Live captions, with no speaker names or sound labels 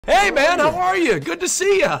Hey, man, how are you? Good to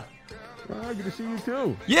see you. Good to see you,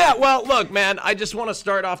 too. Yeah, well, look, man, I just want to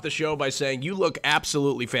start off the show by saying you look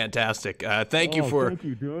absolutely fantastic. Thank you for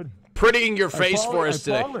prettying your face for us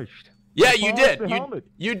today. Yeah, you did.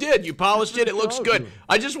 You did. You polished it. It looks good.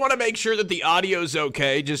 I just want to make sure that the audio's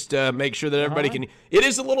okay. Just make sure that everybody can. It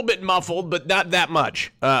is a little bit muffled, but not that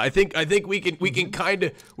much. I think we can kind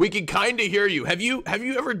of hear you. Have you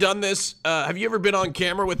ever done this? Have you ever been on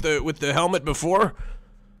camera with the helmet before?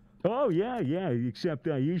 Oh yeah. Except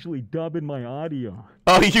I usually dub in my audio.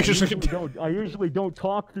 Oh, I usually don't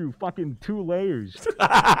talk through fucking 2 layers.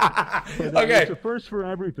 Okay. It's a first for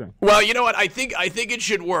everything. Well, you know what? I think it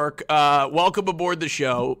should work. Welcome aboard the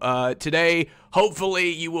show. Today,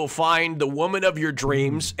 hopefully, you will find the woman of your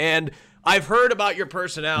dreams. And I've heard about your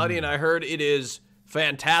personality, and I heard it is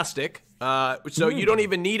fantastic. So you don't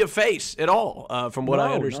even need a face at all, from what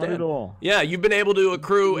I understand. Not at all. Yeah, you've been able to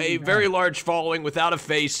accrue a very large following without a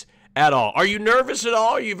face at all. Are you nervous at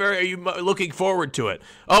all? Are you looking forward to it?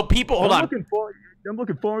 Oh, people, hold on. I'm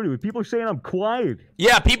looking forward to it. People are saying I'm quiet.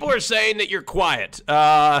 Yeah, people are saying that you're quiet.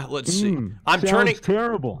 Let's see. Sounds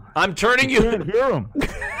terrible. I'm turning you. Can't hear them.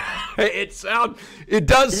 It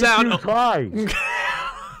does sound high.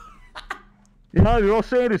 They're all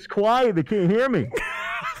saying it's quiet. They can't hear me.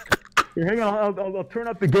 Here, hang on, I'll turn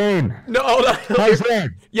up the gain. No. How's that?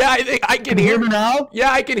 Yeah, I think I can hear me now.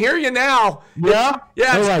 Yeah, I can hear you now. Yeah?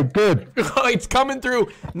 Yeah. All right, good. It's coming through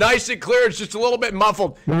nice and clear. It's just a little bit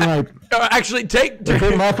muffled. All right. Actually, Is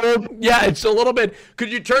it muffled? Yeah, it's a little bit.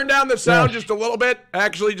 Could you turn down the sound just a little bit?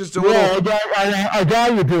 Actually, just a little. Yeah, I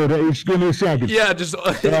got you, dude. Just give me a second. Yeah, just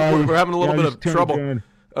we're having a little bit of trouble.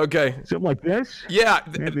 Okay. Something like this? Yeah.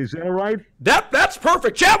 Is that right? That's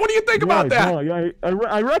perfect. Chad, what do you think about that?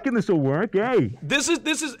 I reckon this will work. Hey. This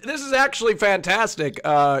is actually fantastic.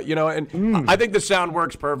 And I think the sound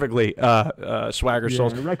works perfectly.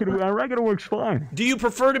 SwaggerSouls. I reckon it works fine. Do you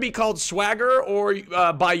prefer to be called Swagger or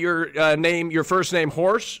by your name, your first name,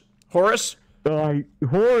 Horace? Horace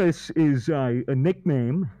is a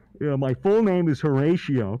nickname. My full name is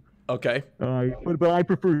Horatio. Okay. But I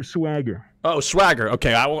prefer Swagger. Oh, Swagger.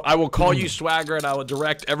 Okay, I will call you Swagger, and I will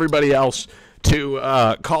direct everybody else to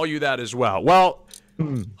call you that as well. Well,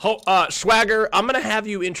 Swagger, I'm going to have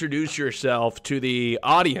you introduce yourself to the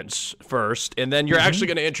audience first, and then you're actually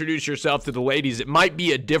going to introduce yourself to the ladies. It might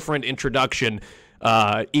be a different introduction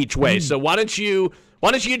each way. So why don't you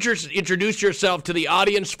introduce yourself to the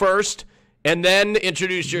audience first, and then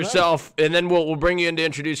introduce yourself, and then we'll bring you in to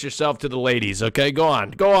introduce yourself to the ladies. Okay, go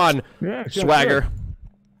on, yeah, Swagger.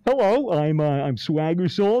 Hello, I'm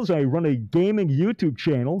SwaggerSouls. I run a gaming YouTube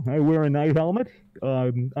channel. I wear a night helmet.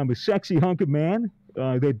 I'm a sexy hunk of man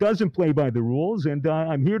that doesn't play by the rules, and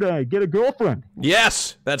I'm here to get a girlfriend.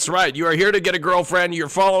 Yes, that's right. You are here to get a girlfriend. You're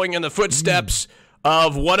following in the footsteps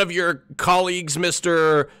of one of your colleagues,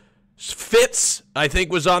 Mr. Fitz, I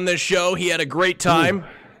think was on this show. He had a great time.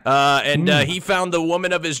 He found the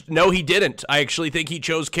woman of his... No, he didn't. I actually think he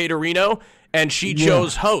chose Caterino, and she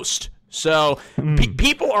chose host. So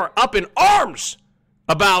people are up in arms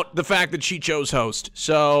about the fact that she chose host.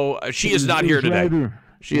 So she is not here today.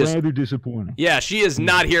 She is rather disappointing. Yeah, she is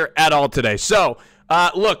not here at all today. So,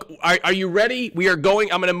 look, are you ready? We are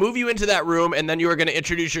going. I'm going to move you into that room, and then you are going to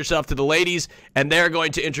introduce yourself to the ladies, and they're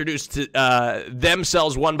going to introduce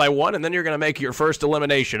themselves one by one, and then you're going to make your first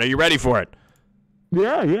elimination. Are you ready for it?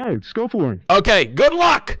 Yeah, let's go for it. Okay, good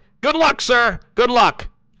luck. Good luck, sir. Good luck.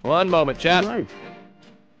 One moment, chat. All right.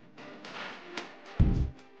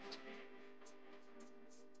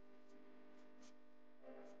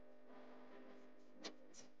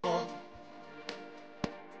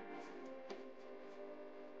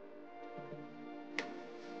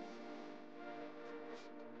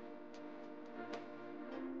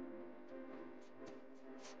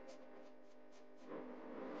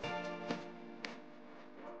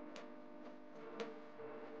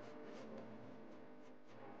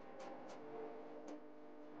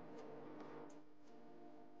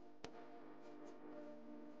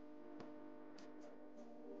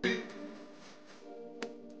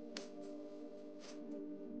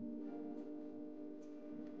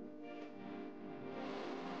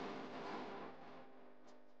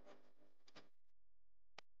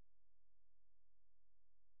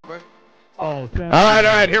 All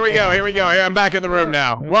right, here we go. Here, I'm back in the room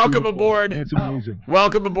now. Welcome aboard. That's amazing.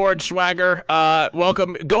 Welcome aboard, Swagger.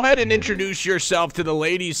 Welcome. Go ahead and introduce yourself to the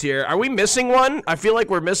ladies here. Are we missing one? I feel like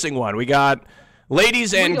we're missing one. We got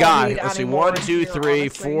ladies and guys. Let's see, 1, 2, 3,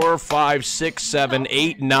 4, 5, 6, 7,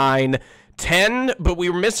 8, 9, 10. But we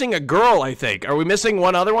were missing a girl, I think. Are we missing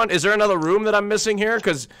one other one? Is there another room that I'm missing here?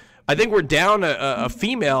 Because I think we're down a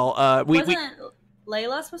female.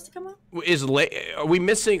 Layla supposed to come on? Are we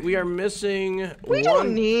missing? We are missing. We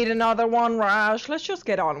don't need another one, Raj. Let's just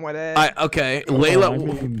get on with it. Okay, Layla. I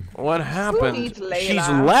mean, what happened? needs Layla? She's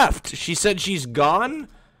left. She said she's gone.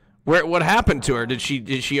 What happened to her? Is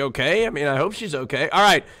she okay? I mean, I hope she's okay. All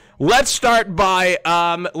right. Let's start by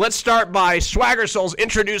SwaggerSouls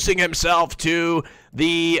introducing himself to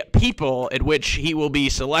the people at which he will be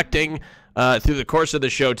selecting through the course of the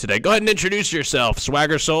show today. Go ahead and introduce yourself,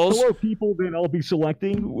 SwaggerSouls. Hello, people that I'll be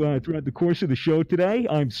selecting throughout the course of the show today.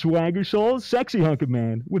 I'm SwaggerSouls, sexy hunk of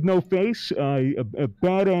man with no face, a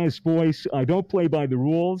badass voice. I don't play by the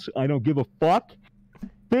rules. I don't give a fuck.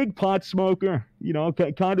 Big pot smoker. You know,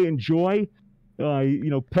 kind of enjoy.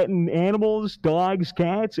 Petting animals, dogs,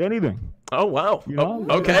 cats, anything. Oh, wow. You know?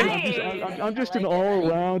 Okay. I'm just an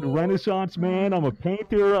all-around Renaissance man. I'm a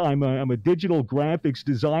painter. I'm a digital graphics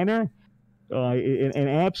designer, an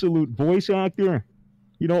absolute voice actor.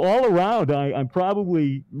 You know, all around, I'm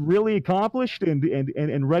probably really accomplished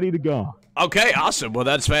and ready to go. Okay, awesome. Well,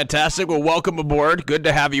 that's fantastic. Well, welcome aboard. Good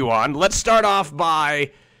to have you on. Let's start off by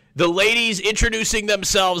the ladies introducing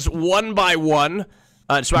themselves one by one.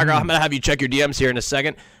 Swagger, I'm going to have you check your DMs here in a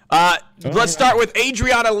second. Let's start with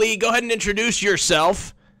Adriana Lee. Go ahead and introduce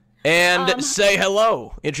yourself and say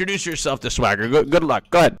hello. Introduce yourself to Swagger. Good luck.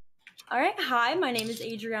 Go ahead. All right. Hi, my name is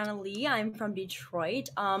Adriana Lee. I'm from Detroit.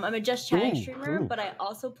 I'm a Just Chatting streamer, cool. but I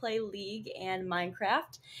also play League and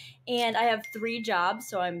Minecraft. And I have 3 jobs,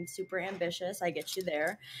 so I'm super ambitious. I get you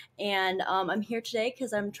there. And I'm here today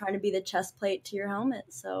because I'm trying to be the chest plate to your helmet.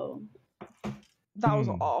 So That was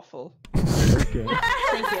awful. Okay.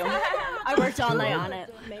 thank you. I worked all night on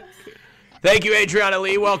it. Thank you, Adriana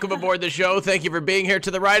Lee. Welcome aboard the show. Thank you for being here.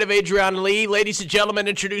 To the right of Adriana Lee, ladies and gentlemen,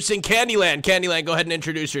 introducing Candyland. Candyland, go ahead and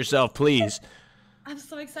introduce yourself, please. I'm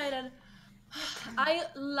so excited. I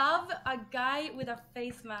love a guy with a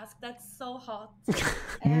face mask. That's so hot.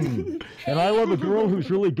 And I love a girl who's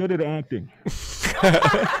really good at acting.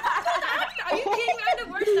 Are you kidding? I'm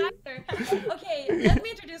the worst actor. Okay, let me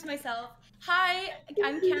introduce myself. Hi,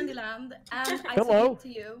 I'm Candyland, and I Hello. submit to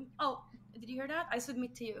you. Oh, did you hear that? I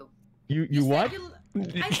submit to you. You what?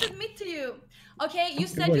 I submit to you. Okay, you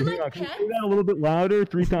said Wait, you hang on. like Can you pets. say that a little bit louder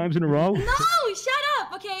 3 times in a row? No, shut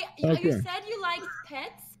up. Okay, you Okay. said you like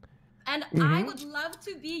pets, and I would love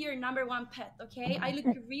to be your #1 pet. Okay, I look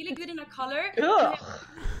really good in a collar. And I have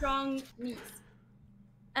strong knees.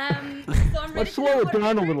 So I'm ready Let's to slow do it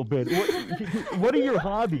down a whatever- little bit. What are your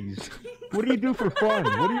hobbies? What do you do for fun?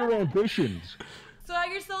 What are your ambitions?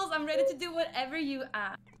 SwaggerSouls, I'm ready to do whatever you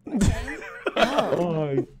ask. Okay?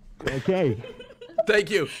 Oh, okay. Thank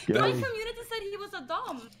you. My community said he was a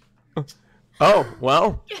dom. Oh,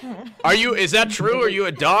 well. Is that true? Are you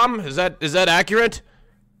a dom? Is that accurate?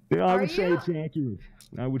 Yeah, I would say you? it's accurate.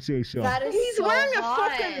 I would say so. That is He's so wearing a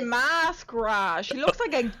hot. fucking mask, Raj. He looks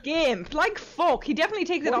like a gimp. Like fuck. He definitely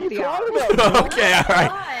takes it What off are you the arm. talking about? Okay, all right.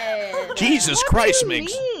 God. Jesus What Christ, do you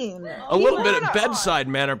Minx. mean? A little bit of bedside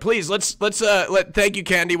manner, please. Thank you,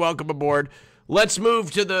 Candy. Welcome aboard. Let's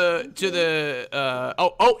move to the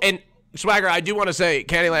and Swagger, I do want to say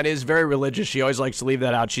Candyland is very religious. She always likes to leave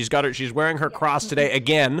that out. She's wearing her cross today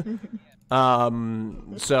again.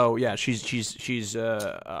 So yeah, she's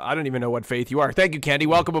I don't even know what faith you are. Thank you, Candy.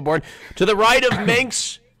 Welcome aboard. To the right of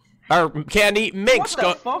Minx, or Candy, Minx,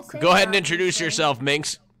 What the fuck? go ahead and introduce yourself,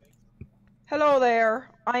 Minx. Hello there.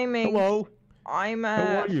 I'm Minx. Hello. I'm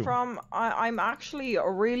are you? I'm actually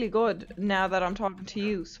really good now that I'm talking to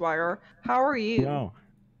you, Swagger. How are you? No,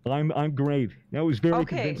 I'm great. That was very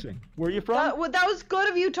Okay. convincing. Where are you from? That was good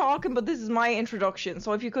of you talking, but this is my introduction.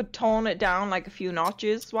 So if you could tone it down like a few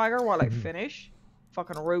notches, Swagger, while I finish.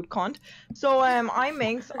 Fucking rude cunt. So I'm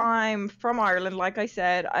Minx. I'm from Ireland, like I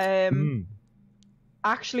said.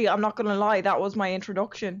 Actually, I'm not gonna lie. That was my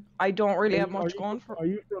introduction. I don't really have much going for. Are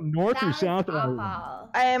you from North or That's South Ireland? awful.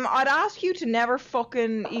 I'd ask you to never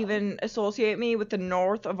fucking even associate me with the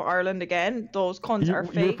north of Ireland again. Those cunts are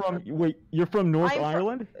fake. You're from North I'm fr-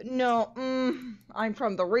 Ireland? No, I'm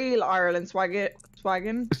from the real Ireland, Swagger.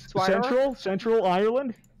 Central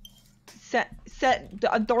Ireland?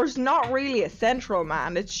 There's not really a central,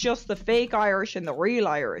 man. It's just the fake Irish and the real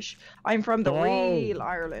Irish. I'm from the real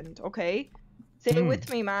Ireland, okay? Say it with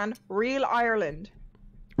me, man. Real Ireland.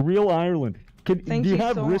 Real Ireland. Thank do you you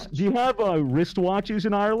have so much. Do you have wristwatches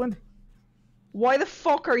in Ireland? Why the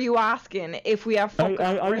fuck are you asking if we have fucking?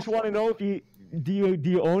 I just want to know if do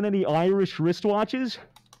you own any Irish wristwatches?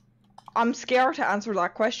 I'm scared to answer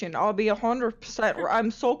that question. I'll be 100%. I'm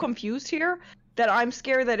so confused here that I'm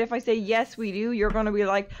scared that if I say yes, we do, you're gonna be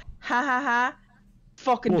like, ha ha ha,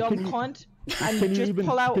 fucking Well, dumb can you- cunt, Can and you just even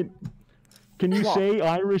pull out. Can you What? say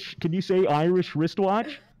Irish? Can you say Irish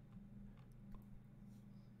wristwatch?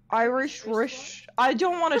 Irish Rish. I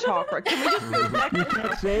don't want to talk. Right? Can we just move next? You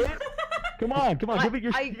can't say it? Come on. Give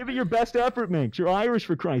it your best effort, Minx. You're Irish,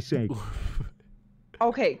 for Christ's sake.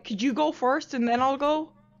 Okay, could you go first and then I'll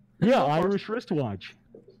go? Yeah, Irish wristwatch.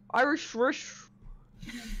 Irish Rish.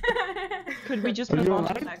 Could we just move on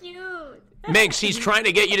to the next? Cute. Minx, he's trying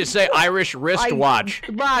to get you to say Irish wristwatch.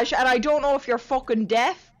 Raj, and I don't know if you're fucking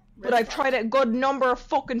deaf, but I've tried it a good number of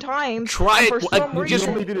fucking times. Try and it. For some You reason,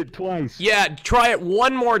 only did it twice. Yeah, try it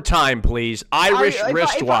one more time, please. Irish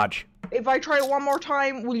wristwatch. If I try it one more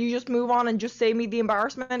time, will you just move on and just save me the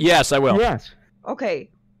embarrassment? Yes, I will. Yes. Okay.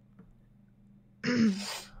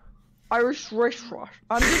 Irish wristwatch.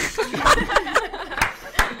 I'm just.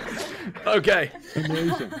 Okay.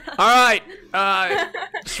 Amazing. All right.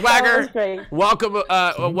 Swagger, great.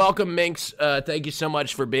 welcome, Minx. Thank you so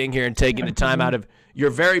much for being here and taking the time out of your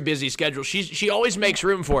very busy schedule. She always makes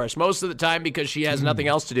room for us most of the time because she has nothing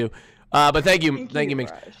else to do. But thank you,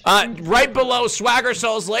 Minx. Right below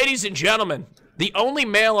SwaggerSouls, ladies and gentlemen, the only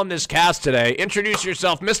male on this cast today. Introduce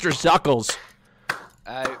yourself, Mr. Zuckles.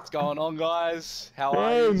 Hey, what's going on, guys? How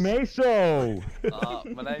are you? Hey, Meso.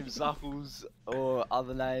 My name's Zuckles, or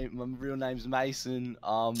my real name's Mason.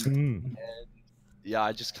 And yeah,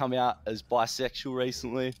 I just come out as bisexual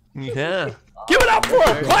recently. Yeah. Give it up for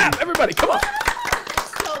him! Clap, everybody! Come on.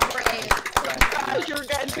 So brave. You're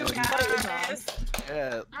getting too excited, man.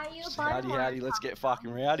 Yeah. Are you Howdy, let's get fucking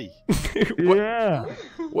rowdy. Yeah.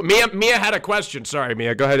 Well, Mia had a question. Sorry,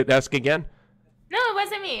 Mia. Go ahead and ask again. No, it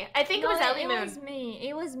wasn't me. I think it was Ellie Moon. It was me.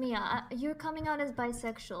 It was me. You're coming out as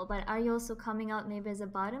bisexual, but are you also coming out maybe as a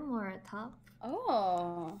bottom or a top?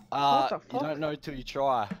 Oh. You don't know till you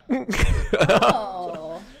try.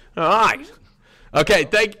 Oh. All right. Okay,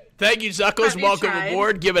 thank you, Zuckles. Have you Welcome tried?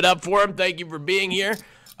 aboard. Give it up for him. Thank you for being here.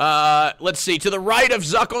 Let's see. To the right of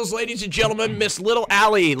Zuckles, ladies and gentlemen, Miss Little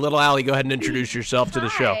Allie. Little Allie, go ahead and introduce yourself to the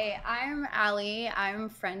show. Hi, I'm Ali. I'm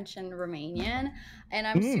French and Romanian, and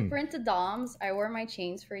I'm super into DOMs. I wear my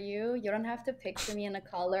chains for you. You don't have to picture me in a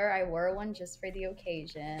color. I wore one just for the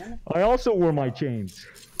occasion. I also wore my chains.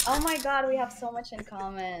 Oh my god, we have so much in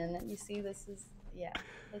common. You see, this is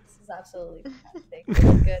absolutely fantastic.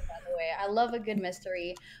 Really good, by the way. I love a good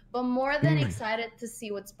mystery, but more than excited to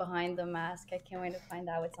see what's behind the mask. I can't wait to find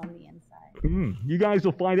out what's on the inside. You guys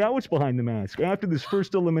will find out what's behind the mask. After this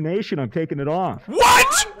first elimination, I'm taking it off.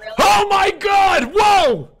 What? Really? Oh my God!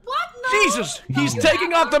 Whoa! What? No. Jesus! He's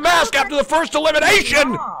taking off the mask after the first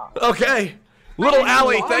elimination. Okay. Little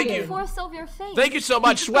Allie, thank you. Force of your face. Thank you so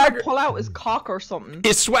much, He's gonna Swagger. pull out his cock or something.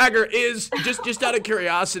 Swagger is just out of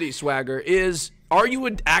curiosity. Swagger are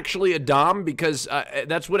you actually a dom? Because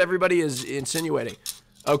that's what everybody is insinuating.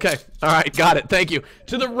 Okay, all right, got it. Thank you.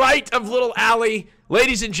 To the right of Little Allie,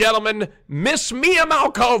 ladies and gentlemen, Miss Mia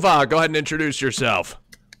Malkova. Go ahead and introduce yourself.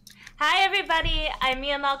 Hi, everybody. I'm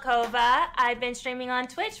Mia Malkova. I've been streaming on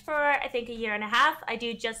Twitch for, I think, a year and a half. I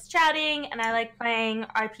do just chatting, and I like playing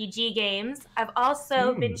RPG games. I've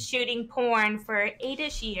also been shooting porn for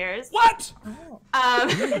 8-ish years. What?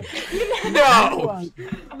 No.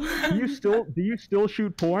 Do you still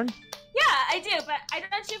shoot porn? Yeah, I do, but I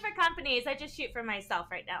don't shoot for companies. I just shoot for myself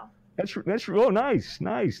right now. That's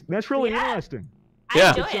nice. That's really interesting. I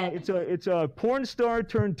enjoy it. It's a porn star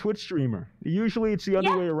turned Twitch streamer. Usually it's the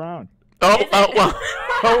other way around. Oh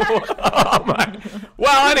my.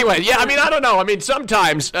 Well, anyway, yeah. I mean, I don't know. I mean,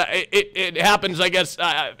 sometimes it happens. I guess.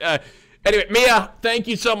 Anyway, Mia, thank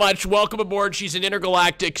you so much. Welcome aboard. She's an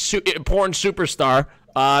intergalactic porn superstar.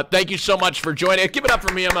 Thank you so much for joining. Give it up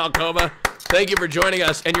for Mia Malkova. Thank you for joining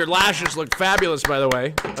us. And your lashes look fabulous, by the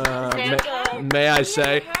way. May I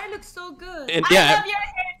say? Your hair looks so good. And, I love your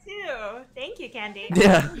hair too. Thank you, Candy.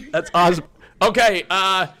 Yeah, that's awesome. Okay,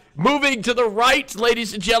 moving to the right,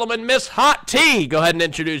 ladies and gentlemen, Miss Hot Tea. Go ahead and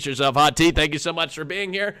introduce yourself, Hot Tea. Thank you so much for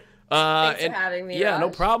being here. Thanks for having me, Yeah, no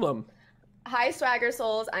Raj. problem. Hi,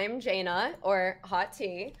 SwaggerSouls. I'm Jaina, or Hot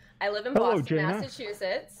Tea. I live in Hello, Boston, Jaina.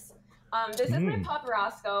 Massachusetts. This is my pup,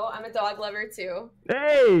 Roscoe. I'm a dog lover, too.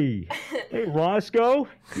 Hey Roscoe,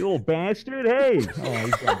 you little bastard. Hey. Oh,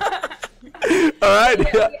 he's gone. All right.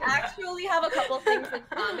 We actually have a couple things in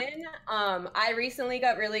common. I recently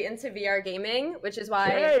got really into VR gaming, which is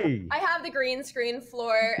why I have the green screen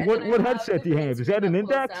floor. And then I What have headset the do you green have? Is screen that an that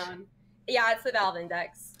pulls Index? down. Yeah, it's the Valve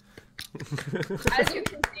Index. As you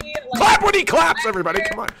can see, like, Clap when he claps, everybody.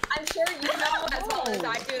 Come on. I'm sure you know as well as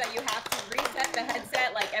I do that you have to reset the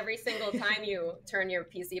headset like every single time you turn your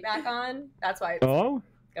PC back on. That's why it's Oh,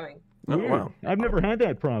 going. Oh, weird. wow. I've never had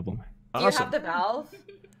that problem. Do you Awesome. have the Valve?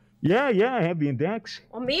 Yeah, I have the Index.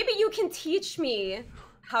 Well, maybe you can teach me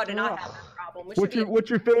how to not have that problem. Which would be What's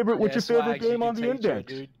your favorite Swag, game you on can the teach her,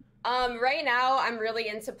 Index? dude. right now I'm really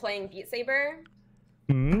into playing Beat Saber.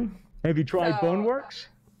 Hmm. Have you tried So- Boneworks?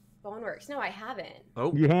 Boneworks. No, I haven't.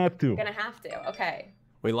 Oh, You have to. I'm gonna have to. Okay.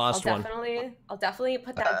 we lost one. I'll definitely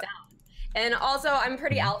put that down. And also, I'm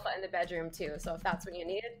pretty alpha in the bedroom too. So if that's what you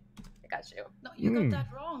need, I got you. No, you got that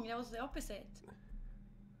wrong. That was the opposite.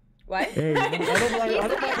 What? Hey, I don't like a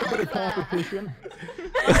bit of competition.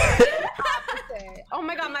 Oh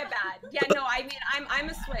my god, my bad. Yeah, no, I mean, I'm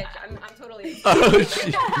a switch. I'm totally. Oh,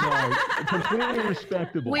 shit. No, completely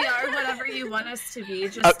respectable. We are whatever you want us to be.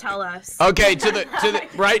 Just tell us. Okay, to the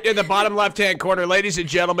right in the bottom left-hand corner, ladies and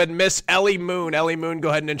gentlemen, Miss Ellie Moon. Ellie Moon, go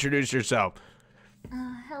ahead and introduce yourself.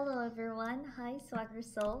 Hello everyone. Hi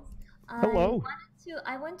SwaggerSouls. Hello.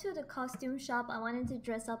 I went to the costume shop. I wanted to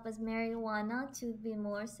dress up as marijuana to be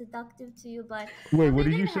more seductive to you, but Wait, what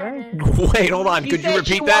did you say? Wait, hold on. Could you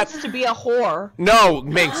repeat that? She wants to be a whore. No,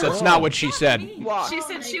 Minx, that's not what she said. What? She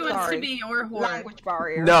said she wants to be your whore. Language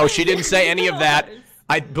barrier. No, she didn't say any of that.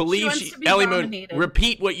 I believe wants to be Ellie Moon, dominated.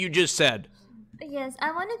 repeat what you just said. yes,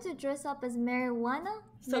 I wanted to dress up as marijuana.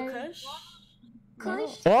 So Kush?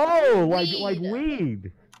 Kush? Oh, like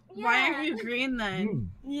weed. Why are you green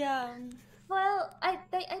then? Yeah. Well, I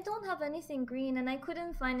don't have anything green, and I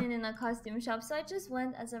couldn't find it in a costume shop, so I just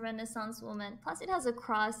went as a Renaissance woman. Plus, it has a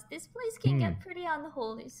cross. This place can get pretty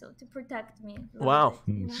unholy, so to protect me. a little Wow.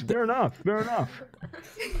 bit, you know? Fair enough. Fair enough.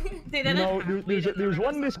 They didn't. No, there's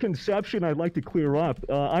one misconception I'd like to clear up.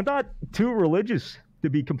 I'm not too religious, to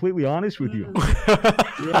be completely honest with you.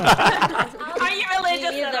 Yeah. Are you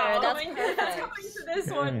religious at all? That's perfect. This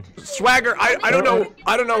one. Swagger, I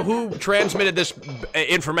don't know who transmitted this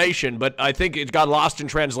information, but I think it got lost in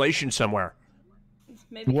translation somewhere.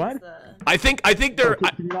 Maybe What? it's, I think they're Can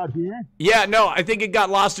you not hear? yeah, no, I think it got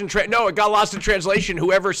lost in it got lost in translation.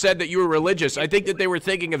 Whoever said that you were religious, I think that they were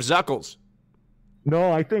thinking of Zuckles.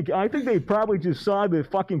 No, I think they probably just saw the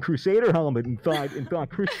fucking Crusader helmet and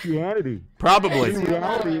thought Christianity. Probably. In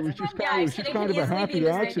reality, it was just kind of a happy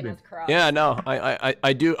accident. Yeah, no,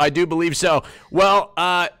 I do believe so. Well,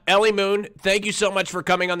 Ellie Moon, thank you so much for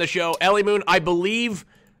coming on the show. Ellie Moon, I believe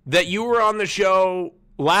that you were on the show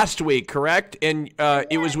last week, correct? And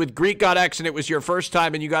it was with Greek God X, and it was your first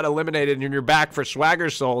time, and you got eliminated, and you're back for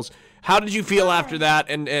SwaggerSouls. How did you feel after that?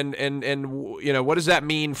 And you know, what does that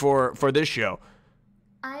mean for this show?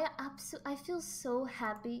 I feel so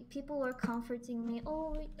happy. People were comforting me.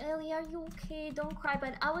 Oh, Ellie, are you okay? Don't cry.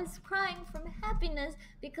 But I was crying from happiness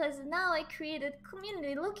because now I created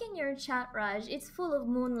community. Look in your chat, Raj. It's full of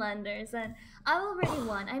Moonlanders, and I already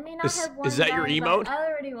won. I may not have won. Is that your guy, emote? but I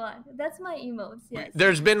already won. That's my emotes. Yes.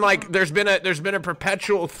 There's been a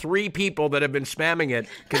perpetual 3 people that have been spamming it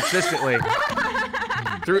consistently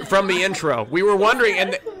from the intro. We were wondering,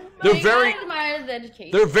 and they're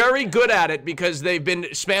very good at it because they've been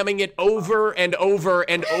spamming it over and over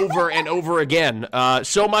and over and over again.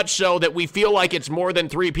 So much so that we feel like it's more than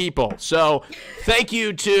 3 people. So thank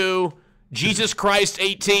you to Jesus Christ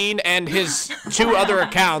 18 and his 2 other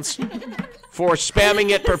accounts for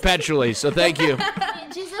spamming it perpetually. So thank you.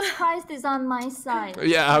 Jesus Christ is on my side.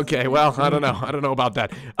 Yeah, okay. Well, I don't know about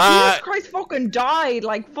that. Jesus Christ fucking died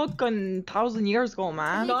like fucking 1,000 years ago,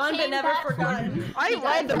 man. Gone but never forgotten. I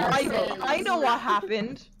read the Bible. I know what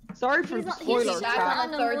happened. Sorry for the spoilers. He's back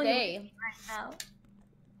on the 3rd day. Right now.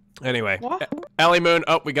 Anyway, What? Ellie Moon.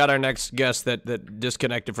 Oh, we got our next guest that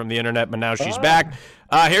disconnected from the internet, but now she's back.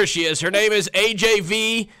 Here she is. Her name is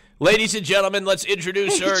AJV. Ladies and gentlemen, let's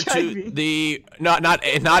introduce her to the not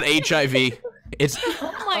HIV. It's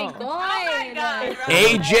Oh my god.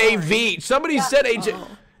 AJV. Somebody said AJV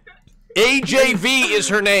is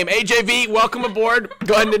her name. AJV, welcome aboard.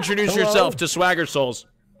 Go ahead and introduce yourself to SwaggerSouls.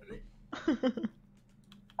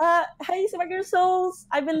 Hey, SwaggerSouls.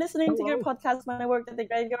 I've been listening to your podcast when I worked at the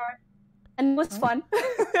graveyard, and it was fun.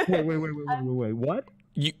 Wait, what?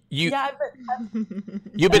 You've You've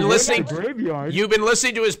been listening. Graveyard. You've been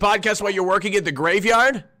listening to his podcast while you're working at the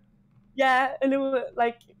graveyard? Yeah, and it was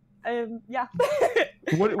like, yeah.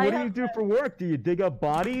 What do you do for work? Do you dig up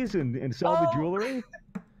bodies and sell the jewelry?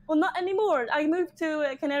 Well, not anymore. I moved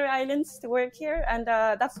to Canary Islands to work here, and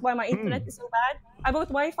that's why my internet is so bad. I bought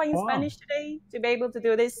Wi-Fi in Spanish today to be able to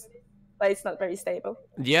do this, but it's not very stable.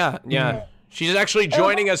 Yeah. She's actually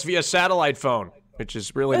joining us via satellite phone, which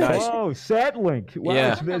is really nice. Oh, Satlink. Wow,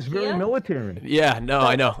 Yeah. that's very military. Yeah, no,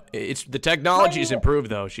 I know. It's the technology's improved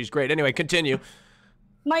though. She's great. Anyway, continue.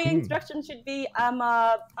 My instruction should be I'm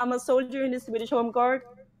a soldier in the Swedish Home Guard,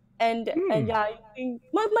 and yeah,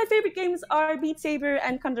 my favorite games are Beat Saber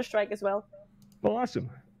and Counter-Strike as well. Awesome.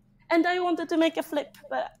 And I wanted to make a flip,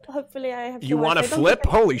 but hopefully I have. You want to flip?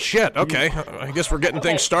 Holy shit. Okay. I guess we're getting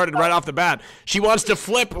things started right off the bat. She wants to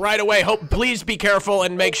flip right away. Please be careful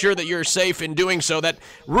and make sure that you're safe in doing so. That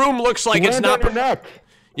room looks like it's not.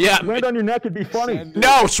 Yeah. Land on your neck would be funny.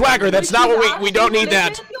 No, Swagger, that's not what we don't need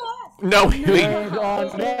that. No, Land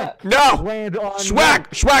on neck. no. Land on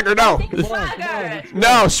Swagger, no. Swagger.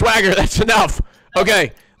 No, Swagger, that's enough.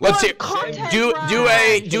 Okay, let's see. Do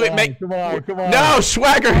it. Make. Come on. No,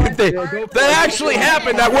 Swagger. If that actually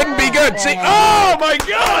happened, that wouldn't be good. See? Oh my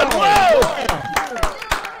God! Whoa.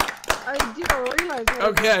 I didn't realize.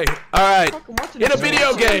 Okay. All right. In a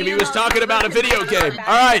video game, he was talking about a video game.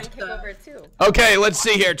 All right. Okay, let's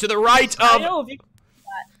see here. To the right of.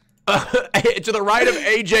 To the right of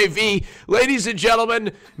AJV, ladies and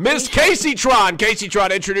gentlemen, Miss Casey Tron. Casey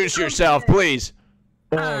Tron, introduce yourself, please.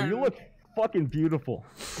 You look fucking beautiful.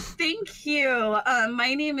 Thank you.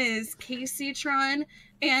 My name is Casey Tron,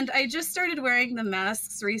 and I just started wearing the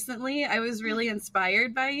masks recently. I was really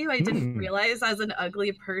inspired by you. I didn't realize as an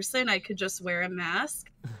ugly person I could just wear a mask.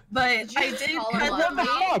 But I did cut What the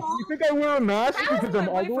fuck? You think I wear a mask because I'm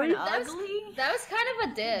ugly? That was kind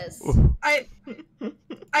of a diss.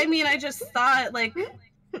 I mean, I just thought, like,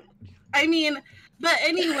 but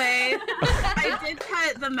anyway, I did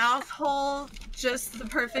cut the mouth hole just the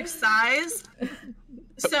perfect size,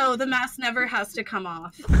 so the mask never has to come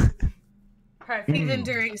off. Perfect. Even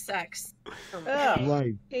during sex.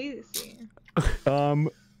 Right.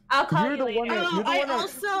 I'll call you later.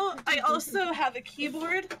 I also have a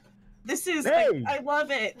keyboard. This is, Hey! I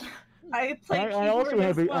love it. I play I keyboard also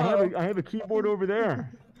have as a, well. I have a keyboard over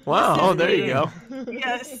there. Wow. Oh, there you go.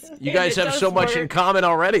 Yes. You guys have so much in common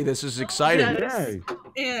already. This is exciting. Yes.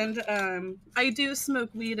 And I do smoke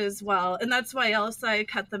weed as well, and that's why else I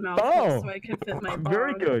cut the mouth Oh. so I could fit my bong.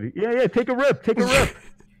 Very good. Yeah. Take a rip.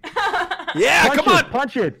 Yeah, Punch come on.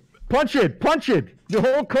 Punch it. The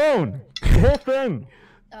whole cone. The whole thing.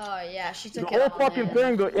 Oh yeah, she The took whole it all fucking in.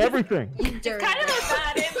 thing. Everything. You dirty. Kind of a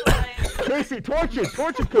bad influence. Casey, torch it,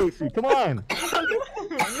 Casey. Come on.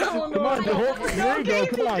 Come on, the whole, there you go.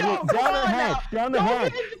 Come on, look, down the hatch. Don't give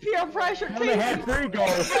in to peer pressure, Down the hatch. There you go.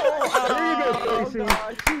 There you go, Casey.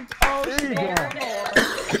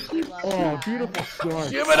 Oh, beautiful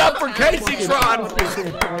start. Give it up for Casey Tron.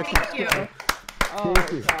 Thank you. Oh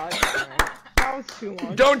God, that was too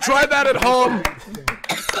much. Don't try that at home.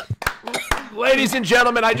 Ladies and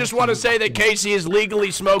gentlemen, I just want to say that Casey is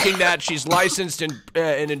legally smoking that. She's licensed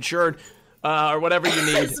and insured, or whatever you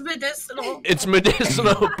need. It's medicinal. It's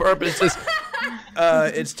medicinal purposes.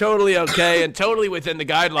 It's totally okay and totally within the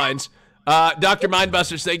guidelines. Dr.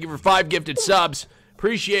 Mindbusters, thank you for 5 gifted subs.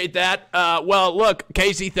 Appreciate that. Well, look,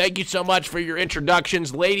 Casey, thank you so much for your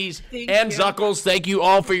introductions. Ladies and Zuckles, thank you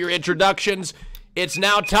all for your introductions. It's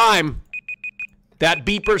now time. That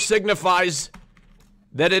beeper signifies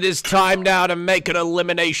that it is time now to make an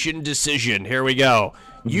elimination decision. Here we go.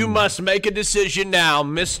 You must make a decision now,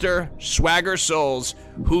 Mr. SwaggerSouls,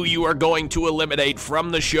 who you are going to eliminate from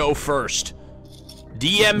the show first.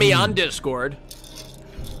 DM me on Discord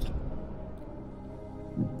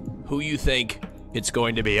who you think it's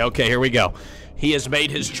going to be. Okay, here we go. He has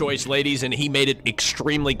made his choice, ladies, and he made it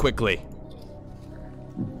extremely quickly.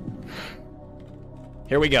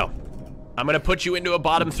 Here we go. I'm going to put you into a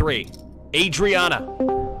bottom 3. Adriana.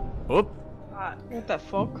 Whoop. What the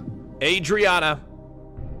fuck? Adriana.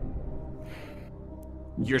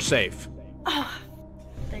 You're safe. Oh,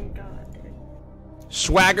 thank God, dude.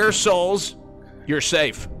 SwaggerSouls. You're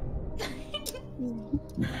safe.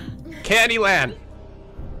 Candyland.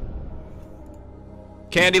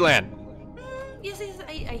 Yes,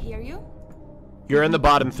 I hear you. You're in the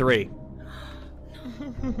bottom 3.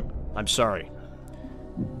 I'm sorry.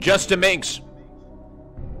 Just a Minx.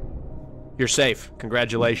 You're safe.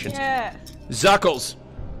 Congratulations. Yeah. Zuckles.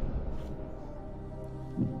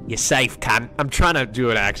 You're safe, cunt. I'm trying to do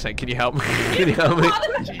an accent. Can you help me? Can you help me?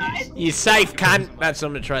 You safe, cunt. That's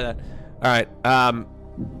I'm gonna try that. All right.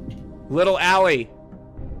 Little Allie.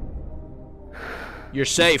 You're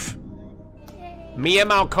safe. Mia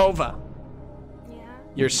Malkova. Yeah.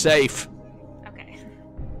 You're safe. Okay.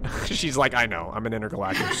 She's like, I know. I'm an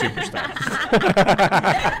intergalactic superstar.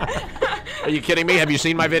 Are you kidding me? Have you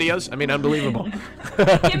seen my videos? I mean, unbelievable.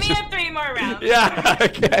 Give me 3 more rounds. Yeah,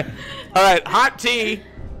 okay. All right, Hot Tea.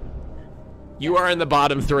 You are in the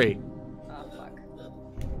bottom 3. Oh fuck.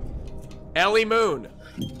 Ellie Moon.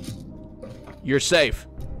 You're safe.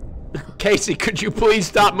 Casey, could you please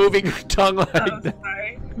stop moving your tongue like that?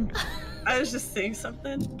 Sorry. I was just saying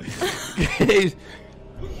something.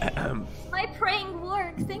 My praying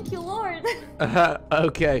worked. Thank you, Lord.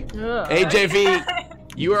 Okay. AJV,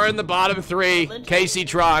 you are in the bottom 3. Casey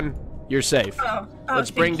Tron, you're safe.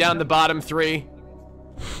 Let's bring down the bottom 3.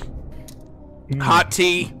 Hot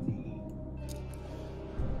Tea,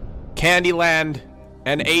 Candyland,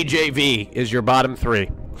 and AJV is your bottom 3.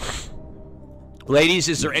 Ladies,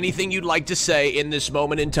 is there anything you'd like to say in this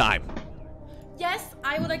moment in time? Yes,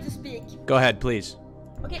 I would like to speak. Go ahead, please.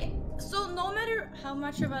 Okay, so no matter how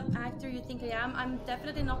much of an actor you think I am, I'm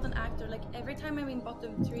definitely not an actor. Like, every time I'm in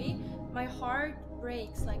bottom 3, my heart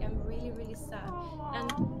breaks. Like, I'm really, really sad.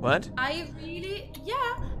 And What? I really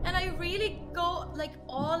go, like,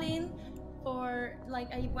 all in for,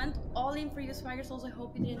 like, I went all in for you, SwaggerSouls. I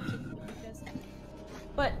hope you didn't kick me because...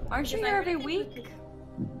 But aren't you because here I every really week?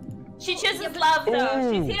 She chooses love,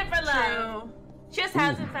 though. She's here for love. She just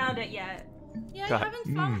hasn't found it yet. Yeah, God. I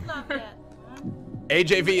haven't found love yet.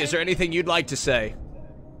 AJV, is there anything you'd like to say?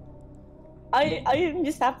 I'm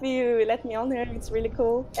just happy you let me on here. It's really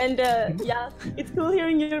cool. And yeah, it's cool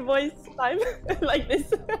hearing your voice time like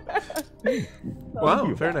this.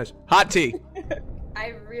 Wow, very nice. Hot tea.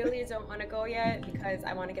 I really don't want to go yet because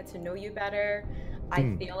I want to get to know you better.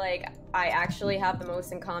 I feel like I actually have the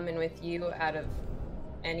most in common with you out of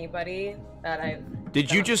anybody that I've...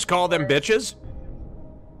 Did you just call them bitches?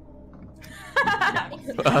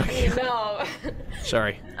 No.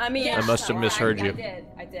 Sorry. I mean, I must have misheard you.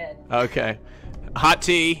 I did. Okay. Hot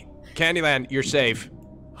tea, Candyland, you're safe.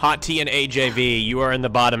 Hot tea and AJV, you are in the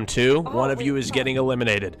bottom 2. One of you is getting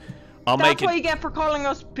eliminated. That's what you get for calling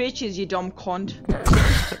us bitches, you dumb cunt.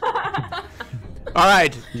 All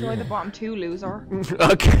right. Enjoy the bottom 2, loser.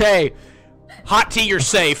 Okay. Hot tea, you're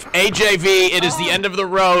safe. AJV, it is the end of the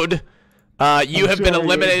road. You have been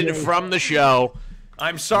eliminated from the show.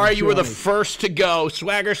 I'm sorry you were the first to go.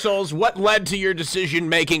 SwaggerSouls, what led to your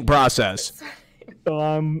decision-making process?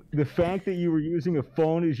 The fact that you were using a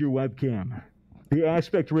phone as your webcam. The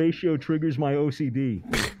aspect ratio triggers my OCD.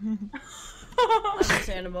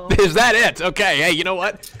 Understandable. Is that it? Okay. Hey, you know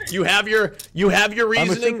what? You have your reasoning. I'm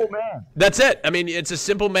a simple man. That's it. I mean, it's a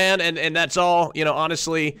simple man, and that's all. You know,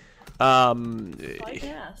 honestly. I can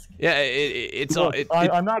ask. Yeah, it's Look,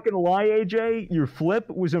 all. I'm not gonna lie, AJ. Your flip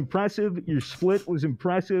was impressive. Your split was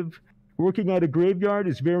impressive. Working at a graveyard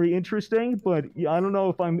is very interesting, but I don't know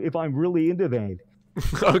if I'm really into that.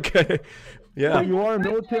 Okay. Yeah. But you are a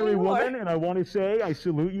military woman, and I want to say I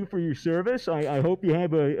salute you for your service. I hope you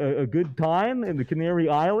have a good time in the Canary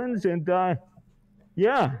Islands, and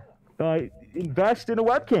yeah, invest in a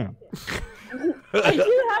webcam. I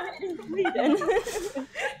do have it in Sweden.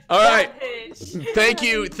 All right. Thank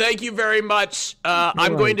you very much.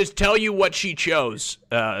 I'm going to tell you what she chose,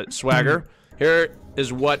 Swagger. Here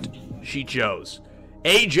is what she chose.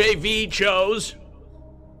 AJV chose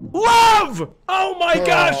love. Oh my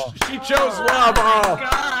gosh, she chose love. Oh.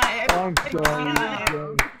 I'm sorry.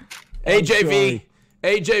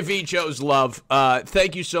 AJV chose love.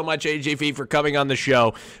 Thank you so much, AJV, for coming on the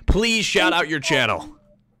show. Please shout out your channel.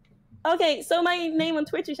 Okay, so my name on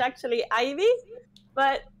Twitch is actually Ivy,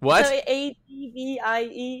 but what? So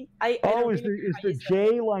ADVIE. Oh, is the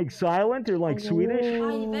J like silent or like Swedish?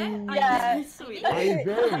 Yeah,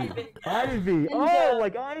 Ivy. Oh,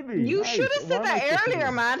 like Ivy. You nice. should have said that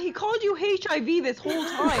earlier, man. He called you HIV this whole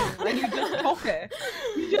time, and you just took it.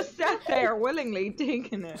 You just sat there willingly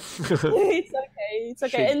taking it. It's okay. It's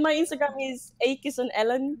okay. And my Instagram is Akis and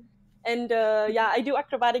Ellen. And yeah, I do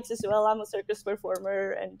acrobatics as well. I'm a circus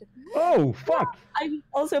performer, and oh fuck! I'm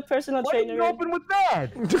also a personal trainer. Why did you open with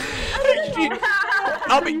that?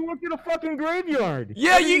 You work in a fucking graveyard.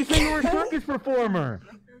 Yeah, you said you were a circus performer.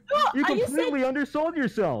 You completely undersold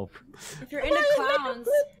yourself. If you're into clowns.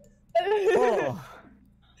 Oh.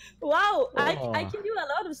 Wow, I can do a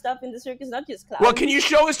lot of stuff in the circus, not just clowns. Well, can you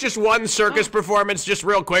show us just one circus performance just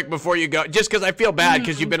real quick before you go? Just because I feel bad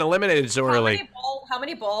because you've been eliminated so early. How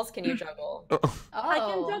many balls can you juggle? I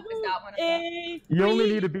can juggle. Is that one of them? You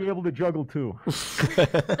only need to be able to juggle 2.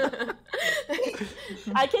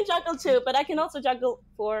 I can juggle 2, but I can also juggle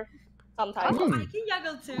 4 sometimes. Oh, I can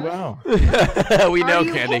juggle 2. Wow. We know, Are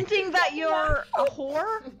you Candy. hinting that you're a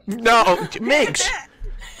whore? No, Minx.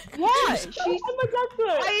 Why? I'm a juggler.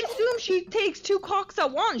 I assume she takes 2 cocks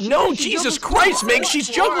at once. No, Jesus Christ, Minx, she's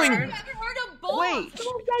juggling. Wait.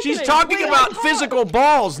 She's talking about physical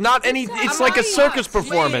balls, not any. It's like a circus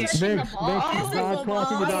performance. Minx is not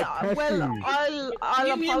talking about testes. Well,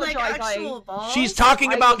 I'll apologize. She's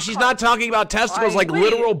talking about. She's not talking about testicles like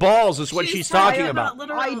literal balls. Is what she's talking about.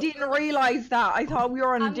 I didn't realize that. I thought we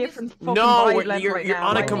were on a different fucking No, wavelength right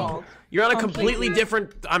now. you're on a completely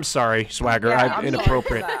different. I'm sorry, Swagger. Yeah, I'm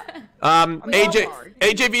inappropriate.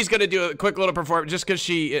 AJV's gonna do a quick little performance just because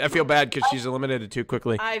I feel bad because she's eliminated too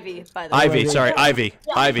quickly. Ivy, by the way. Ivy, sorry, Ivy.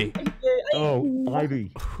 Oh,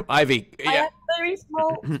 Ivy. Ivy. I Yeah. have a very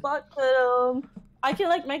small spot, but I can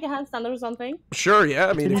like make a handstand or something. Sure. Yeah.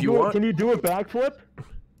 I mean, if you want. Can you do a backflip?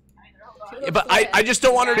 But I just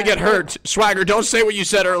don't want her to get hurt. Swagger, don't say what you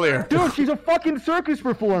said earlier. Dude, she's a fucking circus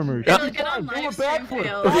performer. She'll get on live stream,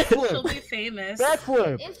 she'll be famous.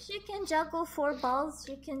 Backflip. If she can juggle 4 balls,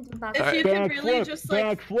 she can do backflip. If you could really just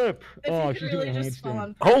like backflip. If you could really just fall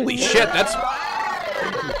on. Holy shit, that's.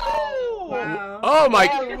 Wow. Oh my.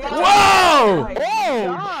 Whoa!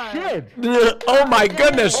 Oh shit! Oh my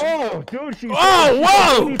goodness! Oh, dude, she's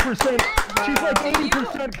whoa! 80%. She's like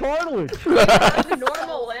 80% cartilage.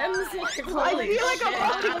 Normal limbs. I feel like I'm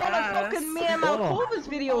watching one of fucking Mia Malkova's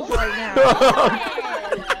videos right now.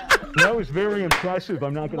 That was very impressive.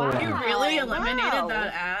 I'm not gonna lie. You really eliminated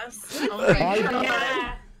that ass.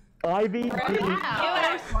 Ivy,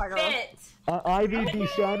 Ivy, be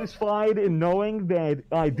satisfied in knowing that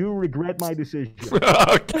I do regret my decision.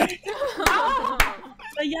 Okay.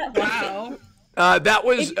 Yeah. Wow. That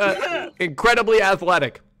was incredibly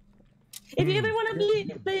athletic. If you ever want to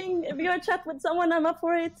be playing VR chat with someone, I'm up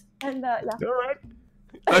for it. And yeah. All right.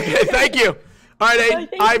 Okay, thank you. All right,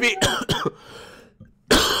 Ivy.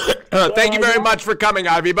 Thank you very much for coming,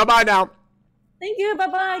 Ivy. Bye-bye now. Thank you.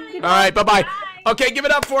 Bye-bye. All right, bye-bye. Okay, give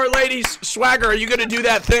it up for it, ladies. Swagger, are you going to do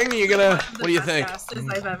that thing? Are you going to... What do you think? Fastest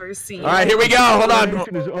I've ever seen. All right, here we go. Hold on.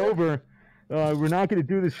 Is over. We're not going to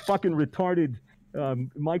do this fucking retarded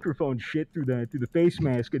microphone shit through the face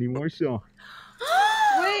mask anymore, so...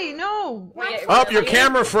 Wait, no. Oh, your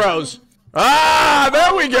camera froze. Ah,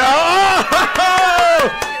 there we go. Oh,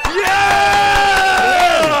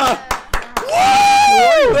 yeah!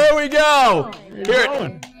 Woo! There we go.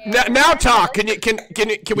 Here, now talk. Can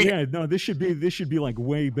we? Yeah, no, this should be like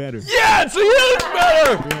way better. Yeah, it's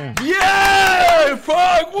better. Yeah,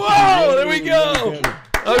 fuck. Whoa, there we go.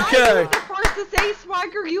 Okay. First to say,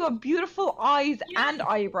 Swagger, you have beautiful eyes and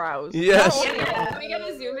eyebrows. Yes. We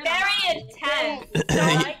gotta zoom in. Very intense.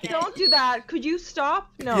 Don't do that. Could you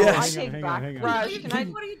stop? No, Yes. I take Hang back. on. Raj, can I?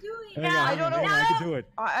 What are you doing? I don't know. I can do it.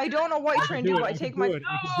 I don't know what you're trying to do. I take my. I can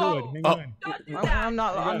do it. Hang on. I'm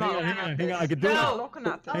not. Hang on. Hang on. I can do it. Looking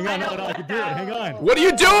at this. Hang on. No, I can do it. Hang on. What are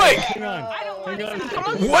you doing? Hang on. Hang on.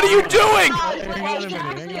 What are you doing? Hang on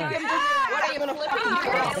a minute. Hang on.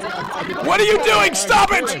 What are you doing?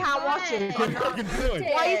 Stop it! I can do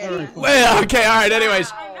it. Well, okay, all right.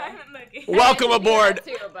 Anyways, welcome aboard.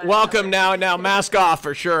 Welcome now. Mask off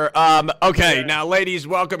for sure. Okay, now, ladies,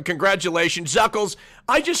 welcome. Congratulations, Zuckles.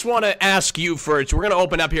 I just want to ask you first. We're going to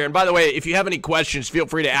open up here, and by the way, if you have any questions, feel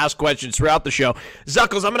free to ask questions throughout the show.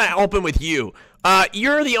 Zuckles, I'm going to open with you.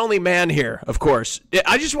 You're the only man here, of course.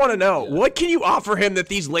 I just want to know, what can you offer him that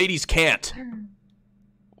these ladies can't?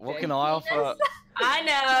 What can I offer? I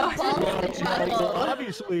know.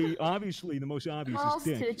 Well, obviously, the most obvious Balls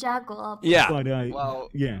is to dick. juggle up. Yeah. But Well,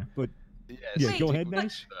 yeah, but yes. yeah, go ahead, but-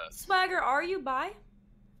 Mace. Swagger, are you bi?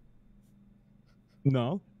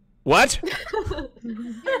 No, What?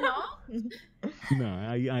 You're not?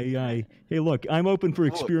 no. Hey, look, I'm open for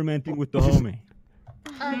experimenting with the homie.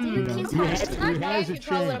 Do you kiss he her? has a You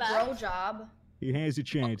call it a chance. bro job. He has a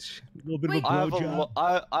chance. A little bit Wait. of a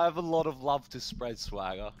blowjob. I have a lot of love to spread,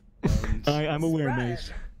 Swagger. And, I'm aware,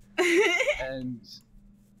 Mace. and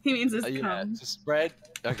He means his yeah, cum. to spread.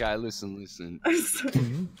 Okay, listen.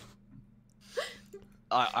 Mhm.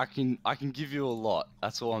 I can give you a lot.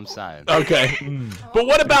 That's all I'm saying. Okay. Mm. But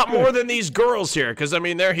what about more than these girls here? Because, I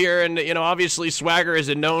mean, they're here, and, you know, obviously Swagger is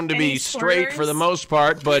known to be Any straight for the spoilers? most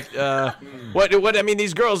part, but what I mean,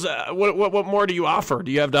 these girls, what more do you offer?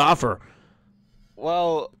 Do you have to offer?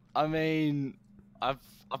 Well, I mean, I've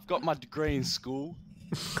got my degree in school.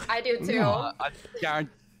 I do too. I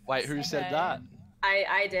guarantee. Wait, who said that?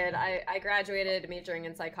 I did. I graduated majoring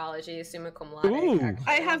in psychology, summa cum laude. Ooh.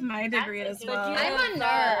 I have my degree as well. I'm a A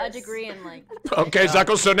nurse. degree in like. Okay,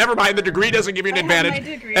 Zuckles, so never mind. The degree doesn't give you an I have advantage. my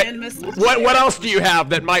degree Eh, in Miss. What else do you have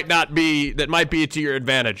that might be to your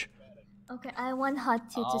advantage? Okay, I want Hot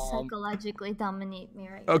Tea to psychologically dominate me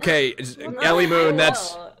right Okay, Ellie Moon,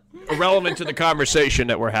 that's irrelevant to the conversation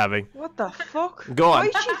that we're having. What the fuck? Go on.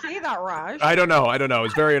 Why did she say that, Raj? I don't know.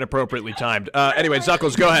 It's very inappropriately timed. Anyway,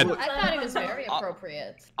 Zuckles, go ahead. I thought it was very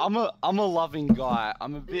appropriate. I'm a loving guy.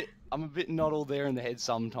 I'm a bit not all there in the head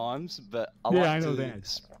sometimes, but I Yeah, like I know to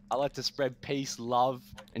that. I like to spread peace, love,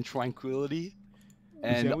 and tranquility, Is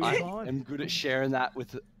and that what I you call it? am good at sharing that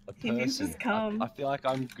with a He needs person. his cum. I feel like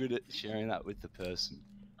I'm good at sharing that with the person.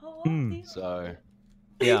 Oh, Mm. So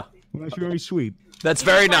Yeah, That's very sweet. that's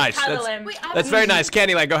very nice. Cuddle him. Wait, That's very nice.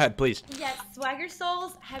 Candyland, go ahead, please. Yes,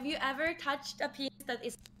 SwaggerSouls, have you ever touched a penis that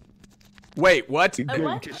is? Wait, what? Say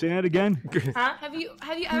that again. Huh? Have you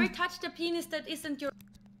ever touched a penis that isn't your?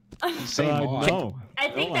 No. I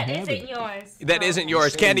think that isn't yours. That isn't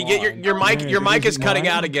yours. Candy, get your mic. Your mic is cutting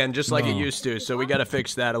out again, just like it used to. So we got to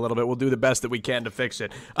fix that a little bit. We'll do the best that we can to fix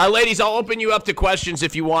it. Ladies, I'll open you up to questions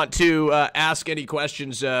if you want to ask any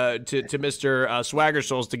questions to Mr.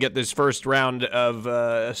 SwaggerSouls to get this first round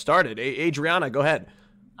of started. Adriana, go ahead.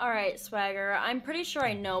 All right, Swagger. I'm pretty sure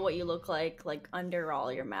I know what you look like under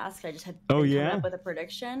all your masks. I just had Oh, come yeah? up with a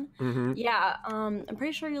prediction. Mm-hmm. Yeah, I'm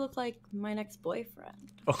pretty sure you look like my next boyfriend.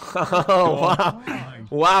 Oh wow!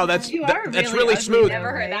 Wow, that's really smooth.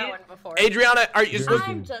 Never heard that one before. Adriana,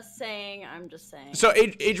 I'm just saying. So,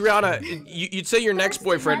 Adriana, you'd say your next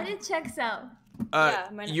boyfriend. It checks out.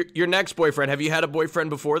 Your next boyfriend. Have you had a boyfriend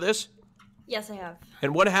before this? Yes, I have.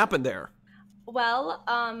 And what happened there? Well,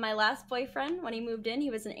 my last boyfriend, when he moved in,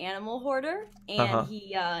 he was an animal hoarder, and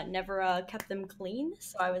he never kept them clean.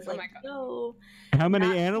 So I was like, no. How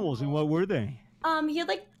many animals and what were they? He had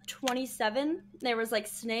like 27. There was like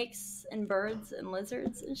snakes and birds and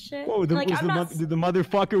lizards and shit. Whoa, did the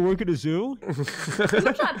motherfucker work at a zoo? He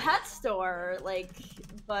worked at a pet store,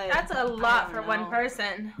 but that's a lot for one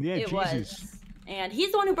person. Yeah, it was. And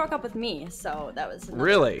he's the one who broke up with me, so that was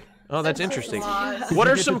really. Oh, that's interesting. What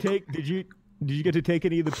are some? Did you get to take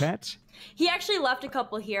any of the pets? He actually left a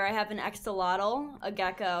couple here. I have an axolotl, a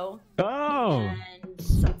gecko, and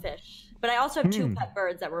some fish. But I also have 2 pet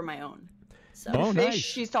birds that were my own. So. The fish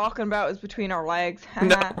she's talking about is between our legs.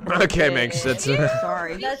 No. Okay, Minx. That's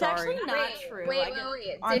sorry. That's actually not true. Wait.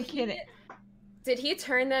 I'm kidding. Did he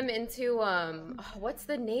turn them into what's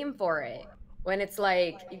the name for it? When it's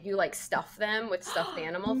like you stuff them with stuffed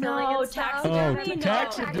animal filling and stuff.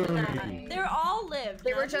 Taxidermy. They're all lived.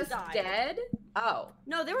 They were just dead. Oh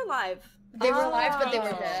no, they were live. They were live, but they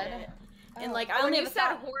were dead. And I when only you have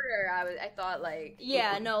said hoarder, I thought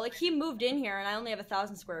yeah, no, he moved in here and I only have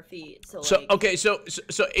 1,000 square feet. So okay, so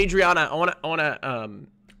Adriana, I wanna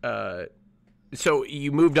so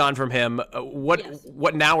you moved on from him.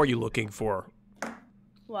 What now are you looking for?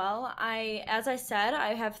 Well, as I said,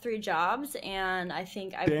 I have 3 jobs, and I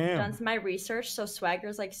think I've done my research. So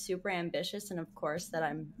Swagger's super ambitious, and of course that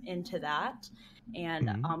I'm into that. And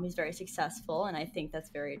he's very successful, and I think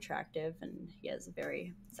that's very attractive, and he has a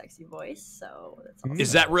very sexy voice. So that's awesome.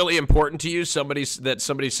 Is that really important to you? Somebody's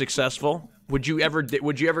successful? Would you ever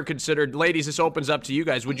consider, ladies? This opens up to you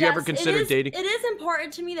guys. Would you ever consider dating? It is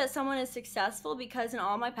important to me that someone is successful because in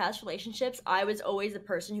all my past relationships, I was always the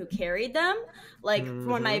person who carried them.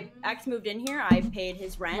 When my ex moved in here, I paid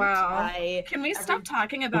his rent. Wow. Can we stop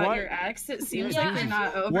talking about your ex? It seems like you're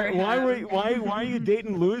not over. Why are you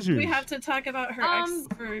dating losers? We have to talk about her ex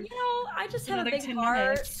for I just have a big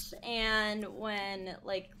heart, and when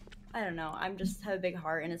I don't know, have a big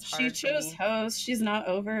heart, and it's hard. She chose host. She's not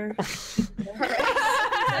over.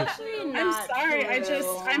 Actually not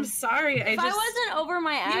I'm sorry. If I wasn't over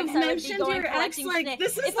my ex, you mentioned your ex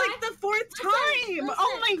this is the 4th time.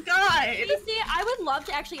 Oh my god. See, I would love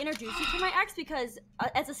to actually introduce you to my ex because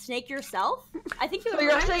as a snake yourself, I think you would. So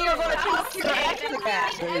you're saying you're going to talk to your ex again?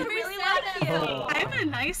 I really like you. I'm a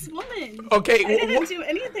nice woman. Okay. I didn't do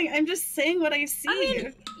anything. I'm just saying what I see. I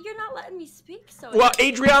mean, you're not letting me speak. So. Well,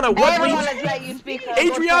 Adriana, what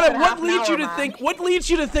leads you to think? What leads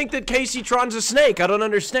you to think that Casey Tron's a snake? I don't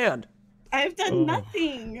understand. I've done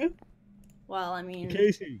nothing. Well, I mean,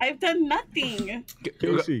 Casey. I've done nothing.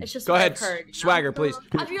 Casey. It's just go ahead, occurred, Swagger, please.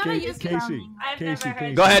 Casey.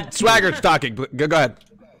 Go ahead, Swagger's talking. Go ahead.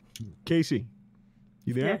 Casey,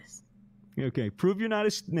 you there? Yes. Okay, prove you're not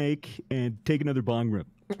a snake and take another bong rip.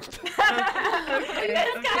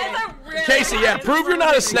 Casey, prove you're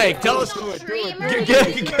not a snake. Tell us. Do it,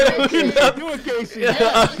 Casey.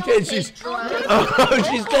 Okay, she's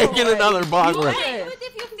taking another bong rip. If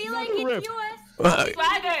you feel like it, Swagger.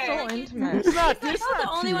 It's not the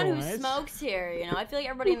only one who smokes here. I feel like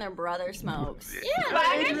everybody and their brother smokes.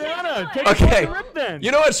 Yeah, Adriana, take okay. a rip then. You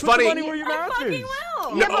know what's funny? Put the money where your mouth is.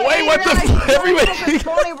 Will. No, wait, what the? Everybody.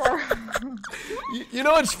 You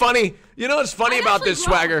know what's funny? You know what's funny about this,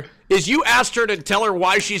 Swagger? Is you asked her to tell her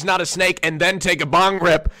why she's not a snake and then take a bong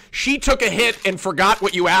rip. She took a hit and forgot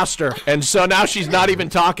what you asked her, and so now she's not even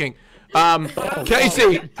talking.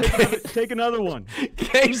 Casey, take another one.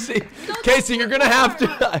 Casey, you're gonna have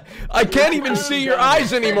to. I can't even see your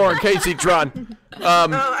eyes anymore, Casey Tron.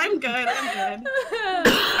 I'm good.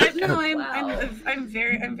 I'm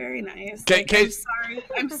very nice.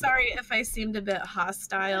 I'm sorry if I seemed a bit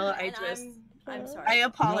hostile. I'm sorry. I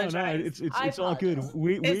apologize. No, it's all good.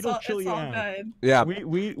 Weed'll chill you out. Good. Yeah.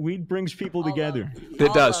 Weed brings people together.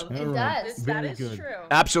 It does. It does. That is true.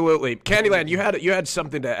 Absolutely. Candyland, you had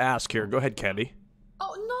something to ask here. Go ahead, Candy.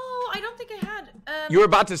 Oh no, I don't think I had. You were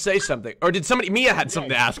about to say something, or did somebody? Mia had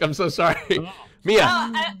something to ask. I'm so sorry. Mia.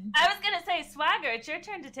 Oh, I was gonna say, Swagger, it's your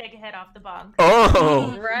turn to take a hit off the bong.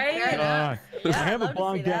 Oh. Right? I have a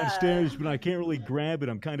bong downstairs, but I can't really grab it.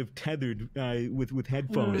 I'm kind of tethered with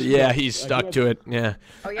headphones. Yeah, he's stuck to it. Yeah.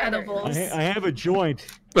 Oh, yeah, edibles. I have a joint.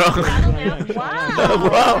 Wow.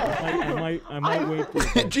 I might wait for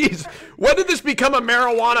it. Jeez, when did this become a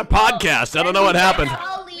marijuana podcast? I don't know what happened.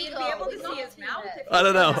 We'd be able to see his mouth. I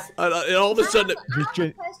don't know. And all of a sudden,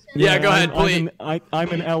 yeah, go ahead, please. I'm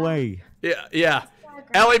in LA. Yeah.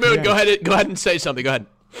 Ellie Moon, go ahead and say something. Go ahead.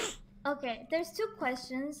 Okay, there's 2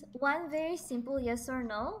 questions. One very simple, yes or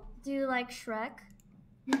no. Do you like Shrek?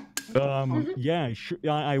 Yeah,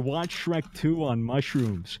 I watched Shrek 2 on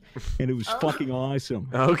mushrooms, and it was fucking awesome.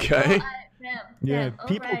 Okay. Yeah,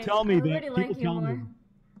 people tell me that.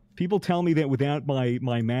 People tell me that without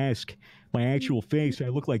my mask, my actual face, I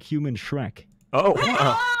look like human Shrek. Oh,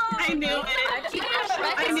 wow. I knew it.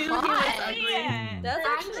 I knew he was ugly. That's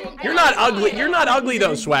actually You're not ugly. You're not ugly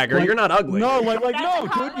though, Swagger. You're not ugly. No, no, dude.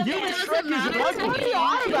 Human Shrek isn't ugly.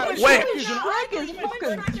 Wait. Shrek is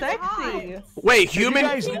fucking sexy. Wait, human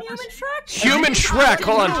Shrek.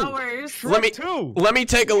 Hold on. Let me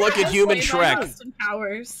take a look at human Shrek.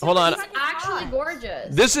 Hold on. He's actually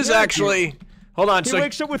gorgeous. This is actually. Hold on. He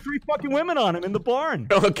wakes up with 3 fucking women on him in the barn.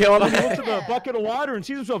 Okay, hold on. He looks at the bucket of water and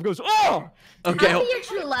sees himself and goes, oh! Okay. Happy your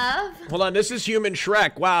true love. Hold on. This is human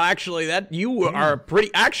Shrek. Wow, actually, that you are pretty.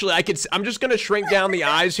 Actually, I'm just gonna shrink down the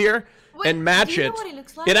eyes here and match it.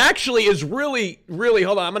 It actually is really.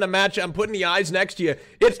 Hold on. I'm gonna match it. I'm putting the eyes next to you.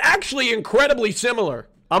 It's actually incredibly similar.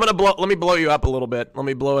 Let me blow you up a little bit. Let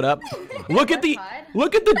me blow it up. Look at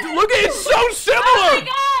it's so similar. Oh my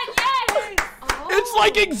god, yes! It's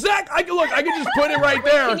like exact. I can just put it right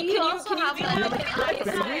there. Are you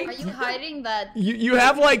hiding that? You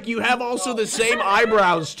have also the same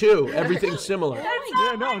eyebrows too. Everything's similar.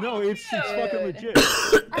 Yeah, no, it's fucking legit.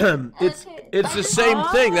 It's the same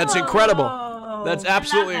thing. That's incredible. That's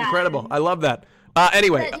absolutely incredible. I love that.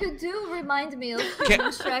 Anyway. But you do remind me of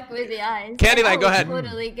Shrek with the eyes. Candyman, go ahead.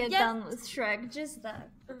 Totally get down with Shrek, just that.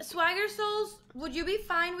 SwaggerSouls, would you be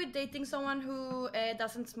fine with dating someone who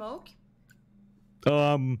doesn't smoke?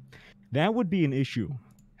 That would be an issue.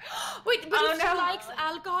 Wait, but if she likes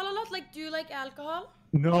alcohol a lot, like, do you like alcohol?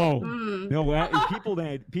 No, people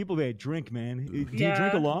that drink, man. Do you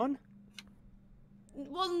drink alone?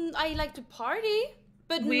 Well, I like to party,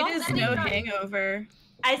 but weed not is no hangover.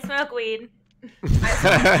 I smoke weed. All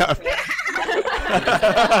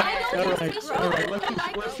right.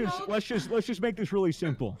 Let's just make this really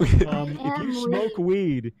simple. If you smoke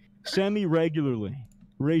weed semi-regularly,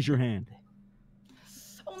 raise your hand.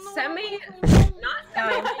 Not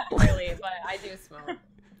really, but I do smoke.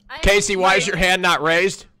 Casey, why is your hand not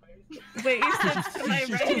raised? Wait, you said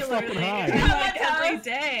semi-regularly. Like every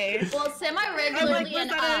day. Well, semi-regularly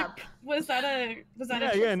and up. Was that a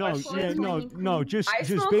no, just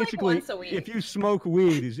basically, like if you smoke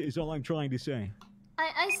weed is all I'm trying to say.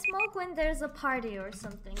 I smoke when there's a party or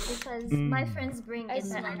something because my friends bring it. I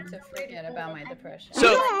smoke to forget about my depression.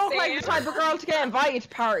 So you don't look like the type of girl to get invited to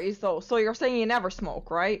parties, though. So you're saying you never smoke,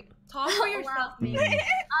 right? Talk for yourself, maybe.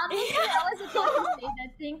 I was about to say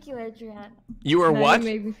that. Thank you, Adrian. You were what? You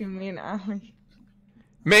made me feel mean, Ali.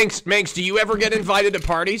 Minx, do you ever get invited to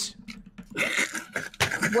parties?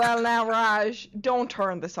 Well, now, Raj, don't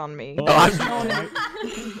turn this on me.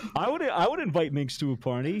 I would invite Minx to a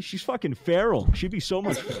party. She's fucking feral. She'd be so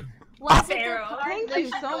much fun. Thank you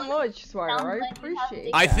so much, Swagger. I appreciate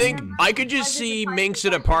it. I think I could just see Minx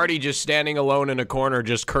at a party just standing alone in a corner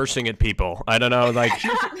just cursing at people. I don't know, like...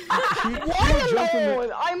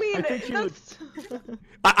 I mean,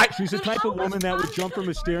 she's the type of woman that would jump from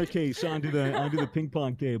a staircase onto the ping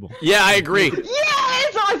pong table. Yeah, I agree.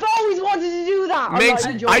 Yes! I've always wanted to do that! Minx,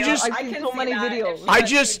 I've seen so many videos.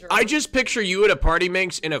 I just picture you at a party,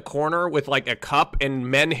 Minx, in a corner with like a cup and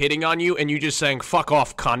men hitting on you and you just saying, fuck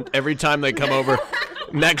off, cunt, every time they come over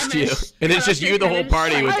next to you. And it's just you the whole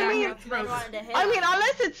party. With... I mean,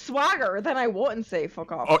 unless it's Swagger, then I wouldn't say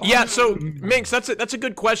fuck off. Oh, yeah, so, Minx, that's a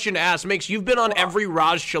good question to ask. Minx, you've been on every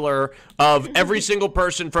RAJJCHELOR of every single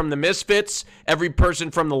person from the Misfits, every person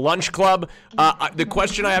from the Lunch Club. The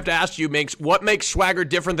question I have to ask you, Minx, what makes Swagger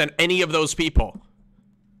different than any of those people?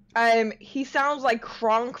 He sounds like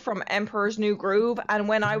Kronk from Emperor's New Groove, and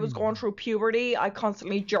when I was going through puberty, I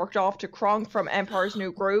constantly jerked off to Kronk from Emperor's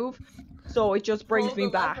New Groove, so it just brings me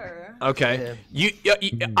back. Okay.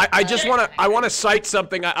 I just want to cite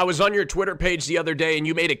something. I was on your Twitter page the other day, and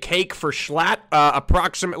you made a cake for Schlatt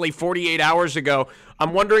approximately 48 hours ago.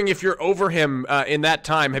 I'm wondering if you're over him in that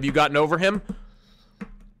time. Have you gotten over him?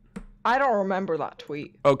 I don't remember that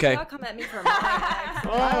tweet. Okay. Y'all come at me for my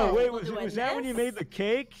Oh, wait, was that when you made the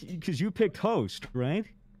cake? Because you picked host, right?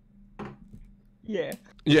 Yeah.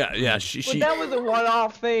 Yeah. But that was a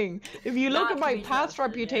one-off thing. If you look at my past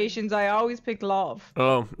reputations, I always pick love.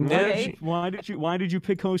 Oh, Okay. Why did you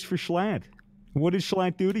pick host for Schlatt? What did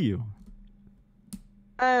Schlatt do to you?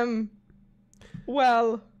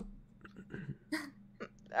 Well,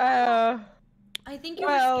 I think you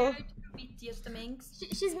well, were scared to beat just the minx.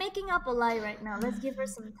 She's making up a lie right now. Let's give her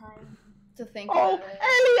some time to think oh, about it.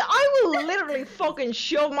 Ellie, I will literally fucking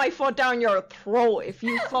shove my foot down your throat if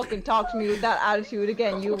you fucking talk to me with that attitude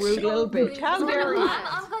again, you rude little bitch. How dare you?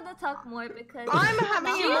 I'm gonna talk more because I'm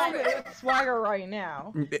having a moment with Swagger right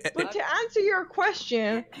now. But to answer your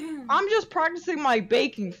question, I'm just practicing my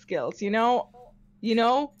baking skills, you know?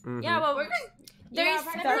 Mm-hmm. Yeah, well, there's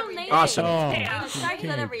several names. Awesome. I practice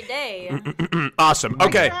that every day. Awesome.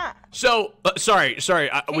 Okay. So, sorry.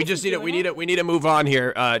 We just need it. We need to move on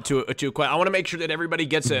here to a question. I want to make sure that everybody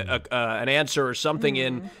gets an answer or something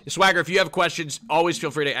in. Swagger, if you have questions, always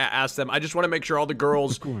feel free to ask them. I just want to make sure all the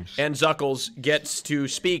girls and Zuckles gets to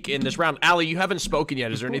speak in this round. Allie, you haven't spoken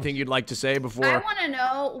yet. Is there anything you'd like to say before? I want to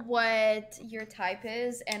know what your type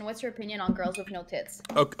is and what's your opinion on girls with no tits.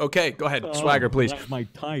 Okay, go ahead, Swagger, please. That's my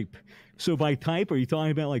type. So by type, are you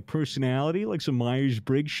talking about like personality, like some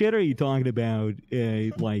Myers-Briggs shit, or are you talking about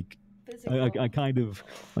like a kind of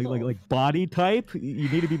like body type? You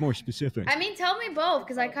need to be more specific. I mean, tell me both,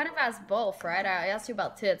 because I kind of asked both, right? I asked you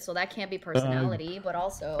about tits, so that can't be personality, but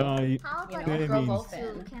also,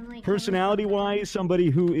 personality-wise,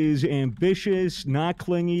 somebody who is ambitious, not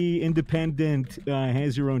clingy, independent,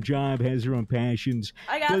 has their own job, has their own passions,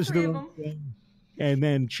 I got 3 of them, and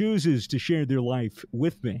then chooses to share their life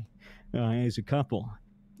with me. As a couple,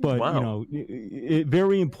 but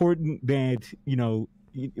very important that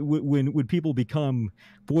when people become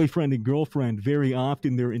boyfriend and girlfriend, very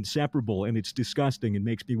often they're inseparable, and it's disgusting and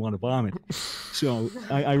makes me want to vomit. So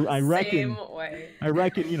I reckon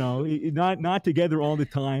not together all the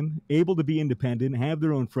time, able to be independent, have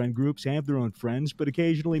their own friend groups, have their own friends, but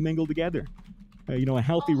occasionally mingle together. A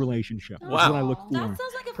healthy relationship. Wow. That's what I look for. That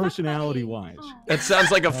sounds like a personality-wise. That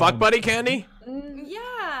sounds like a fuck buddy, Candy.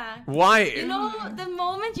 Yeah. Why? You know, the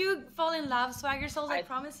moment you fall in love, SwaggerSouls, I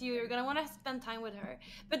promise you're gonna want to spend time with her.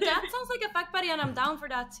 But that sounds like a fuck buddy, and I'm down for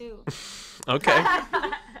that too. Okay.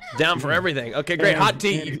 Down for everything. Okay, great. Hot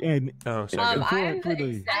tea. I'm the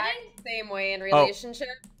exact same way in relationship.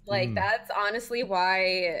 Like that's honestly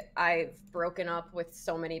why I've broken up with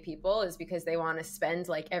so many people, is because they want to spend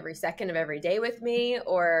like every second of every day with me,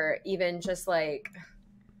 or even just like,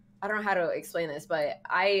 I don't know how to explain this, but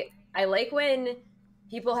I like when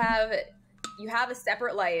people have a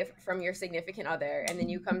separate life from your significant other, and then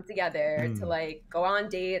you come together to like go on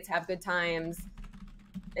dates, have good times,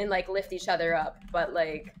 and like lift each other up, but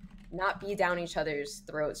like not be down each other's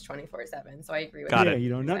throats 24/7. So I agree with that.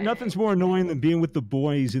 Yeah, nothing's more annoying than being with the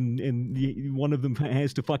boys and one of them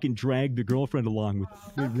has to fucking drag the girlfriend along with.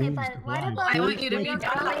 Okay, but what about I want you to be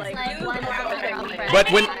But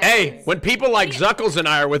when people like Zuckles and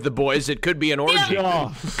I are with the boys, it could be an orgy.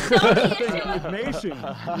 With Mason,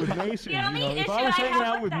 if I was hanging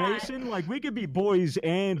out with Mason, like we could be boys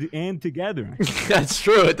and together. That's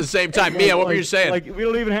true. At the same time, Mia, what were you saying? Like we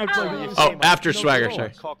don't even have to. After Swagger,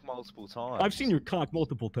 sorry. Multiple times. I've seen your cock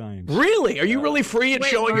multiple times. Really? Are you really free at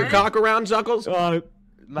showing your cock around, Zuckles?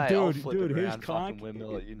 Mate, I'll flip it his around, cock. fucking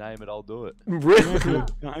windmill it, you name it, I'll do it. Really?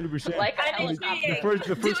 100%. Like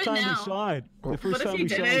the first time we saw it. The first time we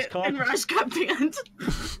saw his cock. And Raj got banned.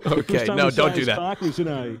 Okay, no, don't do that. Cock was in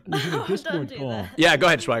a Discord call. Yeah, go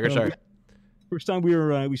ahead, Swagger. Sorry. First time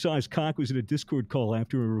we saw his cock was in a Discord call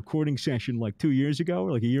after a recording session like 2 years ago,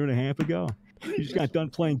 or like a year and a half ago. He just got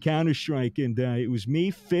done playing Counter-Strike, and it was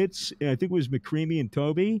me, Fitz, and I think it was McCreamy and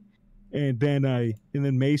Toby, and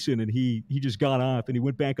then Mason, and he just got off and he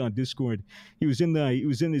went back on Discord. He was in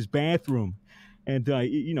his bathroom, and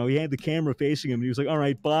he had the camera facing him, and he was like, "All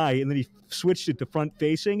right, bye," and then he switched it to front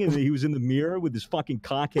facing, and then he was in the mirror with his fucking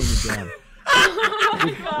cock hanging down. Oh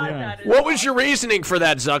my god! Yeah. What was your reasoning for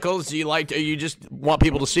that, Zuckles? Do you just want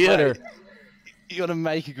people to see it, or? You gotta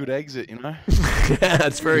make a good exit, you know? Yeah,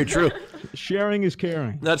 that's very true. Sharing is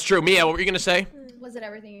caring. That's true. Mia, what were you gonna say? Was it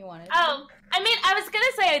everything you wanted? Oh, I mean, I was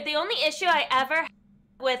gonna say the only issue I ever had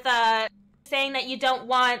with saying that you don't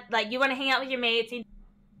want, like, you want to hang out with your mates.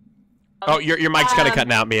 Oh, your mic's kind of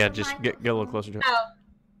cutting out, Mia. Just get a little closer to it.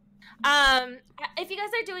 If you guys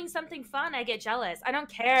are doing something fun, I get jealous. I don't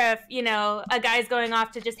care if, a guy's going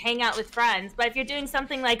off to just hang out with friends. But if you're doing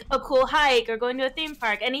something like a cool hike or going to a theme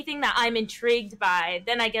park, anything that I'm intrigued by,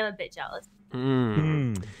 then I get a bit jealous.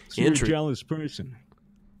 So you're a jealous person.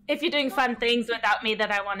 if you're doing fun things without me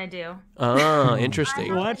that I want to do. Oh,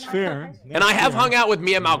 interesting. Well, that's fair. And I have hung out with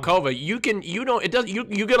Mia Malkova. You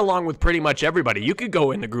get along with pretty much everybody. You could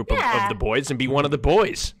go in the group of the boys and be one of the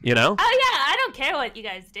boys, you know? Oh yeah, I don't care what you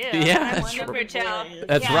guys do. Yeah, I'm that's super chill.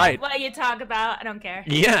 That's right. What you talk about, I don't care.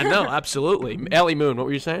 Yeah, no, absolutely. Ellie Moon, what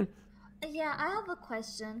were you saying? Yeah, I have a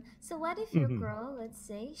question. So what if your girl, let's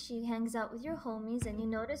say, she hangs out with your homies and you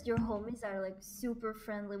notice your homies are like super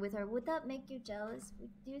friendly with her? Would that make you jealous?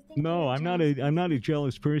 Do you think? No, I'm not a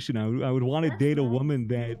jealous person. I would want to date a woman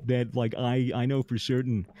that like I know for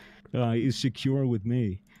certain is secure with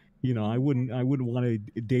me. You know, I wouldn't want to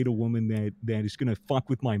date a woman that is gonna fuck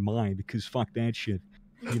with my mind, because fuck that shit.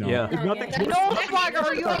 You know, yeah. Nothing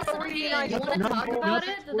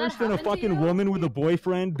worse than a fucking woman with a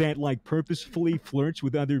boyfriend that like purposefully flirts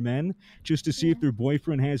with other men just to see if their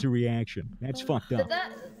boyfriend has a reaction. That's fucked up.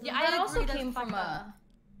 That also came from a,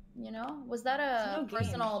 you know, was that a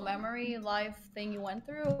personal memory life thing you went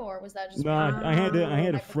through, or was that just? No, I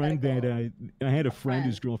had a friend that I had a friend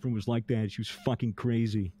whose girlfriend was like that. She was fucking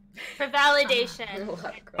crazy. For validation.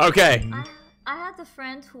 Okay. I had a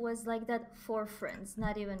friend who was like that for friends,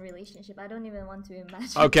 not even relationship. I don't even want to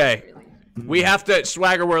imagine. Okay. We have to,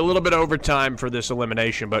 Swagger, we're a little bit over time for this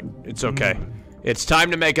elimination, but it's okay. It's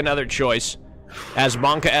time to make another choice as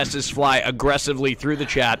Monka S's fly aggressively through the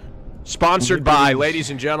chat. Sponsored by,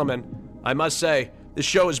 ladies and gentlemen, I must say, this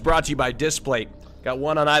show is brought to you by Displate. Got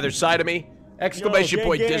one on either side of me. Exclamation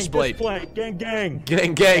point, Displate. Gang, gang.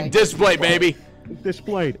 Gang, gang, Displate, baby.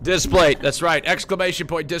 Displayed. That's right. Exclamation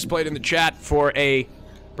point displayed in the chat for a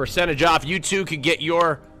percentage off. You too can get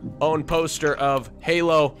your own poster of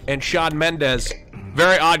Halo and Shawn Mendes.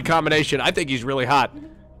 Very odd combination. I think he's really hot.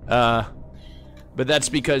 But that's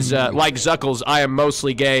because, like Zuckles, I am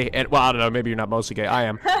mostly gay. And, well, I don't know. Maybe you're not mostly gay. I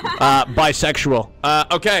am. Bisexual.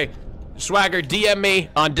 Okay. Swagger, DM me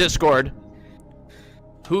on Discord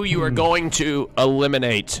who you are going to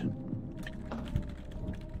eliminate.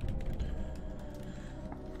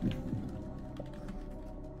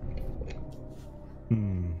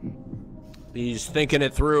 He's thinking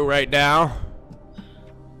it through right now.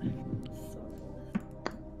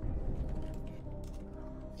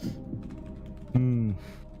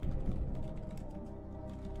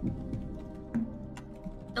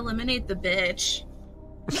 Eliminate the bitch.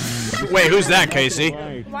 Wait, who's that, Casey?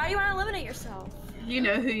 Why do you want to eliminate yourself? You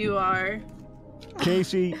know who you are.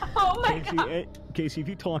 Casey. Oh my God. Casey, if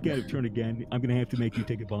you talk out of turn again, I'm gonna have to make you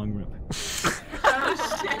take a bong rip.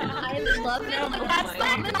 I love it. That's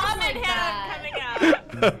the comment coming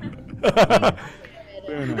out.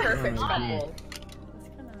 Perfect couple.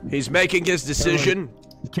 He's making his decision.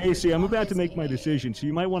 Casey, I'm about to make my decision, so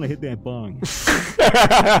you might want to hit that bong.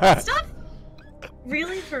 Stop.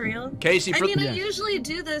 Really, for real? Casey, I usually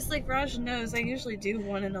do this, like Raj knows. I usually do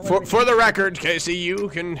one in 11. For the record, Casey, you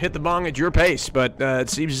can hit the bong at your pace, but it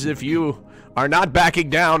seems as if you are not backing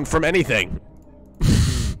down from anything.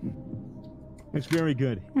 It's very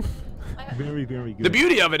good. Very, very good. The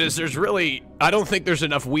beauty of it is I don't think there's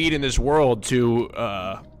enough weed in this world to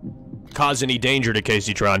cause any danger to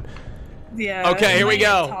Casey Tron. Yeah. Okay, here we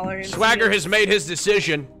go. Swagger has made his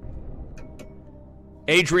decision.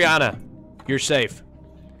 Adriana, you're safe.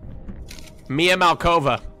 Mia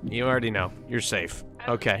Malkova, you already know. You're safe.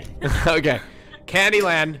 Okay. Okay.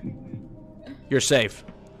 Candyland, you're safe.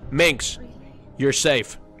 Minx, you're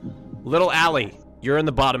safe. Little Allie, you're in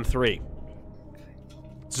the bottom 3.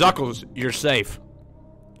 Zuckles, you're safe.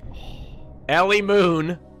 Ellie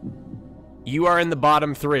Moon, you are in the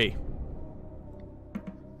bottom 3.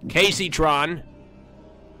 Casey Tron,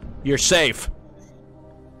 you're safe.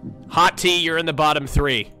 Hot Tea, you're in the bottom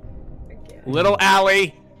 3. Little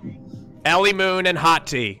Allie, Ellie Moon, and Hot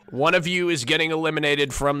Tea. One of you is getting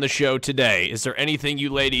eliminated from the show today. Is there anything you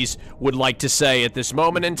ladies would like to say at this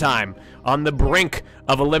moment in time on the brink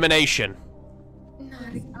of elimination?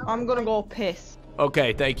 I'm gonna go piss.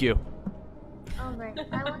 Okay, thank you. Alright.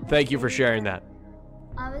 Thank you for sharing that.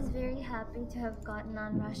 I was very happy to have gotten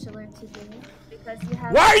on RAJJCHELOR today because you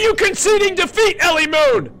have. Why are you conceding defeat, Ellie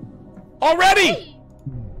Moon? Already? Hey,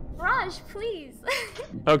 Raj, please.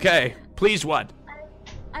 Okay, please what?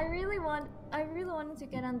 I really wanted to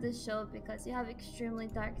get on this show because you have extremely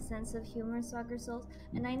dark sense of humor, SwaggerSouls,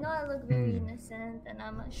 and I know I look very innocent and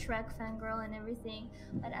I'm a Shrek fangirl and everything,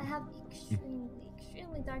 but I have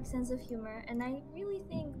extremely dark sense of humor, and I really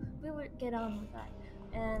think we would get on with that.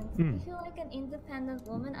 And I feel like an independent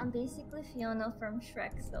woman. I'm basically Fiona from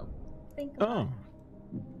Shrek, so think about it.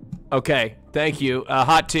 Okay, thank you.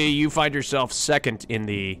 Hot Tea, you find yourself second in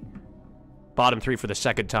the bottom 3 for the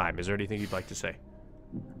second time. Is there anything you'd like to say?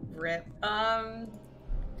 Rip.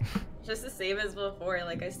 Just the same as before.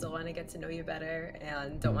 Like, I still want to get to know you better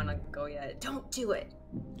and don't want to go yet. Don't do it.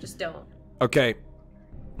 Just don't. Okay.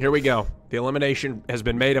 Here we go. The elimination has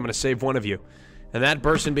been made. I'm going to save one of you. And that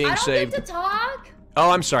person being saved... I don't get to talk? Oh,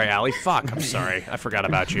 I'm sorry, Allie. Fuck. I'm sorry. I forgot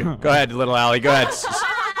about you. Go ahead, little Allie. Go ahead.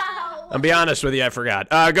 I'll be honest with you. I forgot.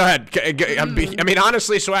 Go ahead. I mean,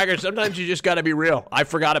 honestly, Swagger, sometimes you just got to be real. I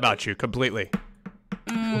forgot about you completely.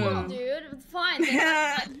 Cool, dude. It's fine. It's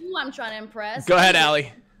not you I'm trying to impress. Go ahead,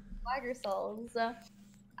 Allie. SwaggerSouls.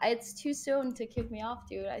 It's too soon to kick me off,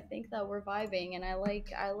 dude. I think that we're vibing, and I like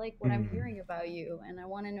what I'm hearing about you, and I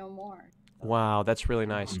want to know more. Wow, that's really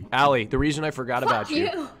nice. Allie, the reason I forgot about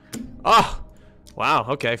you. Oh, wow.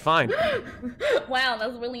 Okay, fine. Wow,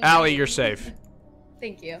 that's really nice. Allie, you're safe.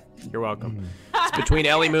 Thank you. You're welcome. It's between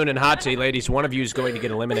Ellie Moon and Hot Tea, ladies. One of you is going to get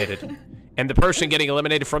eliminated. And the person getting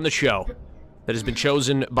eliminated from the show that has been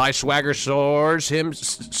chosen by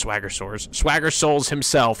SwaggerSouls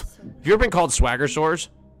himself. Have you ever been called SwaggerSouls?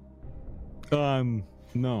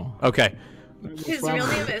 No. Okay. His real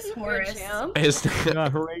name is Horace.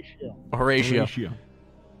 Horatio.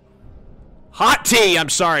 Hot Tea, I'm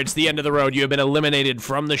sorry, it's the end of the road. You have been eliminated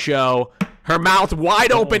from the show. Her mouth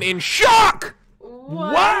wide open in shock!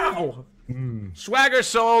 What? Wow!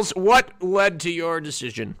 SwaggerSouls, what led to your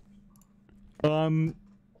decision? For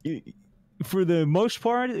the most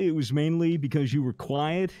part, it was mainly because you were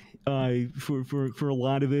quiet for a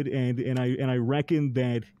lot of it, and I reckon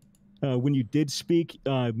that when you did speak,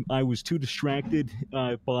 I was too distracted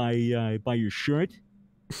by your shirt,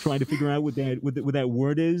 trying to figure out what that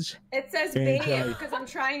word is. It says babe because I was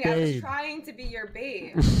trying to be your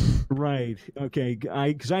babe. Right. Okay.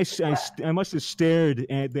 I must have stared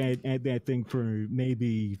at that thing for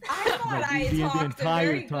maybe the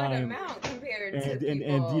entire time,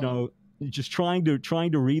 and you know, just trying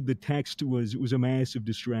to read the text was a massive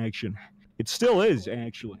distraction. It still is,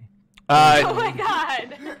 actually. Oh my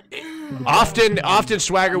god. Often,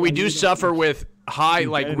 Swagger, we do suffer with high,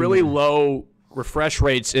 like really low refresh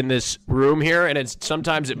rates in this room here, and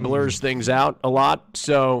sometimes it blurs things out a lot.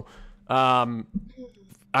 So,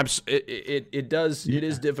 it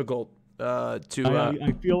is difficult to.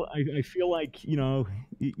 I feel like, you know,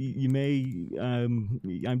 you may.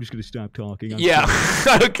 I'm just gonna stop talking.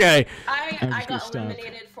 Okay. I got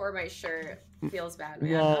eliminated for my shirt. Feels bad,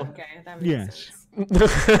 man. Well, okay, that makes sense.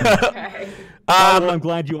 Okay. I'm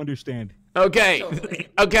glad you understand. Okay. Totally.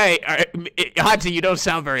 Okay. Hot Tea, you don't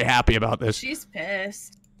sound very happy about this. She's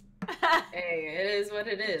pissed. Hey, it is what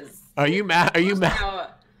it is. Are you mad? Are you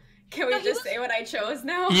mad? Can we just say what I chose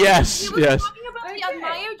now? Yes. He was talking about he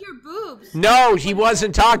admired your boobs. No, he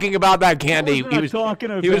wasn't talking about that, Candy. He was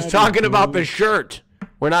talking about the shirt.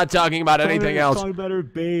 We're not talking about anything else. Talking about her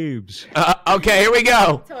babes. Okay, here we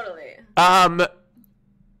go. Totally.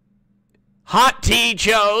 Hot Tea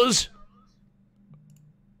chose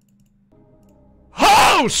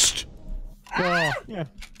host. Yeah.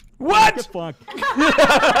 What? Get fucked.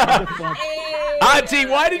 Hot Tea,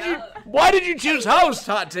 why did you choose host,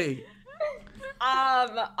 Hot Tea?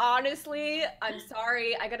 Honestly, I'm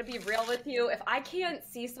sorry. I gotta be real with you. If I can't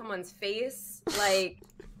see someone's face, like,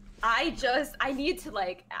 I need to,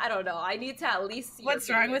 like, I don't know. I need to at least see. What's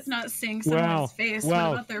wrong with not seeing someone's face? What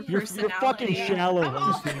about their personality? You're fucking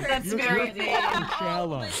shallow. That's very vague. Fucking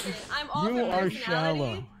shallow. I'm all You for are personality.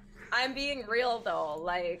 shallow. I'm being real though.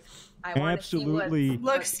 Like, I want to see Absolutely.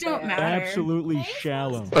 what Looks don't matter. Absolutely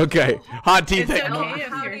shallow. Okay, Hot Tea. It's okay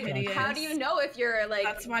if you're hideous. How do you know if you're like?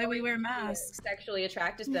 That's why we wear masks. Sexually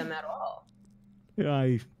attracted to them at all?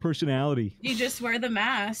 Personality. You just wear the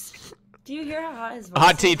mask. Do you hear how hot his voice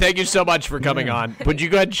Hot Tea, thank you so much for coming on. Would you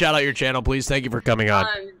go ahead and shout out your channel, please? Thank you for coming on.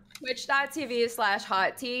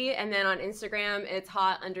 Twitch.tv/hot tea, and then on Instagram it's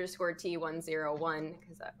hot_T101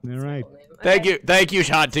 because that's All right. Thank you,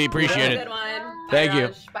 Hot Tea. Appreciate it. Good one. Thank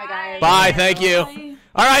you. Bye, guys. Bye. Thank you.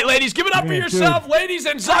 All right, ladies, give it up for yourself, ladies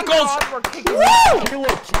and Zuckles.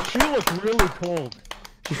 She looked really cold.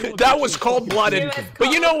 That was cold-blooded.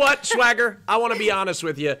 But you know what, Swagger? I want to be honest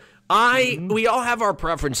with you. We all have our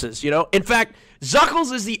preferences, you know. In fact,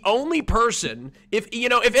 Zuckles is the only person, if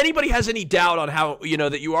anybody has any doubt on how,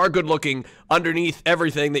 that you are good looking underneath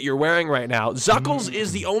everything that you're wearing right now, Zuckles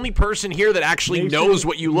is the only person here that actually knows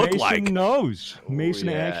what you look like. Mason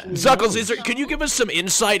actually Zuckles, can you give us some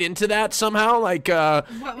insight into that somehow? Like,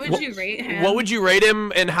 what would you rate him? What would you rate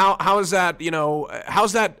him, and how is that,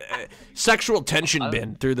 how's that sexual tension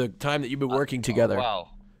been through the time that you've been working together? Well,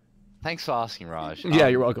 thanks for asking, Raj. Yeah,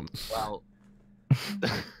 you're welcome. Well,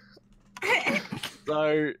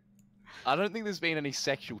 so I don't think there's been any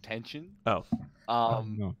sexual tension. Oh.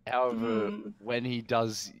 No. However, when he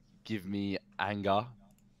does give me anger,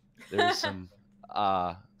 there is some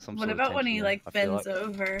some What sort about of when he tension like there, I feel bends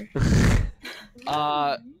over?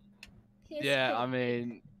 Yeah, I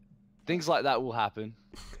mean, things like that will happen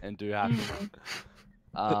and do happen.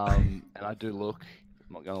 And I do look.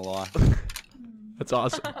 I'm not gonna lie. That's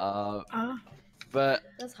awesome. But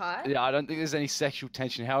That's hot. yeah, I don't think there's any sexual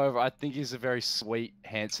tension. However, I think he's a very sweet,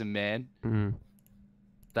 handsome man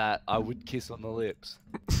that I would kiss on the lips.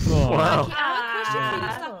 Wow. I have a question for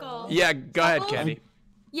you, Suckle. Yeah, go ahead, Suckle? Candy.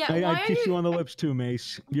 Yeah, I'd why are kiss you you... on the lips too,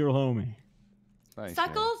 Mace. You're a homie. Thanks,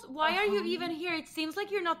 Suckles, why are you even here? It seems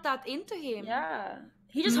like you're not that into him. Yeah.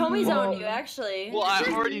 He just homies on you, actually. Well, I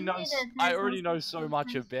already know so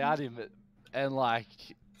much about him, and like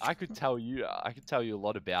I could tell you a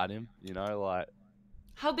lot about him. You know, like.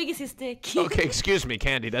 How big is his dick? Okay, excuse me,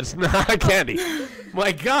 Candy. That's not Candy.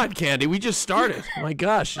 My God, Candy, we just started. My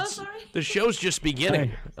gosh, the show's just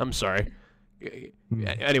beginning. I'm sorry.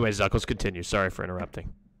 Anyways, Zuck, let's continue. Sorry for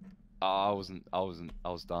interrupting. I was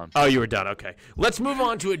done. Oh, you were done. Okay. Let's move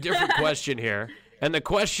on to a different question here. And the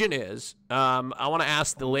question is, I want to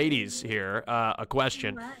ask the ladies here a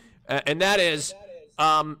question. And that is,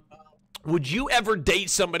 would you ever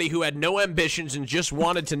date somebody who had no ambitions and just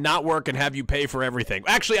wanted to not work and have you pay for everything?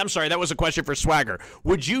 Actually, I'm sorry. That was a question for Swagger.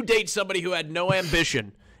 Would you date somebody who had no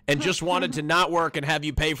ambition and just wanted to not work and have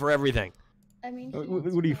you pay for everything? I mean,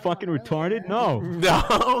 What are you fucking retarded? No. No.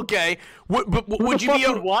 Okay. But would you be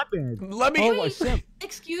a? Let me.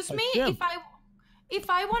 Excuse me. simp. If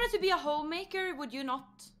I wanted to be a homemaker, would you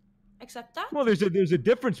not accept that? Well, there's a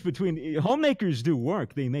difference between homemakers do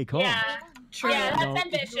work. They make homes. Yeah. True. Yeah, that's You know,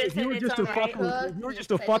 ambitious if you were in its just own a right. fucking, if you were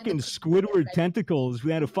just a fucking Squidward tentacles who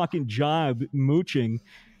had a fucking job mooching,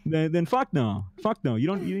 then fuck no. Fuck no. You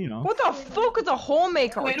don't. You know. What the fuck is a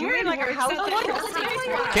homemaker? Do you mean like a house?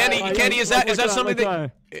 Candy, is that something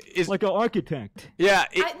that is like an architect? Yeah,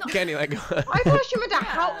 Candy, like. I thought you meant a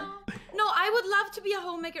house. No, I would love to be a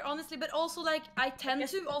homemaker, honestly, but also like I tend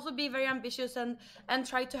to also be very ambitious and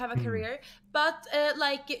try to have a career. But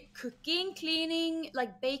like cooking, cleaning,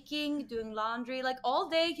 like baking, doing laundry, like all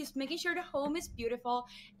day, just making sure the home is beautiful.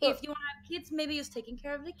 If you want to have kids, maybe just taking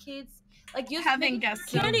care of the kids. Like just having guests.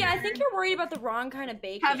 Candy, I think you're worried about the wrong kind of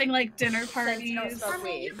baking. Having like dinner parties. I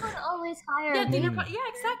mean, you could always hire. Yeah, yeah,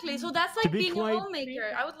 exactly. So that's like being a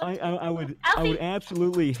homemaker. I would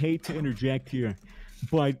absolutely hate to interject here,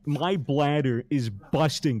 but my bladder is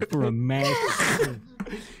busting for a massive.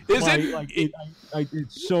 Is it?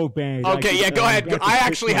 It's so bad. Okay, yeah, go ahead. I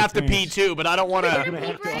actually have to pee too, but I don't want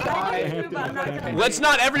to. Let's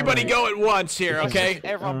not everybody go at once here, okay?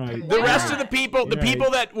 The rest of the people,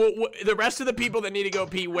 the rest of the people that need to go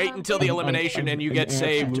pee, wait until the elimination and you get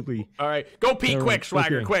saved. All right, go pee quick,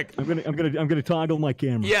 Swagger, quick. I'm gonna toggle my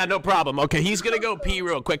camera. Yeah, no problem. Okay, he's gonna go pee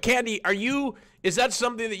real quick. Candy, is that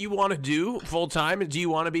something that you want to do full time? Do you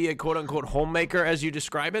want to be a quote unquote homemaker as you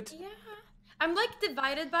describe it? Yeah. I'm like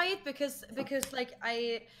divided by it because like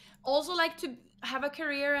I also like to have a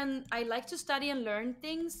career and I like to study and learn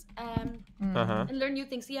things and learn new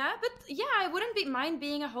things. Yeah, but yeah, I wouldn't mind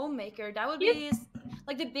being a homemaker. That would be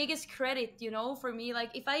like the biggest credit, you know, for me.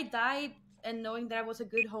 Like if I died and knowing that I was a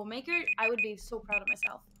good homemaker, I would be so proud of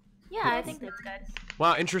myself. Yeah, I think that's good.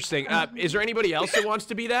 Wow, interesting. Is there anybody else that wants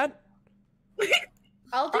to be that?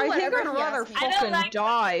 I'll do I think whatever I'd he rather asks me. fucking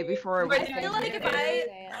die before I would I feel like if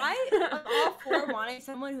I'm all for wanting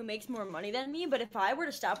someone who makes more money than me, but if I were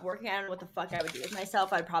to stop working, I don't know what the fuck I would do with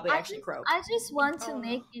myself. I'd probably actually croak. I just want to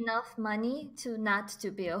make enough money to not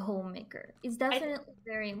to be a homemaker. It's definitely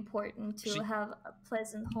very important to have a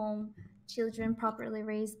pleasant home, children properly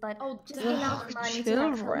raised, but just enough money to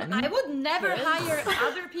have children. I would never hire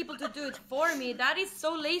other people to do it for me. That is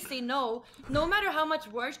so lazy. No matter how much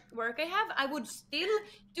work I have, I would still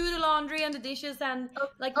do the laundry and the dishes and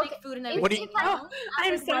like make food and everything.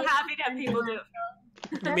 I'm so happy to have people do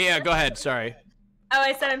it. Mia, go ahead. Sorry. Oh,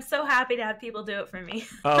 I said I'm so happy to have people do it for me.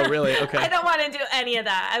 Oh, really? Okay. I don't want to do any of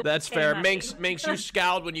that. That's fair. Minx, you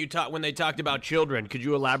scowled when they talked about children. Could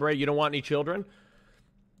you elaborate? You don't want any children?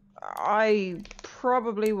 I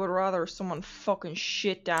probably would rather someone fucking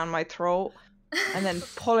shit down my throat and then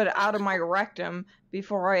pull it out of my rectum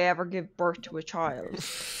before I ever give birth to a child.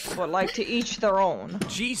 But like, to each their own.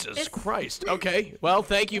 Jesus Christ. Okay. Well,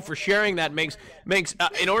 thank you for sharing that, Minx.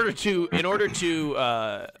 In order to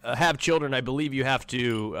have children, I believe you have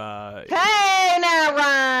to. Hey now,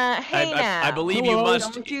 Ryan. Hey now. I believe you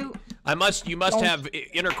must. You must have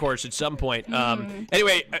intercourse at some point.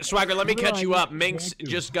 Anyway, Swagger, let me catch you up. Minx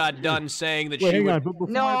just got done saying that she would.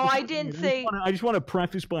 No, I didn't say. I just want to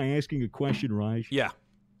preface by asking a question, Raj. Yeah.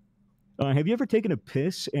 Have you ever taken a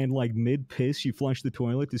piss and like mid-piss you flush the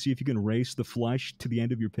toilet to see if you can race the flush to the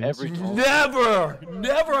end of your piss? Never.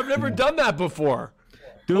 I've never done that before.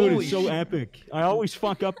 Dude, Holy it's so shit. epic. I always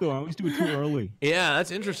fuck up though. I always do it too early. Yeah,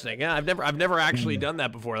 that's interesting. Yeah, I've never actually done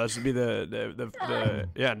that before. That should be the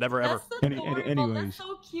yeah, never ever. Anyways. That's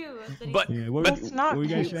so cute. But Yeah, what were you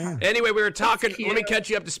guys saying? anyway, we were talking. Let me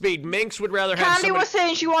catch you up to speed. Minx would rather have Candy somebody. was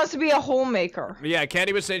saying she wants to be a homemaker. Yeah,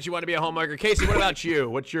 Candy was saying she wanted to be a homemaker. Casey, what about you?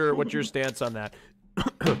 What's your stance on that?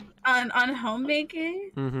 On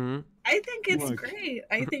homemaking? Mm-hmm. I think it's Look. great.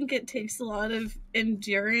 I think it takes a lot of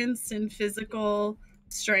endurance and physical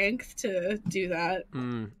strength to do that.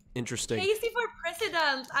 Interesting. Casey for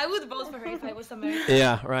president. I would vote for her if I was American.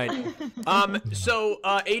 Yeah, right. So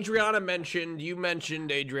Adriana mentioned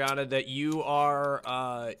Adriana that you are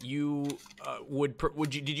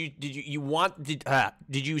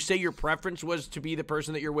did you say your preference was to be the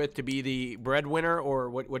person that you're with to be the breadwinner, or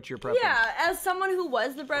what's your preference? Yeah, as someone who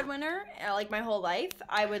was the breadwinner like my whole life,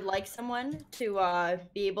 I would like someone to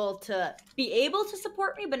be able to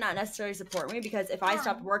support me, but not necessarily support me, because if I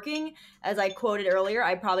stopped working, as I quoted earlier,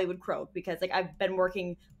 I probably would croak, because like I've been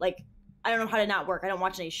working, like I don't know how to not work. I don't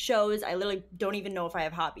watch any shows. I literally don't even know if I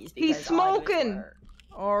have hobbies. Because He's smoking.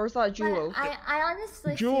 Or is that Jewel? I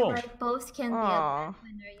honestly Jewel. feel like both can be Aw. a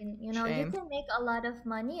breadwinner. You know, Shame. you can make a lot of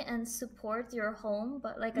money and support your home,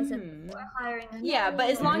 but like I said before, hiring a Yeah, nanny but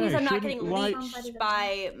as long as I'm not shouldn't- getting why- leached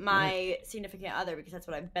by my significant other, because that's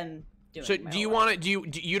what I've been doing. So my do you whole life. want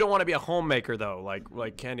to you don't want to be a homemaker though,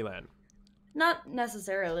 like Candyland? Not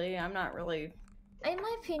necessarily. I'm not really. in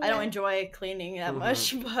my opinion, I don't enjoy cleaning that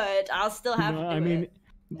much, but I'll still have to do I mean, it.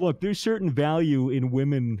 look, there's certain value in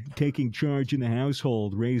women taking charge in the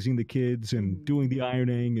household, raising the kids and doing the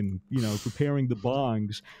ironing and, preparing the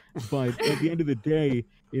bongs. But at the end of the day,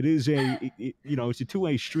 it is it's a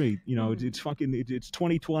two-way street. It's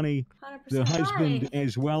 2020. 100% The husband right.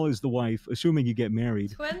 as well as the wife, assuming you get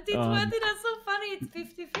married. 2020, that's so funny. It's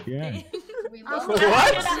 50-50. Yeah. We Oh, both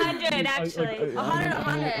 100, actually. 100.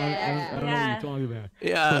 I don't know what you're talking about.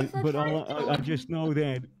 Yeah. But I just know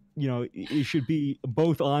that it should be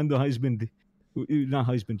both on the husband, not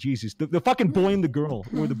husband, Jesus, the fucking boy and the girl,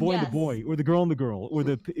 or the boy and the boy, or the girl and the girl, or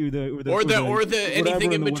the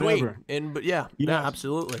anything in whatever. between. Yeah,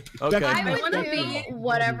 absolutely. Okay. I would be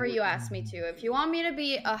whatever you ask me to. If you want me to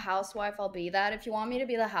be a housewife, I'll be that. If you want me to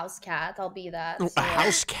be the house cat, I'll be that. A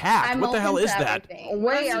house cat? I'm What the hell open is to that? everything.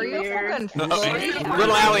 Wait, are you Weird. fucking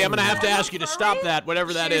Little Allie, I'm gonna have to ask you to stop that,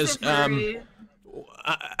 whatever that She's is. a furry.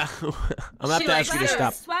 I'm gonna have to ask you to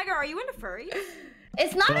stop. Swagger, are you into furry?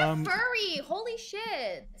 It's not a furry. Holy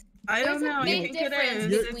shit. I don't There's know. a I big think it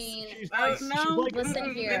difference is. between. No,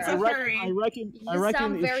 Listen here. it's a furry. I reckon You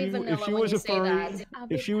sound if very she vanilla when was you a say furry, that.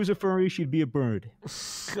 if she was a furry, she'd be a bird.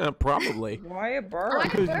 Probably. Why a bird?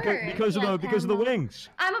 Because of the wings.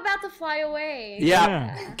 I'm about to fly away.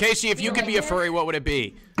 Yeah. Casey, if you could be a furry, what would it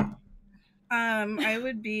be? I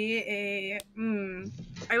would be a.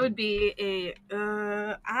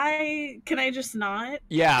 Can I just not?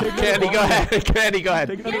 Yeah. Candy, go ahead. Candy, go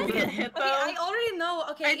ahead. I'd be a hippo. Okay, I already know.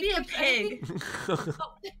 Okay, I'd be a pig.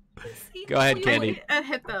 Go ahead, Candy. A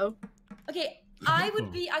hippo. Okay, I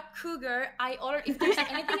would be a cougar. If there's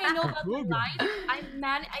anything I know about life,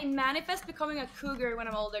 I manifest becoming a cougar when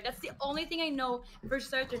I'm older. That's the only thing I know for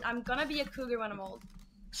certain. I'm gonna be a cougar when I'm old.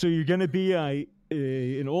 So you're gonna be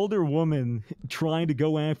an older woman trying to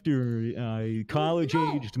go after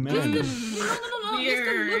college-aged men. No. Just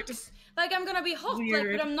the looks. Like I'm gonna be hot,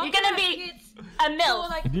 Weird. but I'm not You're gonna gonna have be kids. a MILF. So,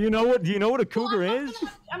 like, Do you know what a cougar is?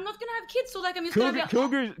 I'm not gonna have kids, so like I'm just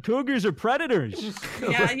gonna be. Cougars are predators.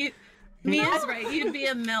 Yeah, Mia's right. You'd be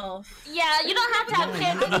a MILF. Yeah, you don't have to have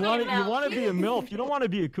kids. You want to be a MILF. You don't want to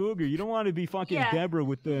be a cougar. You don't want to be fucking Yeah. Deborah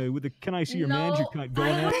with the can I see your No, manager cut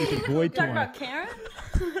going after the boy Talking toy. about Karen?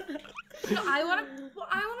 No, I wanna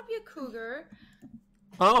be a cougar.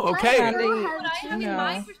 Oh, okay. But I have in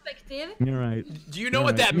my perspective. You're right. Do you know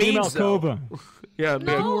what that means, though? Malkova. Yeah, If you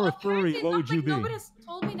were a furry, apparently what not, would you like, be? Nobody has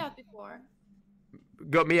told me that before.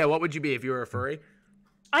 Go, Mia. What would you be if you were a furry?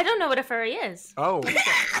 I don't know what a furry is. Oh.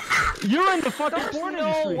 You're in the fucking porn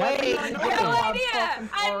industry. How do you not know that?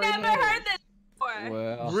 I've never heard this before.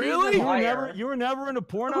 Well, Really? You were never in a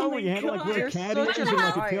porno where you had to like wear You're caddies such a and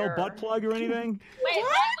like a tail liar. butt plug or anything? Wait,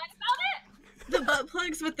 what's about The butt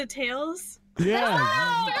plugs with the tails. Yeah.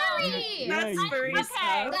 Furry. That's you- furry it?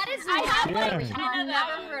 stuff. That is I have not Yeah. furry. I've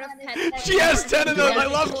never heard of pet. She has 10 of them. I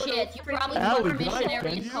love it. Shit, you probably Allie, more did I missionary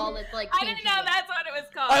offend and you? call it like. I didn't know that's what it was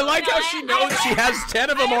called. I like No, how she knows she has 10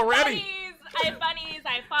 of them I have already. bunnies, I have bunnies,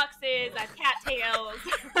 I have foxes, I have cattails.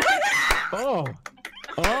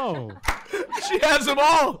 Oh. She has them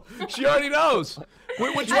all. She already knows.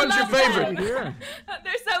 Which one's your favorite? They're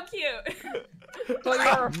so cute. So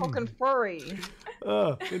you're a fucking furry.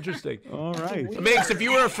 Oh, interesting. All right. Minx, if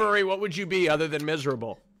you were a furry, what would you be other than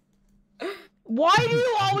miserable? Why do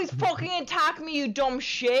you always fucking attack me, you dumb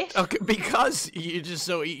shit? Okay, because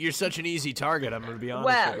you're such an easy target. I'm gonna be honest.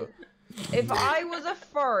 Well, if I was a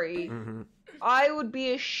furry, I would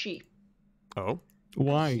be a sheep. Oh.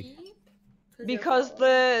 Why? Because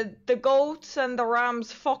the goats and the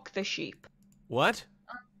rams fuck the sheep. What?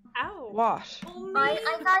 Ow. What? I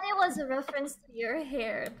thought it was a reference to your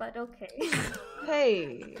hair, but okay.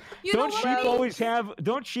 Hey. Don't sheep always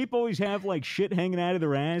have like shit hanging out of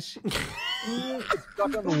their ass?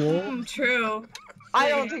 Stuck on the wall? True. I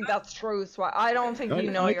don't think that's true, I don't think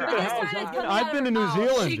you know your ass. I've been to New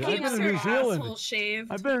Zealand. She keeps her asshole shaved.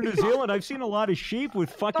 I've been to New Zealand. I've seen a lot of sheep with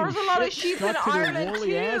fucking There's a lot of shit sheep in stuck to their Ireland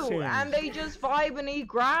woolly ass too, hairs. and they just vibe and eat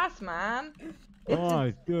grass, man.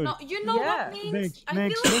 Oh, dude. No, you know what means?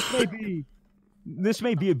 Minx, this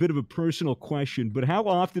may be a bit of a personal question, but how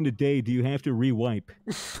often a day do you have to re-wipe?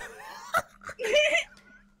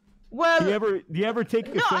 Well, do you ever take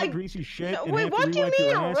a fat greasy shit? No, and wait, have what to do you re-wipe mean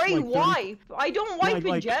your ass re-wipe? I don't wipe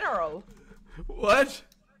in general. What?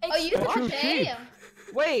 Oh, you okay?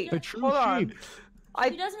 Wait, A true hold on. sheep.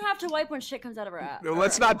 She doesn't have to wipe when shit comes out of her ass. No,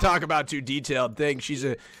 let's not talk about too detailed things.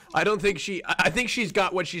 I think she's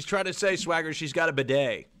got what she's trying to say, Swagger. She's got a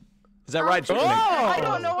bidet. Is that right? I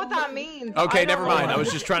don't know what that means. Okay, never mind. I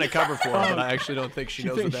was just trying to cover for her, but I actually don't think she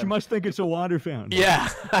knows what that She must think it's a water fountain. Yeah,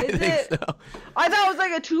 I Is think it? so. I thought it was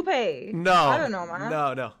like a toupee. No. I don't know, man.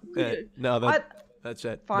 No, that's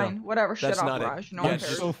it. Fine, No, whatever. Shut that's up, not Raj. it. No Yeah, one I'm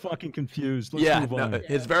cares. so fucking confused. Let's move on.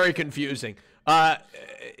 It's very confusing.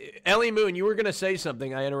 Ellie Moon, you were gonna say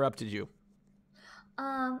something. I interrupted you.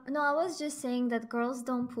 No, I was just saying that girls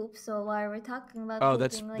don't poop. So why are we talking about? Oh,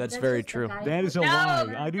 pooping? that's very just a true. guy That is a thing.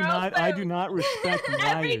 lie. I do not respect liars.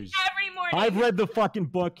 Every morning. I've read the fucking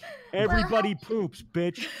book. Everybody poops,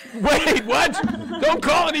 bitch. Wait, what? Don't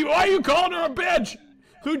call any. Why are you calling her a bitch?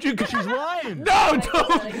 Who'd you? She's lying. No,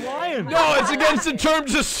 don't. She's lying. No, it's against the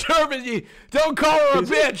terms of service. Don't call her a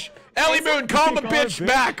bitch. Ellie Moon, call him a bitch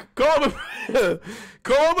back. Call him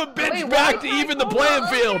a bitch back to even the playing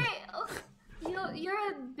field. You're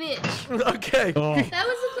a bitch. Okay. That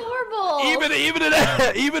was adorable. Even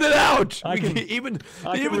it out. I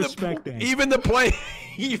can respect that. Even the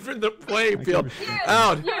playing field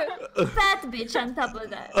out. You're a fat bitch on top of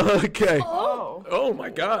that. Okay. Oh. Oh my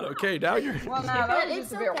God. Okay, now you're. Well, now that was It's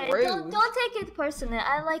just a bit okay. rude. Don't take it personally.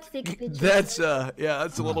 I like thick bitches. That's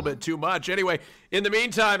that's a little bit too much. Anyway, in the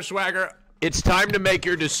meantime, Swagger, it's time to make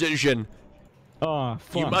your decision. Oh,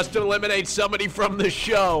 fuck. You must eliminate somebody from the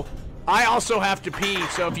show. I also have to pee,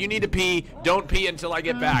 so if you need to pee, don't pee until I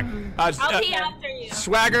get back. I'll pee after you.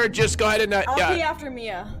 Swagger, just go ahead and I'll pee after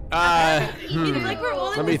Mia.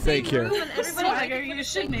 Let me think here. Swagger, you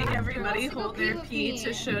should make everybody hold their pee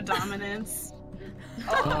to show dominance.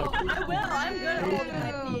 Oh, I will. I'm good at holding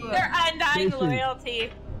my pee. Their undying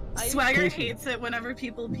loyalty. Swagger hates it whenever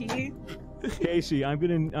people pee. Casey, I'm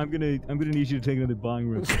gonna need you to take another bong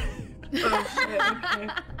rip. Oh shit.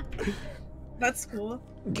 Okay. That's cool.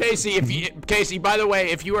 Casey, by the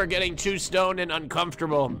way, if you are getting too stoned and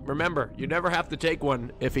uncomfortable, remember, you never have to take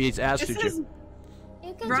one if he's asked you.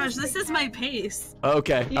 Raj, this is my pace.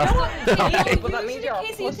 Okay. You know what? Alright. But that means you're a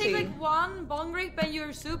Casey, you take pussy. like one bong rip and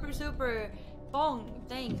you're super bong.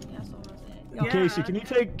 Dang. That's what I'm saying. Yeah. Casey,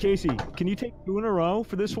 can you take 2 in a row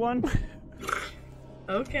for this one?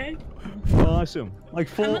 Okay. Awesome. Like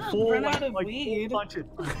full run out of weed. punch it.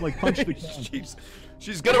 Like punch the can.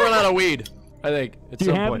 She's gonna run out of weed, I think, at Do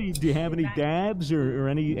some you have point. any? Do you have any dabs or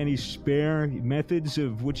any spare methods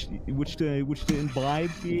of which to imbibe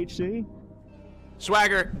THC?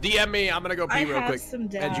 Swagger, DM me. I'm gonna go pee I real have quick. some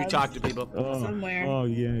And you dabs. talk to people. Somewhere. Oh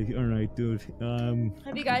yeah. All right, dude.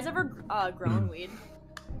 Have you guys ever grown weed?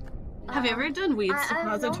 Have you ever done weed I don't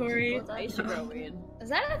know suppository? people that I used to grow weed. Is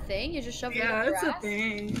that a thing? You just shove it Yeah, up your it's a ass?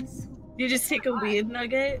 thing. You just take a weed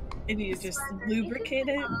nugget and you just lubricate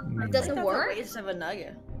it. Does it That's work? a waste of a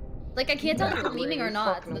nugget. Like, I can't tell if I'm Probably memeing or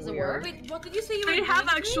not. fucking Does it weird. work? Wait, what did you say you They were have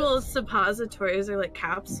doing? actual suppositories or like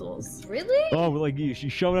capsules. Really? Oh, like you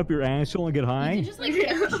shove it up your asshole and get You high? can just like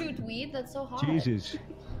parachute weed? That's so hot. Jesus.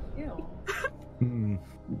 Ew. Hmm.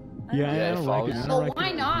 Yeah, Yeah, I don't like it. I don't But like why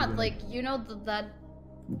it. not? Like, you know that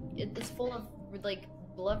it's full of like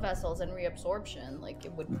blood vessels and reabsorption. Like,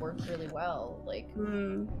 it would work really well. Like,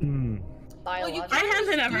 Hmm. Well, you biologically. I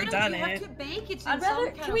haven't ever you know, done you have it. to bake it in I'd some rather.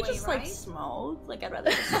 kind Can we of way, just right? like smoke? Like I'd rather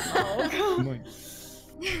just smoke. Like,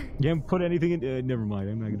 You haven't put anything in. Never mind.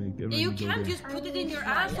 I'm not gonna. You can't just put it in your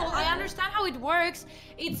asshole. I understand how it works.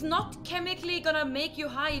 It's not chemically gonna make you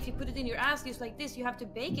high if you put it in your ass just like this. You have to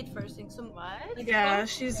bake it first in some. What? Yeah,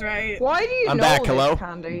 she's right. Why do you I'm know back. this, Hello?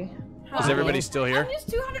 Candy? Is everybody still here? I'm just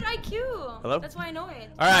 200 IQ. Hello? That's why I know it.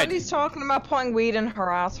 All right. Candy's talking about putting weed in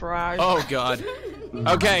her ass, Raj. Oh God.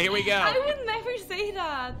 Okay, here we go. I would never say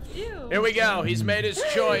that. Ew. Here we go. He's made his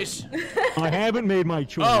choice. I haven't made my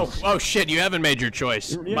choice. Oh shit! You haven't made your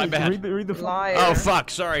choice. Yeah, My bad. Read the Liar. Oh fuck!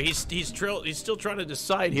 Sorry. He's still trying to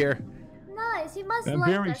decide here. Nice, you must I'm like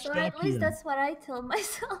very us, or at stuck least here. that's what I tell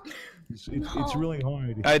myself. It's really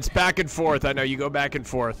hard. It's back and forth. I know you go back and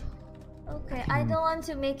forth. Okay, I don't want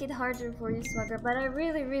to make it harder for you, Swagger, but I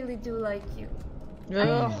really, really do like you.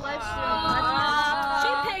 Ugh.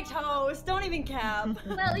 She picked host. Don't even cap.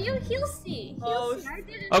 Well, he'll see. He'll see. I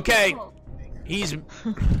didn't Okay. know. He's,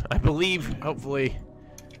 I believe, hopefully,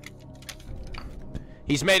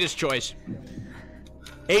 he's made his choice.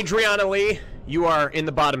 Adriana Lee, you are in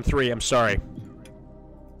the bottom 3. I'm sorry.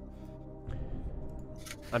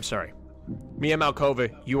 I'm sorry. Mia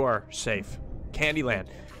Malkova, you are safe. Candyland,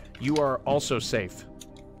 you are also safe.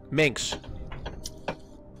 Minx,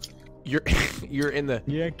 you're in the.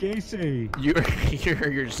 Yeah, Casey.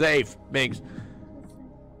 You're safe, Minx.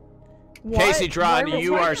 What? Casey Tron,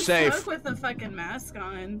 you are safe. Stuck with the fucking mask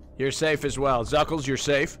on. You're safe as well. Zuckles, you're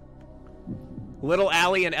safe. Little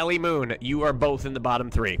Allie and Ellie Moon, you are both in the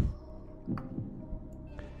bottom 3.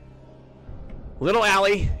 Little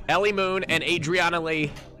Allie, Ellie Moon, and Adriana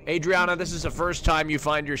Lee. Adriana, this is the first time you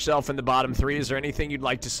find yourself in the bottom 3. Is there anything you'd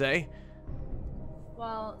like to say?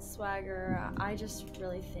 Well, Swagger, I just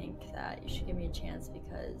really think that you should give me a chance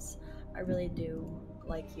because I really do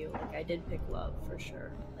like you. Like, I did pick love for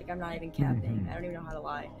sure. Like, I'm not even capping. I don't even know how to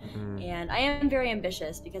lie. And I am very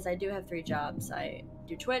ambitious because I do have 3 jobs. I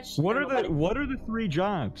do Twitch. What are the 3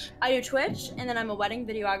 jobs? I do Twitch, and then I'm a wedding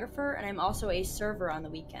videographer, and I'm also a server on the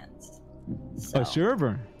weekends. So, A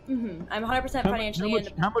server. I'm 100% financially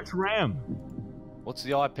independent. How much RAM? What's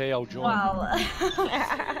the IP? I'll join. Well,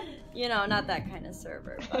 you know, not that kind of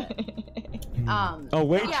server, but A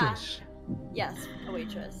waitress. yeah. Yes, a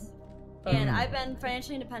waitress. And I've been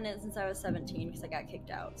financially independent since I was 17 because I got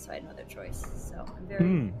kicked out, so I had no other choice. So I'm very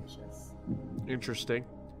ambitious. Interesting.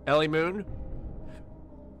 Ellie Moon?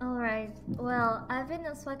 Alright, well, I've been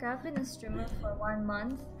a streamer for 1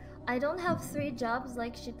 month. I don't have 3 jobs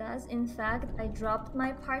like she does. In fact, I dropped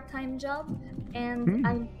my part-time job and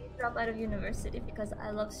I dropped out of university because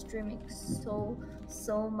I love streaming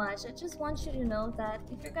so much. I just want you to know that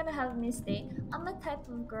if you're gonna have me stay, I'm a type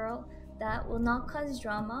of girl that will not cause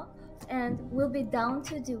drama and will be down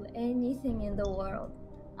to do anything in the world.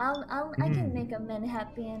 I can make a man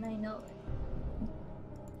happy, and I know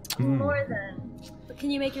it. More than. But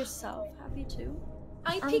can you make yourself happy too?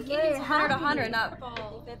 I I'm pick very it. 100, not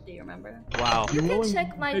 50, remember? Wow. You can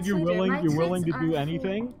check my You're Twitter. willing. My You're willing tweets to do are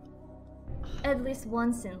anything. full at least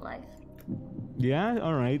once in life. Yeah.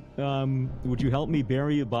 All right. Would you help me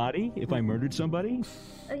bury a body if I murdered somebody?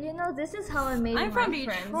 You know, this is how I made I'm my from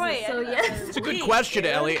friends. Detroit. So yes. It's a good question,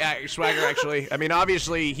 Ellie. Swagger, actually. I mean,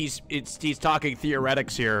 obviously, he's talking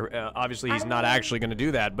theoretics here. Obviously, he's not actually going to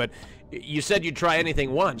do that. But you said you'd try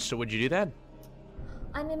anything once, so would you do that?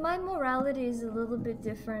 I mean, my morality is a little bit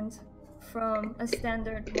different from a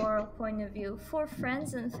standard moral point of view. For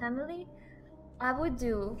friends and family, I would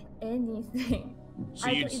do anything. So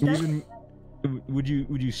you'd would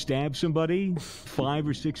you stab somebody 5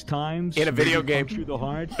 or 6 times in a video game? Through the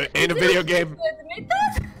heart? In a video game.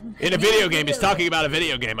 In a video game. He's talking about a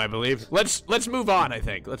video game, I believe. Let's move on. I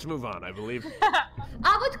think. Let's move on. I believe.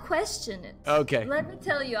 I would question it. Okay. Let me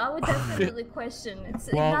tell you, I would definitely question it.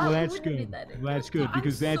 Well, that's good. That's good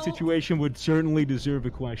because that situation would certainly deserve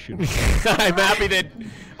a question. I'm happy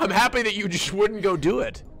that you just wouldn't go do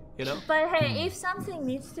it. You know? But hey, if something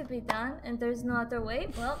needs to be done and there's no other way,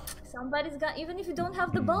 well, somebody's got. Even if you don't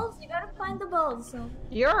have the balls, you gotta find the balls. So.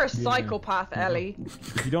 You're a psychopath, Ellie.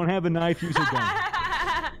 If you don't have a knife, use a gun.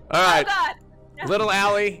 All right, Little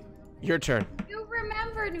Allie, your turn. You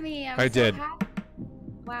remembered me. I did. Happy.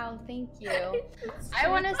 Wow, thank you. I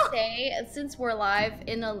want to say, since we're live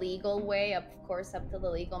in a legal way, of course, up to the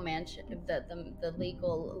legal the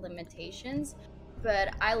legal limitations.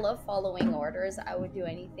 But I love following orders. I would do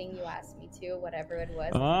anything you asked me to, whatever it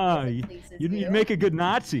was. You'd make a good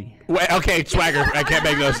Nazi. Wait, okay, Swagger, I can't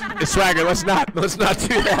make those. Swagger, let's not do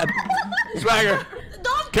that. Swagger,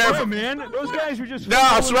 careful, man. Those guys were just.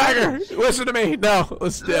 No, Swagger, listen to me. No,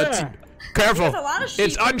 let's. Careful.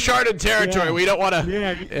 It's uncharted territory. Yeah. We don't want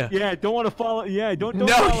to. Yeah. Don't want to follow. Yeah. Don't. No,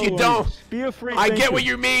 follow you don't. Be a free. I get what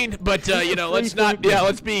you mean, but you know, let's not. thinker.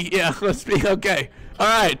 Let's be. Okay. All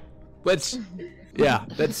right, let's. Yeah,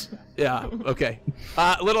 that's. Yeah, okay.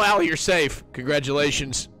 Little Allie, you're safe.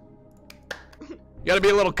 Congratulations. You gotta be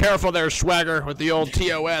a little careful there, Swagger, with the old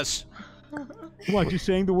TOS. What, you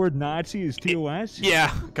saying the word Nazi is TOS?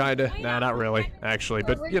 Yeah, kinda. Nah, not really, actually.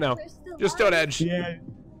 But, you know, just don't edge. Yeah,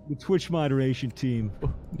 the Twitch moderation team.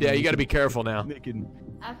 Yeah, you gotta be careful now. They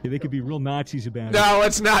could be real Nazis about it. No,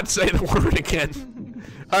 let's not say the word again.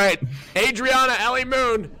 All right, Adriana, Ellie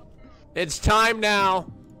Moon, it's time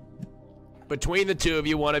now. Between the two of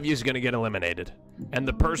you, one of you is going to get eliminated. And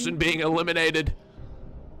the person being eliminated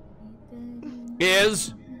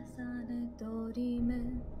is...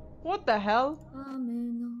 What the hell?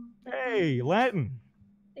 Hey, Latin.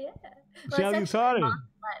 Yeah. Salutare.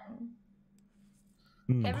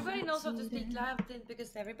 Everybody knows how to speak Latin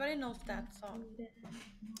because everybody knows that song.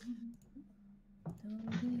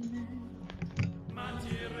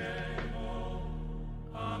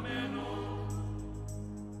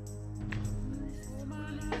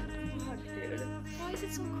 Why is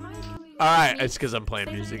it so quiet? Alright, it's because I'm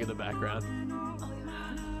playing music in the background.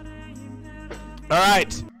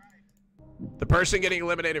 Alright. The person getting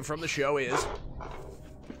eliminated from the show is...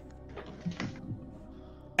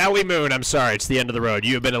 Ellie Moon, I'm sorry, it's the end of the road.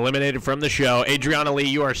 You have been eliminated from the show. Adriana Lee,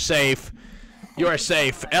 you are safe. You are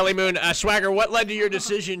safe. Ellie Moon, Swagger, what led to your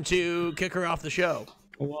decision to kick her off the show?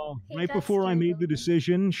 Well, right before I made the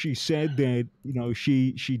decision, she said that, you know,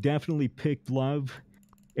 she definitely picked love,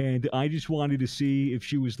 and I just wanted to see if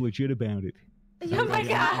she was legit about it. Oh my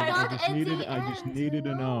God! I just needed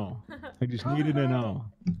to know. I just needed to know.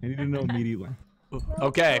 I needed to know immediately.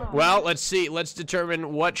 Okay, well, let's see. Let's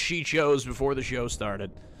determine what she chose before the show started.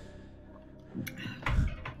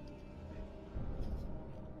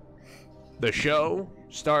 The show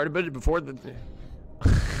started, but before the...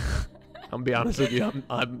 I'm gonna be honest with you.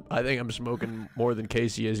 I think I'm smoking more than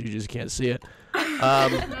Casey is. You just can't see it.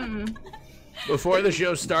 Before the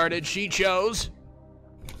show started, she chose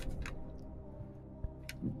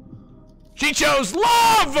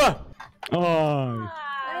love. Oh.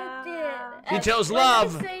 I did. She chose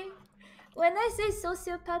love. When I say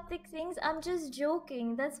sociopathic things, I'm just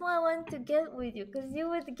joking. That's why I want to get with you, because you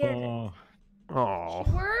would get it. Oh.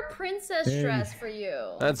 We're a princess dress for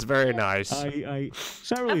you. That's very nice. It's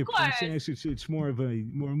not really a princess. It's more of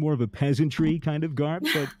a peasantry kind of garb.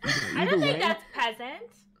 But I don't think that's peasant.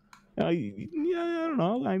 Yeah, I don't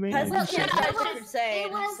know. I mean, it was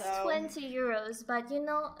 20 euros, but you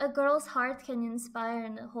know, a girl's heart can inspire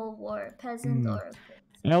in the whole war, peasant or a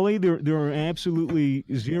Ellie, there are absolutely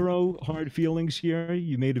zero hard feelings here.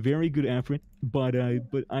 You made a very good effort, but it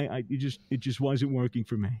just wasn't working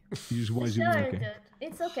for me. It just wasn't working.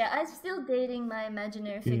 It's okay. I'm still dating my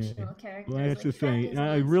imaginary fictional characters. Well, that's the thing.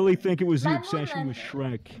 I really think it was the obsession with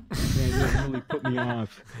Shrek that really put me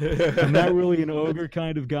off. I'm not really an ogre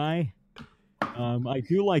kind of guy. I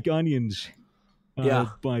do like onions.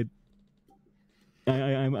 But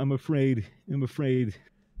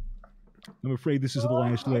I'm afraid this is the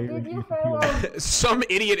last layer. Some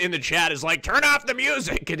idiot in the chat is like, turn off the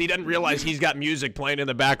music, and he doesn't realize he's got music playing in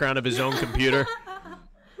the background of his own computer.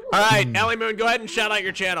 All right, Ellie Moon, go ahead and shout out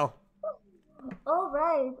your channel.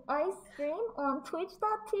 Alright, I stream on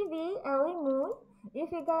twitch.tv, Ellie Moon.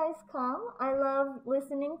 If you guys come, I love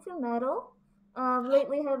listening to metal.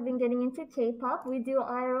 Lately have been getting into K-pop. We do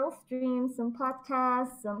IRL streams, some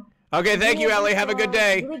podcasts, some... Okay, thank you, Ellie. Have a good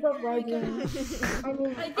day. League of Legends. I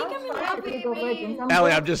mean, I think I'm in love with League of Legends.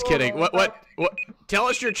 Ellie, I'm just kidding. What? Tell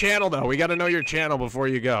us your channel, though. We got to know your channel before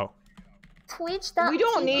you go. Twitch.tv. We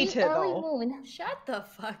don't need to, though. Moon. Shut the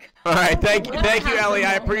fuck up. All right, thank you, Ellie.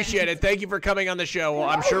 I appreciate it. Thank you for coming on the show. Well,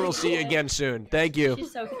 I'm sure we'll see you again soon. Thank you.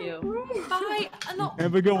 She's so cute. Bye. No.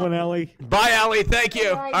 Have a good one, Ellie. Bye, Ellie. Thank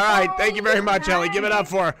you. All right, thank you very much, Ellie. Give it up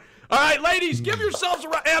for her. All right, ladies, give yourselves a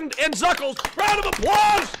round, and Zuckles, round of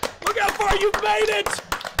applause. Look how far you've made it.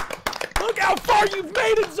 Look how far you've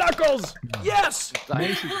made it, Zuckles. Yes.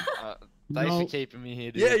 Thanks for keeping me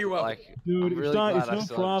here, dude. Yeah, you're welcome. Like, Dude, really it's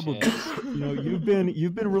no problem. You know, you've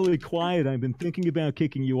been really quiet. I've been thinking about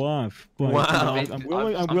kicking you off. But, wow. You know,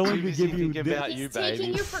 I'm willing to give you. He's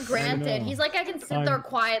taking you for granted. He's like, I can sit there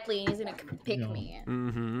quietly, and he's gonna pick me.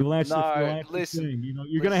 Well, that's the thing. You know,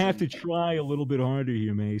 you're gonna have to try a little bit harder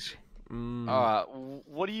here, Mace. All right.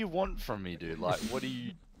 What do you want from me, dude? Like, what are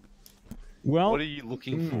you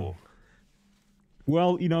looking for?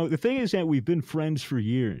 Well, you know, the thing is that we've been friends for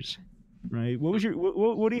years. Right. What was your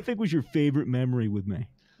what do you think was your favorite memory with me?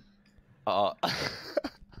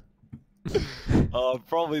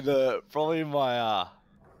 Probably my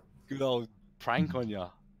good old prank on you.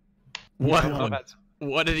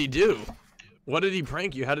 What did he do? What did he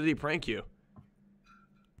prank you? How did he prank you?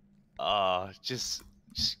 Just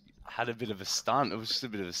just had a bit of a stunt. It was just a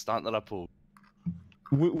bit of a stunt that I pulled.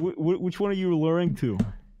 Which one are you alluring to?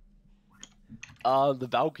 The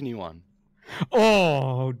balcony one.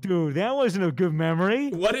 Oh, dude, that wasn't a good memory.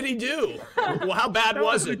 What did he do? Well, how bad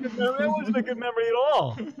was it? That wasn't a good memory at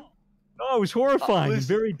all. Oh, it was horrifying.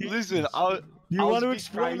 Very deep. Listen, you want to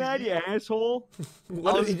explain that, you asshole?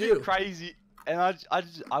 What did he do? Crazy, and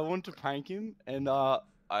I wanted to prank him, and so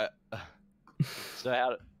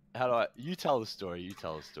how do I? You tell the story. You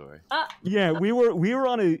tell the story. Yeah, we were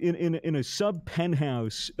on in a sub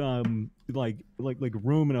penthouse, like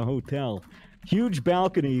room in a hotel, huge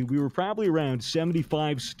balcony. We were probably around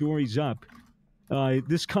 75 stories up.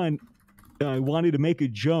 This cunt wanted to make a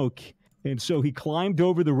joke, and so he climbed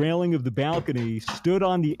over the railing of the balcony, stood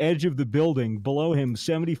on the edge of the building below him,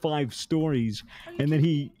 75 stories, and then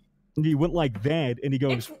he went like that, and he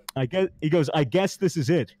goes, I guess this is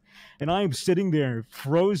it. And I am sitting there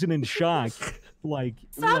frozen in shock, like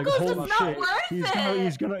holy shit,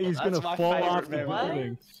 he's gonna fall off the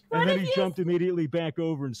building. And then he jumped immediately back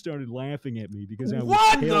over and started laughing at me because I was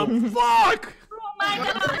What the fuck? Oh my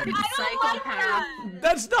god! Psychopath.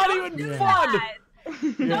 That's not even fun.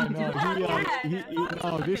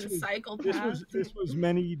 This was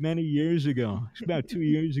many years ago. It's about 2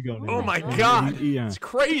 years ago now. Oh my god, it's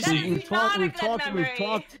crazy. We've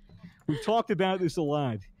talked about this a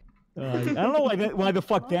lot. I don't know why the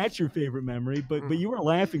fuck that's your favorite memory, but you were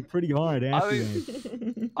laughing pretty hard after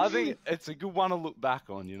that. I think it's a good one to look back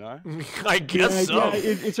on, you know? I guess so. Yeah,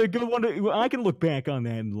 it's a good one. I can look back on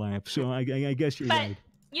that and laugh, so I guess you're right.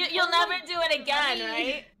 You'll never do it again,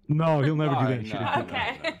 right? No, he'll never do that shit again.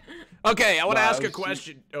 Okay. Okay, I want to ask a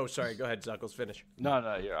question. Oh, sorry. Go ahead, Zuckles. Finish. No,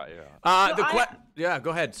 you're right. Yeah,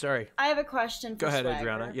 go ahead. Sorry. I have a question for Go ahead, Swagger.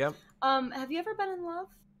 Adriana. Yep. Have you ever been in love?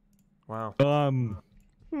 Wow.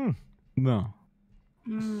 No.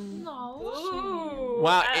 No.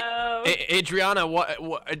 Wow, Adriana,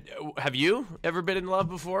 what have you ever been in love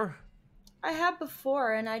before? I have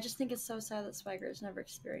before, and I just think it's so sad that Swagger has never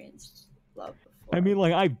experienced love before. I mean,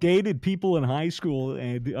 like, I've dated people in high school,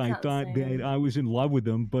 and I not thought the same. that I was in love with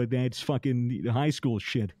them, but that's fucking high school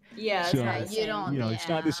shit. Yeah, so, it's not the same. it's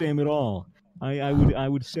not the same at all. I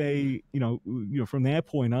would say, from that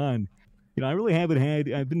point on, I really haven't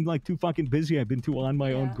had. I've been like too fucking busy. I've been too on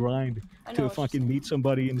my own grind to fucking meet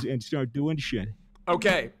somebody and start doing shit.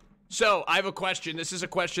 Okay, so I have a question. This is a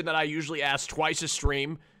question that I usually ask twice a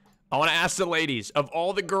stream. I want to ask the ladies, of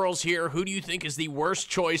all the girls here, who do you think is the worst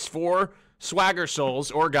choice for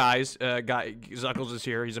SwaggerSouls or guys? Zuckles is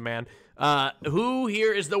here. He's a man. Who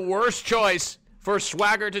here is the worst choice for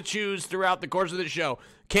Swagger to choose throughout the course of the show?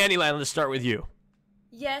 Candyland, let's start with you.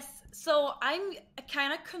 Yes, so I'm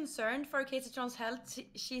kind of concerned for Casey Tron's health.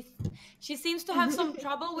 She seems to have some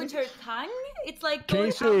trouble with her tongue. It's like going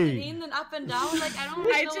out and in and up and down. Like I don't know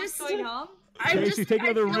what's going on. Casey, take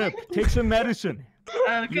another rip. Take some medicine.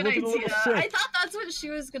 Good idea. I thought that's what she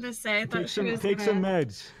was gonna say. I thought take some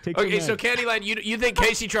meds. Okay, so Candyland, you think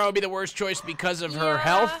Casey Tron would be the worst choice because of her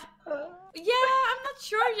health? Yeah, I'm not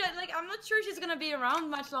sure yet. Like, I'm not sure she's gonna be around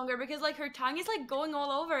much longer because, like, her tongue is like going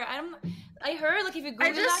all over. I heard, like, if you Google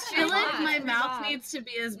I just feel like my mouth needs to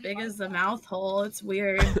be as big as the mouth hole. It's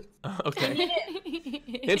weird. Okay.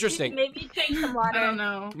 Interesting. Maybe drink some water. I don't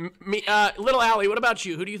know. Little Allie, what about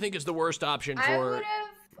you? Who do you think is the worst option for? I would have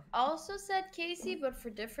also said Casey, but for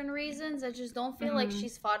different reasons. I just don't feel like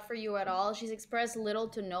she's fought for you at all. She's expressed little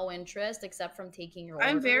to no interest except from taking your orders.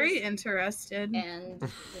 I'm very interested. And,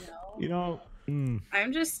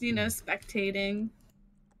 I'm just, spectating.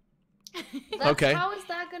 How is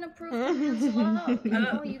that gonna prove to love?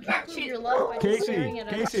 You can't prove your love by just staring at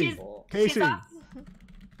other people.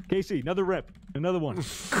 Casey, another rep. Another one.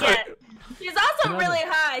 Yeah. She's also really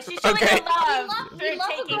high. She's showing her love for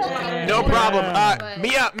taking her. No problem.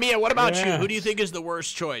 Mia, what about you? Who do you think is the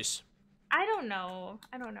worst choice? I don't know.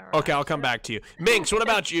 Okay, I'll come back to you. Minx, what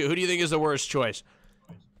about you? Who do you think is the worst choice?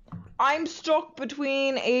 I'm stuck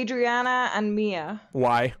between Adriana and Mia.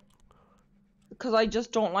 Why? Because I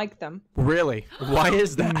just don't like them. Really? Why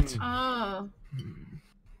is that?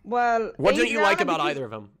 Well, what don't you like about either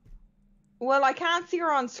of them? Well, I can't see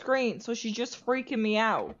her on screen, so she's just freaking me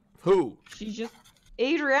out. Who? She's just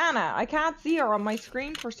Adriana. I can't see her on my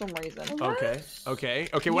screen for some reason. Okay.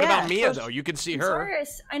 What about Mia though? You can see her. Sorry,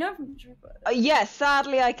 I know. Yes,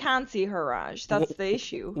 sadly I can't see her, Raj. That's the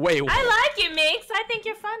issue. Wait. I like you, Minx. I think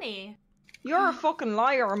you're funny. You're a fucking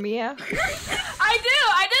liar, Mia. I do.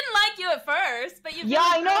 I didn't like you at first, but you. Yeah,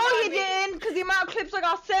 I know you didn't, because the amount of clips I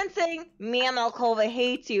got sent saying Mia Malkova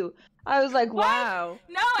hates you. I was like, wow.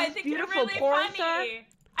 No, I think you're really funny.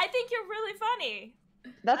 I think you're really funny.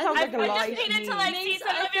 That sounds like a lie. I just needed to like see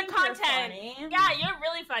some of your content. Yeah, you're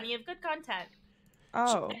really funny. You have good content.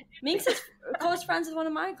 Oh. Minx is close friends with one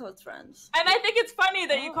of my close friends. And I think it's funny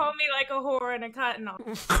that you call me like a whore and a cunt and all.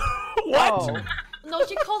 What? Oh. No,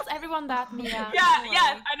 she calls everyone that, Mia. Yeah,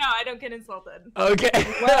 I know. I don't get insulted. Okay.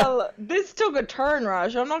 Well, this took a turn,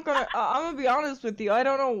 Raj. I'm gonna be honest with you. I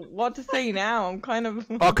don't know what to say now. I'm kind of.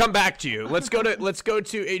 I'll come back to you. Let's go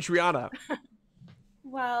to Adriana.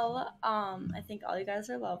 Well, I think all you guys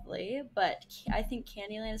are lovely, but I think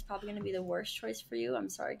Candyland is probably going to be the worst choice for you. I'm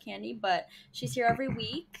sorry, Candy, but she's here every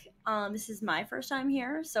week. This is my first time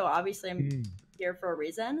here, so obviously I'm here for a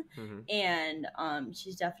reason. And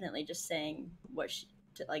she's definitely just saying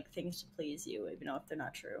things to please you, even though if they're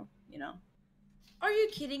not true, you know. Are you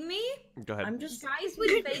kidding me? Go ahead. I'm just guys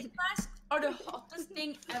with face masks are the hottest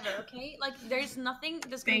thing ever. Okay, like there's nothing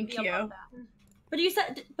that's gonna be about that. But you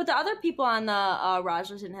said, but the other people on the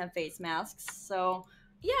Rajjers didn't have face masks, so.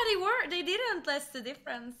 Yeah, they didn't. That's the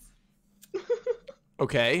difference.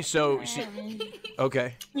 Okay, so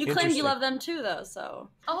okay. You claimed you love them too, though. So.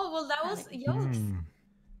 Oh well, that was yolks.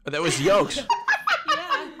 That was yolks.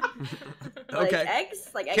 Yeah. Okay.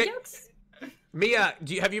 Like egg yolks. Mia,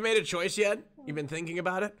 have you made a choice yet? You've been thinking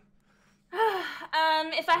about it.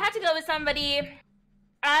 If I had to go with somebody,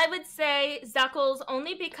 I would say Zuckles,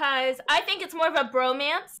 only because I think it's more of a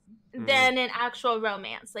bromance than an actual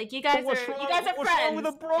romance. Like you guys are friends. What's wrong with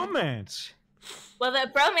a bromance? Well, the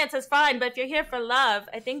bromance is fine, but if you're here for love,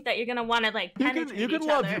 I think that you're gonna want to like penetrate You can each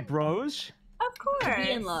love other. your bros. Of course.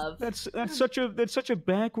 Be in love. That's such a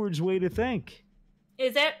backwards way to think.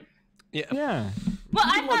 Is it? Yeah. Yeah. Well,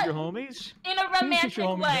 you I can love thought your homies. in a romantic your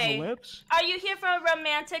homies on the way. lips. Are you here for a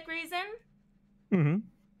romantic reason? Mm-hmm.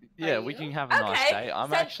 Yeah, we can have a nice Okay, day. I'm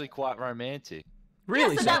so- actually quite romantic.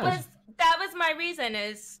 Really? Yeah, so that was my reason.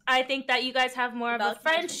 Is I think that you guys have more of a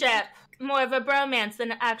friendship, more of a bromance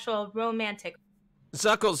than an actual romantic.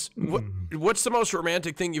 Zuckles, what's the most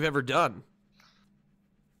romantic thing you've ever done?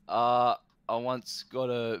 I once got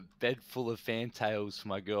a bed full of fantails for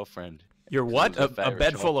my girlfriend. Your what? It was her A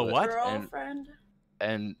bed full of favourite what? chocolate. Girlfriend.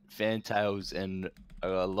 And fantails and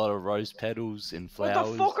a lot of rose petals and flowers.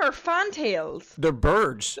 What the fuck are fantails? They're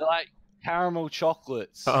birds. They're like caramel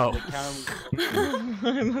chocolates. Oh. They're caramel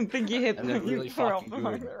I don't think you hit And they're really fucking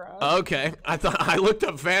good. Okay. I looked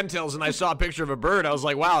up fantails and I saw a picture of a bird. I was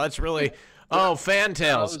like, wow, that's really. Oh,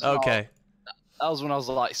 fantails. Okay. That was when I was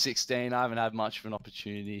like 16. I haven't had much of an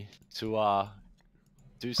opportunity to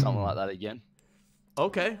do something like that again.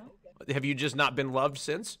 Okay. Have you just not been loved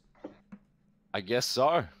since? I guess so.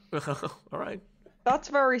 All right. That's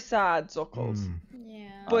very sad, Zuckles. Yeah.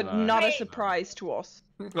 But not a surprise to us.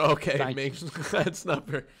 Okay, Minx. That's not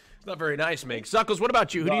very nice, Minx. Zuckles, what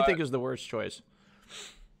about you? Who do you think is the worst choice?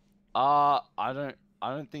 I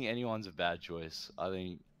don't think anyone's a bad choice. I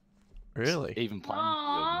think really even playing.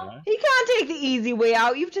 Good, you know? He can't take the easy way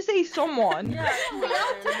out. You have to say someone. Yeah, we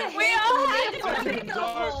all have to take the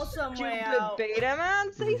wholesome way out. Beta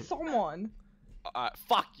man, say someone.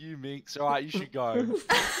 Fuck you, Minx. All right, you should go.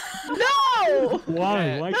 No.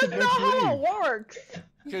 Why? Why should That's not how it works.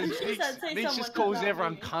 Because Minx just calls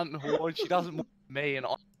everyone cunt and whore, and she doesn't want me, and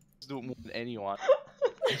I do it more than anyone.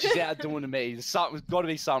 And she's out doing to me. There's got to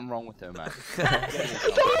be something wrong with her, man. There's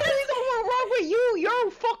something wrong with you.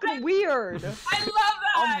 You're fucking weird. I love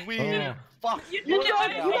that. I'm weird. Fuck. You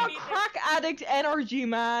got crack addict energy,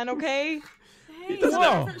 man. Okay. He doesn't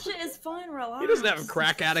have, That shit is fine, relax. he doesn't have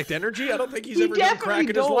crack addict energy. I don't think he's ever done definitely crack in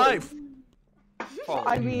his does. life.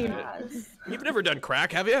 I mean, You've never done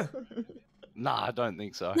crack, have you? Nah, I don't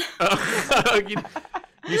think so.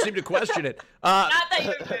 You seem to question it. Not that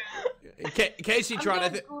you do. Casey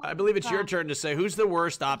Tron, I believe it's your turn to say who's the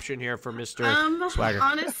worst option here for Mr. Swagger.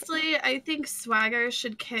 Honestly, I think Swagger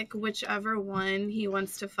should kick whichever one he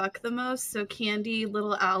wants to fuck the most. So Candy,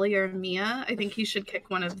 Little Allie, or Mia. I think he should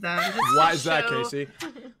kick one of them. Why is that, Casey?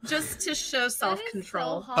 Just to show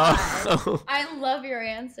self-control. Oh. I love your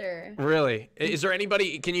answer. Really? Is there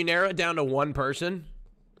anybody? Can you narrow it down to one person?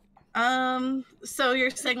 So you're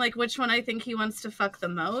saying like which one I think he wants to fuck the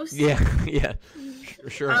most? Yeah, yeah,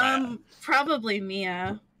 sure. Probably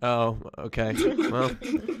Mia. Oh, okay. Well,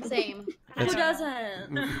 Same. Who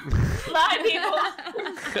doesn't? A lot of people.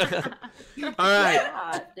 all right.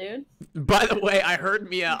 God, dude. By the way, I heard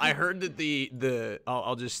Mia. I heard that the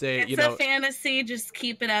I'll just say It's a fantasy. Just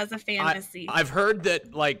keep it as a fantasy. I've heard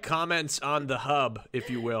that like comments on the hub, if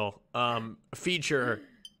you will, feature. Or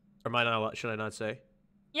am I not allowed? Should I not say?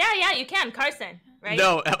 Yeah, you can. Carson, right?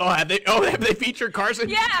 No. Oh, have they featured Carson?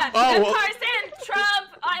 Yeah. Oh, well, Carson, Trump,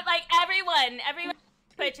 like everyone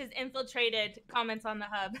Twitch has infiltrated comments on the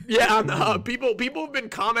hub. Yeah, on the hub. People have been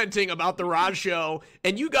commenting about the Raj show,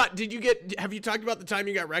 and have you talked about the time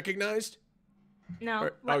you got recognized?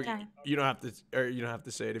 No. What time? You don't have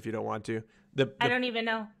to say it if you don't want to. I don't even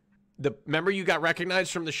know. Remember you got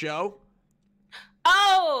recognized from the show?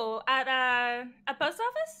 Oh, at a post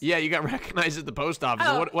office? Yeah, you got recognized at the post office.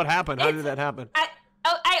 Oh, What happened? How did that happen?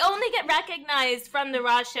 I only get recognized from the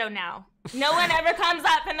Raj show now. No one ever comes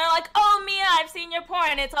up and they're like, "Oh, Mia, I've seen your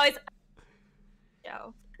porn." It's always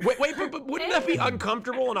show. Wait, but wouldn't that be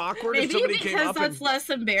uncomfortable and awkward if somebody came up? Maybe because that's less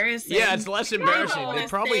embarrassing. Yeah, it's less embarrassing. They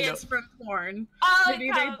probably it's from porn.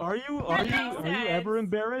 Are you ever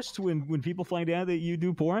embarrassed when people find out that you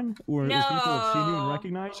do porn, or if people have seen you and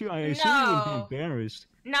recognize you? I assume you wouldn't be embarrassed.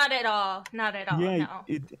 Not at all. Not at all. Yeah, no.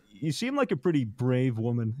 You seem like a pretty brave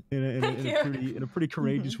woman and a pretty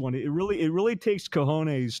courageous one. It really takes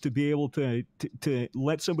cojones to be able to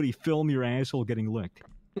let somebody film your asshole getting licked.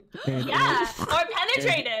 Or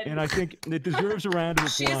penetrated. And I think it deserves a round of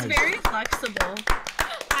applause. She's very flexible.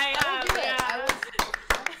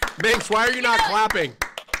 Minx, why are you not clapping?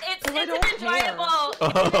 It's an enjoyable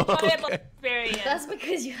experience. That's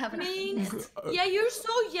because you haven't. Minx. Yeah, you're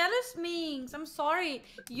so jealous, Minx. I'm sorry.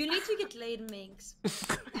 You need to get laid, Minx.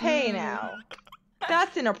 Hey now.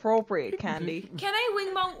 That's inappropriate, Candy. Can I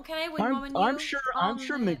wing woman you? I'm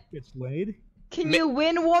sure Minx gets laid. Can you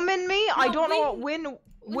win woman me? No, I don't know what win.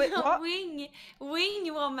 What?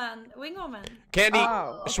 Wing woman. Candy,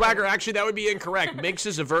 Swagger, actually, that would be incorrect. Minx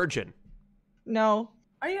is a virgin. No.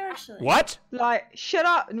 Are you actually? What? Like, shut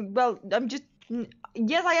up. Well, I'm just.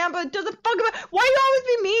 Yes, I am, but it doesn't fucking matter. Why you always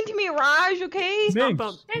be mean to me, Raj? Okay. There's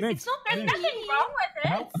nothing wrong with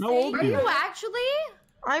it. How old are you actually?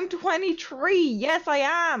 I'm 23. Yes, I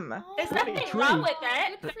am. There's nothing wrong with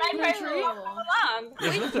it.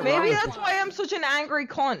 Maybe that's why I'm such an angry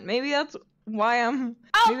cunt. Maybe that's why I'm.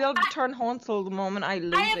 Maybe I'll turn hansel the moment I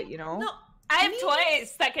lose it. You know. No, I have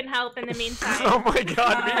toys that can help in the meantime. Oh my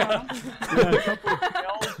god, Mia.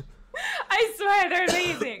 I swear they're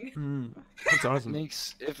amazing. That's awesome.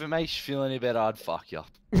 If it makes you feel any better, I'd fuck you.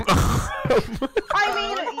 I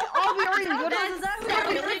mean, I'll be already good at That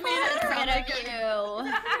really made it sound like you.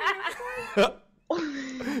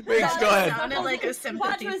 Minx, go ahead. Sounded like a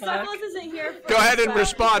sympathy fuck. Go ahead and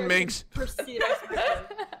respond, Minx.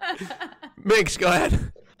 Minx, go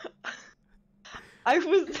ahead. I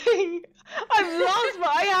was saying, I've lost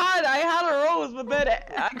I had a rose, but then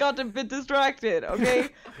I got a bit distracted. Okay,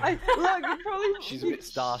 She's a bit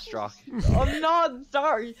starstruck. I'm not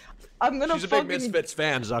sorry. I'm gonna. She's a big Misfits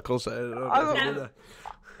fan, Zuckles.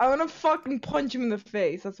 I'm gonna fucking punch him in the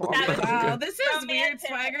face. That's what. Wow, this is weird,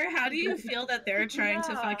 Swagger. How do you feel that they're trying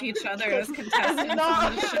to fuck each other as contestants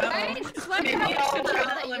on the show? Maybe you should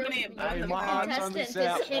try to eliminate both of them. Contestant is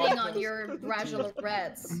hitting on your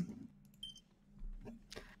Rajachelorettes.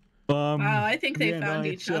 Wow, I think they found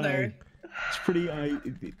each other. It's pretty. I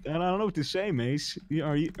don't know what to say, Mace.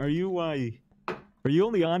 Are you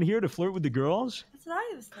only on here to flirt with the girls? That's what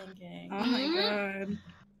I was thinking. Oh my god.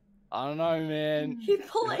 I don't know, man. He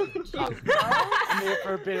played you, bro. I'm here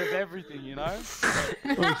for a bit of everything, you know? Well,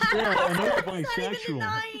 still, I know you're bisexual.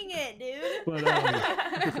 Not even denying it, dude. But,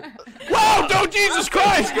 Whoa! Don't Jesus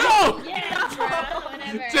Christ! Go!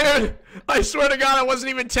 Yeah, dude, I swear to God, I wasn't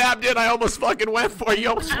even tapped in. I almost fucking went for you. You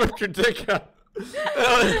almost whipped your dick out.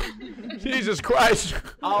 Jesus Christ.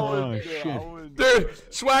 Dude,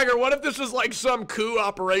 Swagger, what if this was like some coup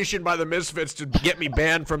operation by the Misfits to get me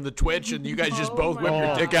banned from the Twitch and you guys just both whip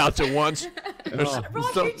your dick out at once? Roger,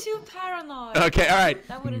 you're too paranoid. Okay, alright.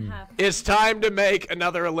 That wouldn't happen. It's time to make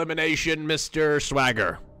another elimination, Mr.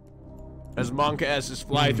 Swagger. As Monk asses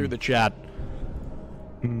fly through the chat.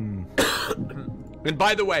 And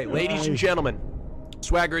by the way, ladies and gentlemen,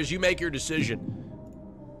 Swagger, as you make your decision,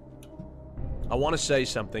 I want to say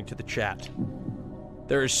something to the chat.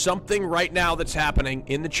 There is something right now that's happening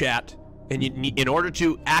in the chat, and in order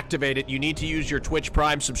to activate it, you need to use your Twitch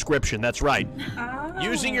Prime subscription. That's right.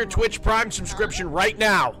 Using your Twitch Prime subscription right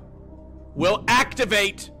now will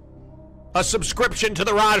activate a subscription to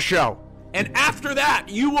the Raj Show. And after that,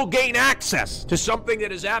 you will gain access to something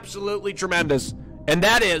that is absolutely tremendous, and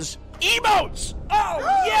that is emotes! Oh,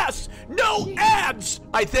 yes! No ads,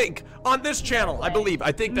 I think, on this channel, I believe.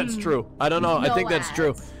 I think that's true. I don't know. I think that's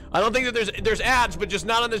true. I don't think that there's ads, but just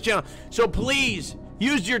not on this channel. So please,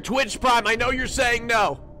 use your Twitch Prime. I know you're saying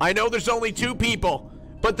no. I know there's only 2 people,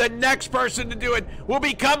 but the next person to do it will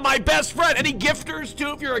become my best friend. Any gifters,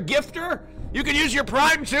 too? If you're a gifter, you can use your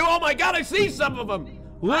Prime, too. Oh, my God, I see some of them.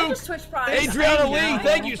 Luke, Adriana Lee,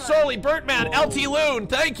 thank you. Sully, Bertman, LT Loon,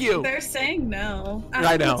 thank you. They're saying no.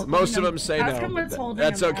 I know. Most of them say no.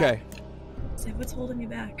 That's okay. Say, what's holding me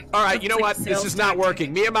back? All right, you know what? This is not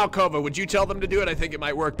working. Mia Malkova, would you tell them to do it? I think it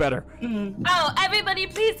might work better. Oh, everybody,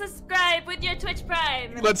 please subscribe with your Twitch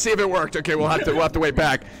Prime. Let's see if it worked. Okay, we'll have to wait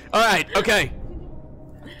back. All right, okay.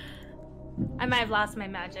 I might have lost my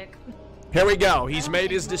magic. Here we go. He's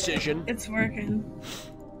made his decision. It's working.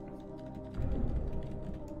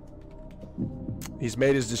 He's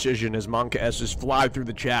made his decision as Monka S's fly through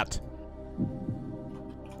the chat.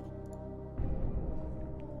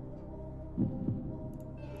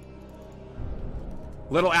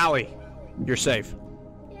 Little Allie, you're safe.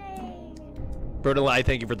 Yay. Brutalai,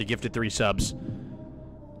 thank you for the gifted 3 subs.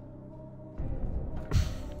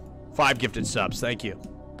 5 gifted subs, thank you.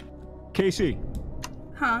 Casey.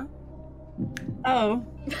 Huh? Oh.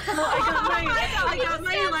 Well, I got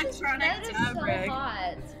my electronic dab rig.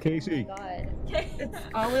 Hot. Casey. Oh my God. It's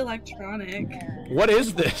all electronic. What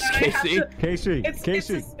is this, Casey? Casey. It's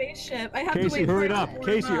a spaceship. I have to Casey, wait hurry it for up.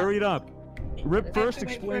 Casey, hurry it up. Rip first,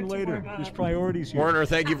 explain later. There's priorities here. Warner,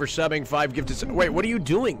 thank you for subbing 5 gifted subs. Wait, what are you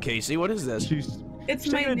doing, Casey? What is this? It's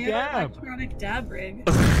my new electronic dab rig.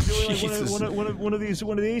 One of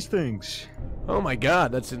these things. Oh my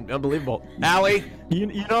God, that's unbelievable. Allie, you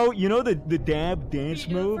know the dab dance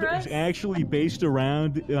move is actually based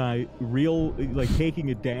around real, like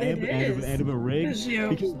taking a dab out of a rig.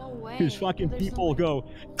 Because fucking people go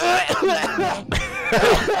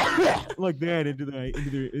like that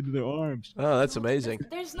into their arms. Oh, that's amazing.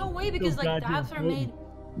 There's no way because like dabs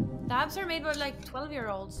are made by like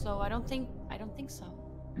 12-year-olds, so I don't think so.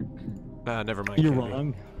 Never mind. You're Candy.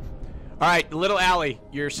 wrong. All right, little Allie,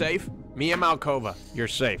 you're safe. Mia Malkova, you're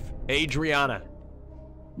safe. Adriana,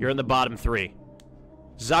 you're in the bottom 3.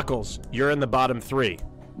 Zuckles, you're in the bottom 3.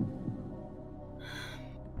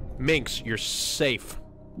 Minx, you're safe.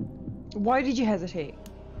 Why did you hesitate?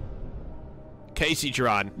 Casey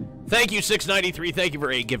Tron, thank you 693. Thank you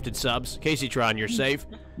for 8 gifted subs. Casey Tron, you're safe.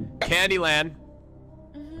 Candyland,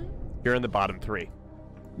 you're in the bottom 3.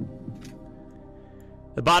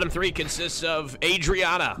 The bottom 3 consists of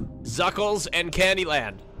Adriana, Zuckles, and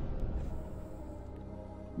Candyland.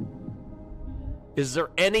 Is there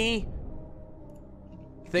any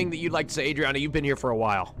thing that you'd like to say, Adriana? You've been here for a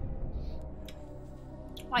while.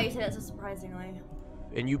 Why you say that so surprisingly?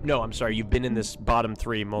 And I'm sorry, you've been in this bottom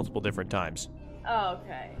 3 multiple different times. Oh,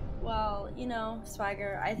 okay. Well, you know,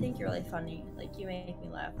 Swagger, I think you're really funny. Like, you make me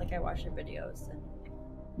laugh. Like, I watch your videos and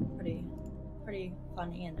pretty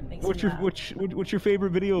funny, and it makes me laugh. What's your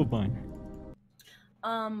favorite video of mine?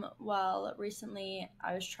 Well, recently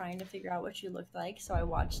I was trying to figure out what you looked like, so I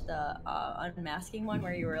watched the unmasking one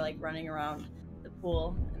where you were like running around the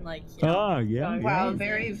pool and like. Wow,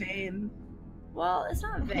 very vain. Well, it's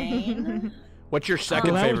not vain. What's your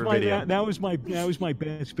second favorite video? That was my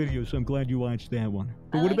best video, so I'm glad you watched that one.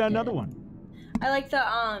 But what about another one? I like the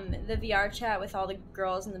VR chat with all the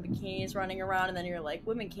girls in the bikinis running around, and then you're like,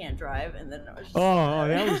 women can't drive, and then it was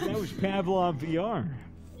just that was Pavlov VR.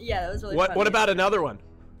 Yeah, that was really funny. What about another one?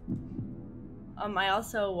 I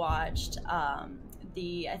also watched I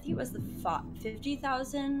think it was the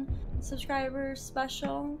 50,000 subscribers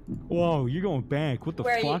special. Whoa, you're going back. What the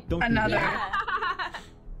fuck? Don't do that.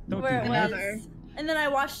 Don't do that. And then I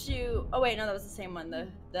watched you. Oh wait, no, that was the same one. The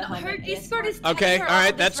her Discord is okay. All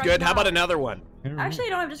right, that's good. How about another one? Actually, I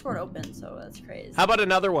don't have Discord open, so that's crazy. How about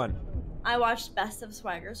another one? I watched Best of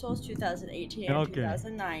SwaggerSouls 2018 and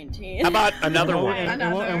 2019. How about another one?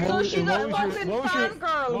 What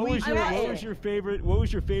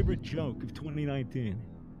was your favorite joke of 2019?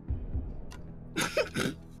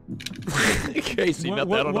 Casey,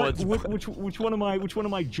 which one of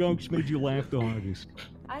my jokes made you laugh the hardest?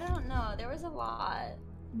 I don't know. There was a lot.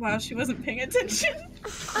 Wow, she wasn't paying attention.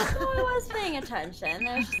 No, I was paying attention.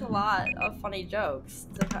 There's just a lot of funny jokes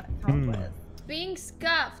to come up with. Being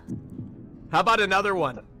scuffed. How about another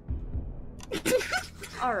one?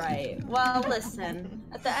 All right. Well, listen.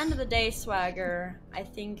 At the end of the day, Swagger, I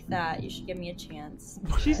think that you should give me a chance.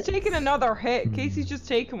 She's taking another hit. Casey's just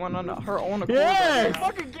taking one on her own accord. Yeah,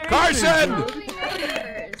 fucking Carson!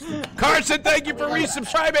 Carson, thank you for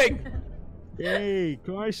resubscribing. Hey,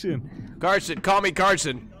 Carson. Carson, call me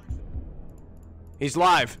Carson. He's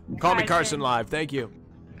live. Call me Carson live. Thank you.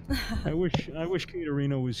 I wish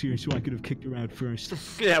Katerina was here so I could have kicked her out first.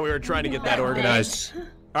 Yeah, we were trying to get that organized.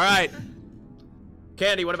 All right.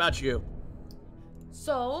 Candy, what about you?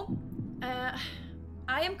 So, I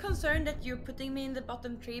am concerned that you're putting me in the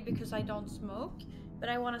bottom 3 because I don't smoke. But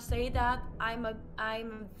I want to say that I'm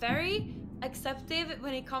very acceptive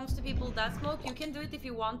when it comes to people that smoke. You can do it if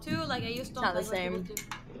you want to. Like I just don't like when people do.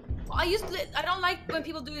 I don't like when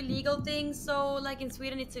people do illegal things. So like in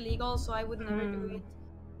Sweden it's illegal, so I would never do it.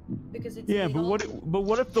 because it's Yeah, illegal. but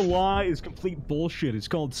what if the law is complete bullshit? It's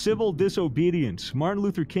called civil disobedience. Martin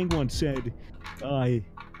Luther King once said,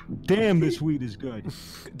 "Damn, this weed is good."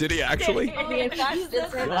 Did he actually?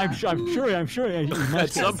 I'm sure. He must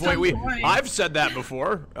At some have. point, I've said that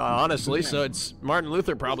before, honestly. So it's Martin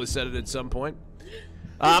Luther probably said it at some point.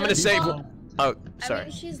 I'm gonna save. Oh, sorry. I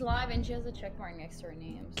mean, she's live and she has a check mark next to her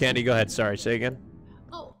name. So. Candy, go ahead. Sorry, say again.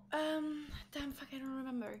 Oh, damn, fuck, I don't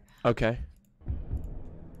remember. Okay.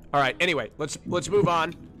 All right. Anyway, let's move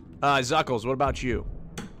on. Zuckles, what about you?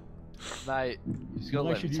 Mate, he's gonna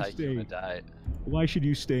let me take you on a date. Why should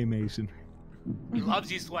you stay, Mason? He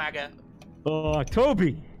loves you, Swagger.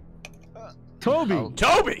 Toby.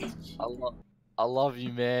 Toby. I love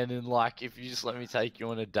you, man, and like, if you just let me take you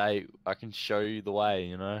on a date, I can show you the way,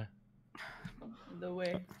 you know. The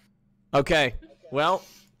way. Okay. Well,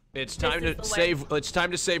 it's time to save. It's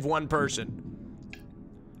time to save one person.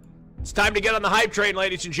 It's time to get on the hype train,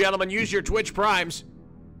 ladies and gentlemen. Use your Twitch Primes.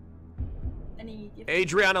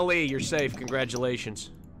 Adriana Lee, you're safe.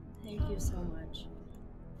 Congratulations. Thank you so much.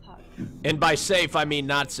 Fuck. And by safe, I mean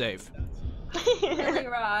not safe. Really,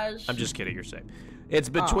 Raj? I'm just kidding. You're safe. It's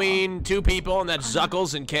between two people, and that's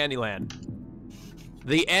Zuckles and Candyland.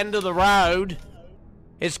 The end of the road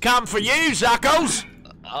has come for you, Zuckles.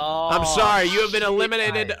 Oh, I'm sorry, you have been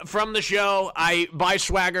eliminated from the show. By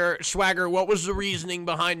Swagger. Swagger, what was the reasoning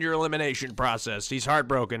behind your elimination process? He's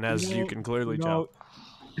heartbroken, as you can clearly tell.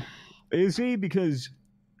 Is he? Because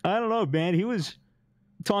I don't know, man. He was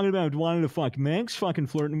talking about wanting to fuck Minx, fucking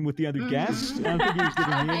flirting with the other guests. I don't think he was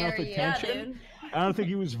giving me enough attention. I don't think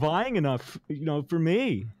he was vying enough, for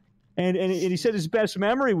me. And he said his best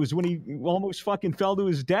memory was when he almost fucking fell to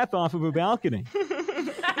his death off of a balcony.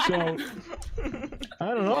 So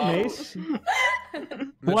I don't know, Mace.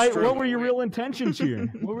 What were your real intentions here?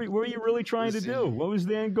 What were you really trying to do? What was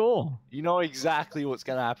the end goal? You know exactly what's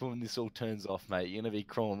gonna happen when this all turns off, mate. You're gonna be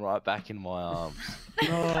crawling right back in my arms.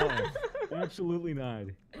 No, absolutely not.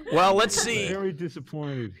 Well, let's see. Very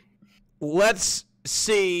disappointed. Let's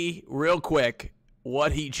see real quick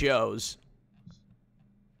what he chose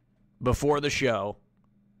before the show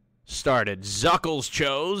started. Zuckles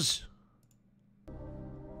chose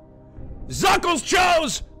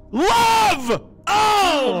love!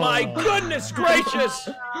 Oh my goodness gracious!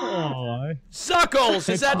 Zuckles,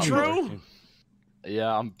 is that true?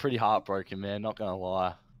 Yeah, I'm pretty heartbroken, man. Not gonna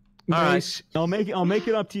lie. Nice. I'll make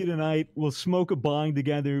it up to you tonight. We'll smoke a bong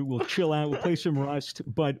together. We'll chill out. We'll play some Rust,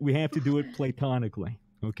 but we have to do it platonically.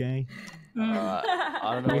 Okay?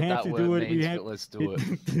 I don't know what that word means, but let's do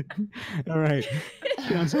it. All right.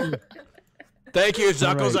 Sounds good. Thank you,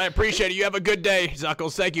 Zuckles. Right. I appreciate it. You have a good day,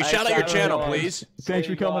 Zuckles. Thank you. Shout out your channel, please. Thanks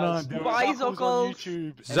for coming on. Bye, Zuckles.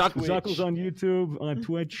 Zuckles on YouTube, on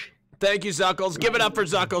Twitch. Thank you, Zuckles. Give it up for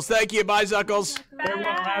Zuckles. Thank you. Bye, Zuckles.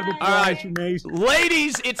 Bye. All right.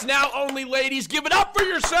 Ladies, it's now only ladies. Give it up for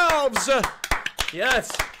yourselves. Yes.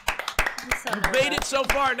 You've made it so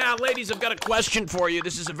far. Now, ladies, I've got a question for you.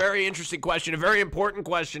 This is a very interesting question, a very important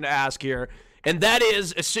question to ask here. And that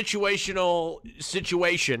is a situational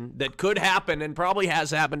situation that could happen and probably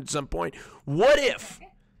has happened at some point. What if,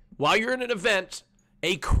 while you're in an event,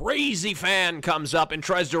 a crazy fan comes up and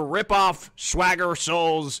tries to rip off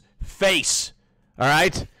SwaggerSouls' face? All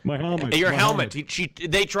right? My helmet. Your helmet.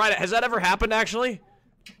 They try to. Has that ever happened, actually?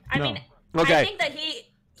 I mean, okay. I think that he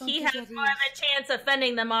has more of a chance of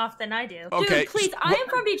fending them off than I do. Okay. Dude, please, I am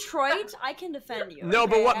from Detroit. I can defend you. No,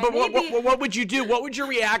 okay? but what would you do? What would your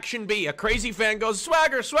reaction be? A crazy fan goes,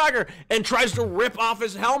 Swagger, and tries to rip off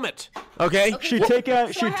his helmet. Okay? She'd take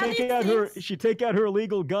out her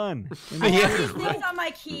illegal gun. I have these things on my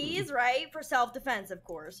keys, right? For self-defense, of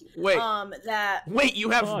course. Wait. Wait, you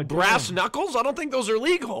have brass knuckles? I don't think those are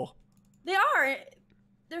legal. They are.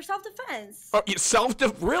 They're self-defense. Oh,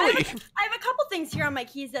 really? I have a couple things here on my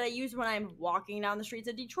keys that I use when I'm walking down the streets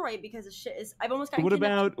of Detroit because the shit is. I've almost got. What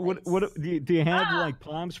about what? Do you have like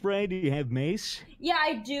palm spray? Do you have mace? Yeah,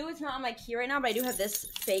 I do. It's not on my key right now, but I do have this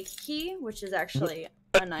fake key, which is actually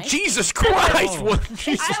a knife. Jesus Christ! Oh. What?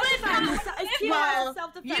 Jesus. Well,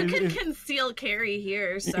 self-defense. you can conceal carry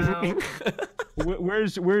here, so.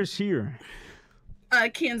 Where's here?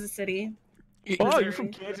 Kansas City. Oh, you're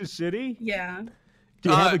from Kansas City? Yeah. Do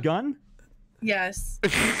you have a gun? Yes.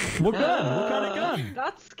 What gun? What kind of gun?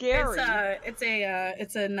 That's scary. It's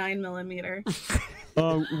a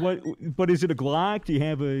 9mm. But is it a Glock? Do you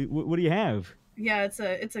have what do you have? Yeah, it's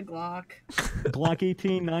a Glock. Glock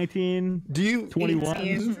 18, 19, do you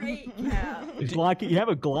 21? Yeah. You have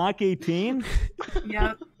a Glock 18?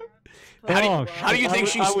 Yep. How do you think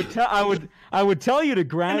she's? I would tell you to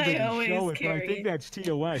grab And I it and always show it, but I carry. think that's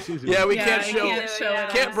TOS, isn't it? Yeah, we Yeah, can't I show. can't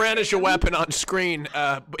Can't brandish a weapon on screen.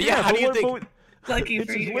 But yeah, how do you think? Lucky It's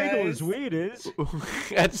for as you legal guys. as weed is.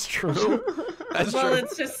 That's true. That's Well, true.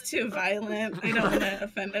 it's just too violent. I don't want to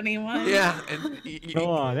offend anyone. Yeah.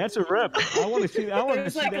 Oh, that's a rip. I want to see. I want to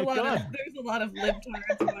There's see like that gun. there's a lot of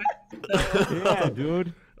libtards. Yeah,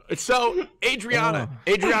 dude. So, Adriana,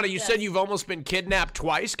 you said you've almost been kidnapped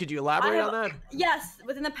twice. Could you elaborate on that? Yes,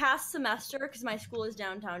 within the past semester, because my school is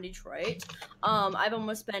downtown Detroit, I've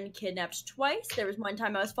almost been kidnapped twice. There was one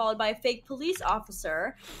time I was followed by a fake police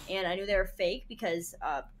officer, and I knew they were fake because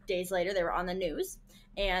days later they were on the news,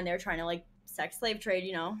 and they were trying to like sex slave trade,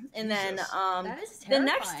 you know. And then the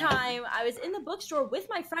next time I was in the bookstore with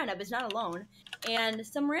my friend, I was not alone, and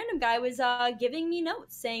some random guy was giving me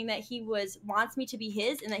notes saying that he wants me to be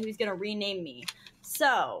his and that he was gonna rename me.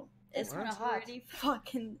 So it's pretty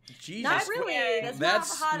fucking Jesus. not really. That's not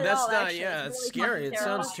hot at all. Actually. Yeah, It's it's really scary. It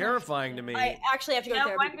terrible. sounds terrifying to me. I actually have to go to No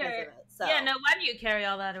therapy because of wonder. it. So. Yeah, no wonder you carry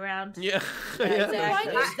all that around. Yeah.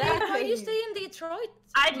 Why do you stay in Detroit?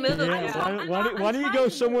 I'd move. Yeah, why don't you go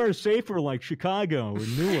somewhere safer like Chicago or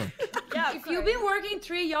Newark? Yeah, if you've been working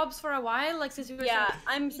 3 jobs for a while, like since you were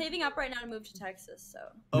I'm saving up right now to move to Texas. So.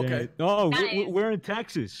 Okay. Yeah. Oh, Nice. we're in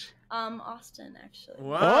Texas. Austin actually.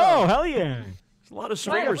 Wow. Oh, hell yeah. There's a lot of I got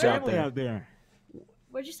swingers out family there. out there.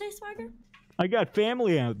 What'd you say, Swagger? I got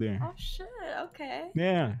family out there. Oh shit. Okay.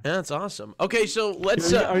 Yeah. That's awesome. Okay, so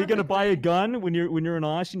let's. Are you gonna buy a gun when you're in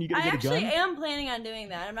Austin? You gonna I get a actually gun? am planning on doing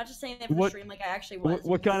that. I'm not just saying that for What- stream like I actually was.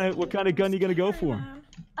 What kind of gun you gonna go for?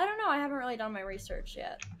 I don't know. I haven't really done my research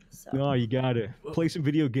yet. So. No, you gotta play some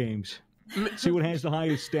video games. See what has the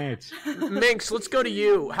highest stats. Minx, let's go to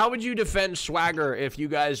you. How would you defend Swagger if you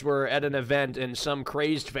guys were at an event and some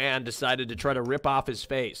crazed fan decided to try to rip off his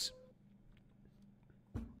face?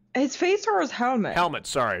 His face or his helmet? Helmet,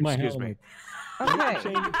 sorry. My Excuse helmet.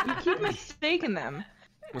 Okay. You keep mistaking them.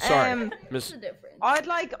 me. Sorry. Miss.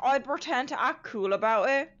 I'd pretend to act cool about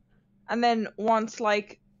it, and then once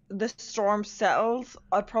like the storm settles,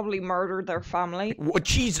 I'd probably murder their family. What,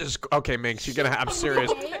 Jesus. Okay, Minx, you're gonna have I'm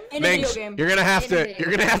serious. In a Minx, video game. you're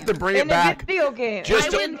gonna have to bring it back. In a video game.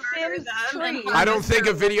 Just I would Sims 3. I don't think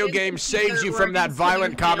a video game saves you from that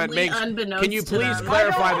violent comment, Minx. Can you please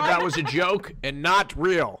clarify that was a joke and not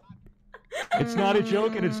real? It's not a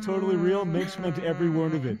joke and it's totally real. Minx meant every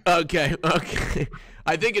word of it. Okay.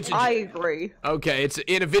 I think it's. I agree. Okay, it's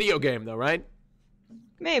in a video game though, right?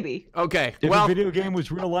 Maybe. Okay. If well, a video game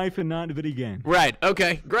was real life and not a video game. Right.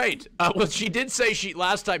 Okay. Great. Well, she did say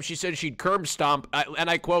last time she said she'd curb stomp, and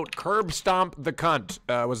I quote, "curb stomp the cunt"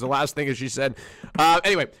 was the last thing that she said.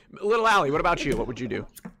 Anyway, little Allie, what about you? What would you do?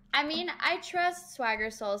 I mean, I trust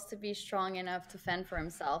SwaggerSouls to be strong enough to fend for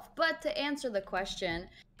himself. But to answer the question,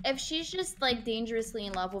 if she's just like dangerously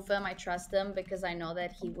in love with him, I trust him because I know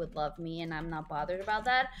that he would love me and I'm not bothered about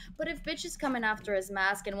that. But if bitch is coming after his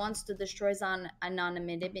mask and wants to destroy his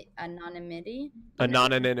anonymity. Try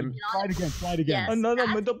it again. Yes.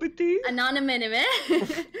 Anonymity. Anonymity.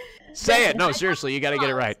 Say it. No, seriously, you got to get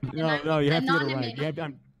it right. No, you have to get it right. You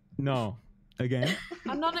have, no. Again.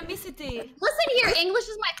 Anonymity. Listen here, English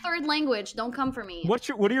is my third language. Don't come for me. What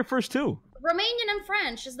are your first two? Romanian and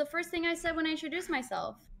French is the first thing I said when I introduced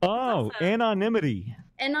myself. Oh, anonymity.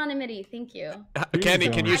 Anonymity, thank you. Candy,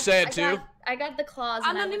 can you say it too? I got the clause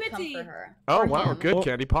and I would come for her. Oh Or wow, him. good,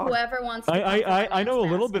 Candy Pop. Whoever wants to I know a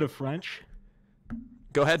little bit of French.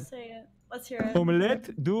 Go ahead. Say it. Let's hear it.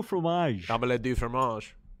 Omelette du fromage. Omelette du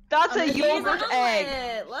fromage. That's a yogurt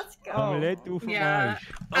egg. Let's go. Omelette du fromage. Yeah,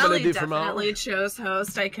 Omelette Allie du fromage. definitely chose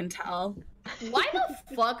host. I can tell. Why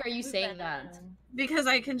the fuck are you saying that? Because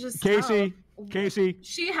I can just Casey. tell. Casey.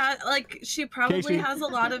 She probably Casey. has a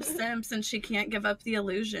lot of simps and she can't give up the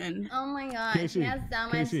illusion. Oh my god, Casey, she has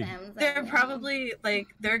dumb Casey. Sims. They're probably like,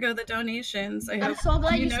 there go the donations. I'm hope so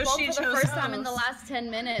glad you know spoke she for the chose first time in the host. last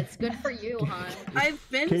 10 minutes. Good for you, hon. I've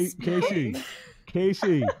been Casey. speaking.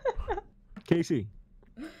 Casey.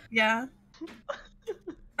 Yeah.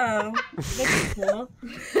 Oh, that's cool.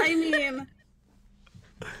 I mean,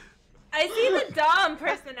 I see the Dom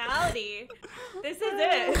personality. This is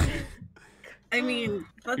it. I mean,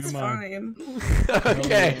 that's Come on. fine.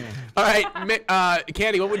 Okay. All right,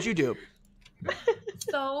 Candy, what would you do?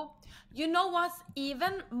 So, you know what's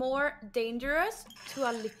even more dangerous to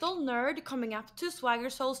a little nerd coming up to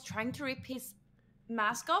SwaggerSouls trying to rip his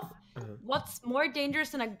mask off? What's more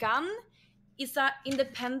dangerous than a gun is an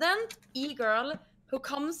independent e-girl who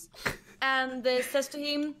comes and says to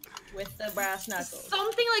him with the brass knuckles.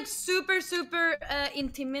 something like super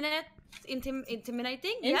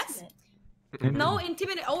intimidating. Yes. Intimate. No,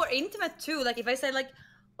 intimate or intimate too. Like if I say like,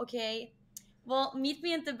 okay, well, meet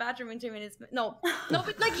me in the bathroom in 2 minutes. No,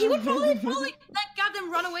 but like he would probably like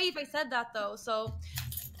goddamn run away if I said that though. So,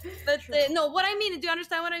 but no, what I mean, do you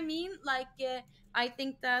understand what I mean? Like, I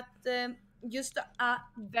think that just a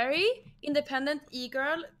very independent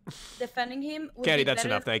e-girl defending him. Candy, that's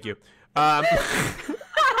enough. Thank you.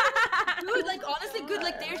 Dude, like honestly, good.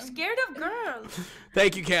 Like they're scared of girls.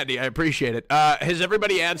 Thank you, Candy. I appreciate it. Has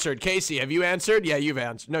everybody answered? Casey, have you answered? Yeah, you've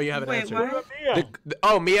answered. No, you haven't answered.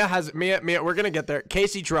 What? Mia has. Mia. We're gonna get there.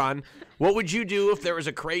 Casey Tron, what would you do if there was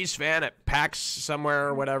a crazed fan at PAX somewhere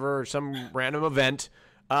or whatever, or some random event?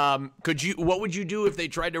 What would you do if they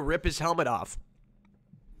tried to rip his helmet off?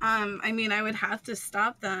 I mean, I would have to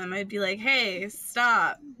stop them. I'd be like, hey,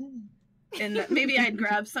 stop. And maybe I'd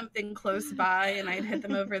grab something close by and I'd hit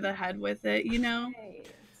them over the head with it, you know?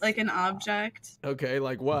 Like an object. Okay,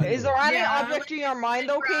 like what? Is there any object in your mind,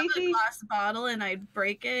 though, Grab Casey? a glass bottle and I'd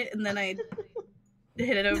break it and then I'd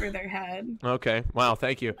hit it over their head. Okay. Wow.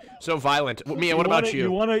 Thank you. So violent. Mia, what about you?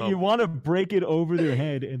 You want to break it over their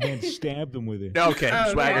head and then stab them with it. Okay,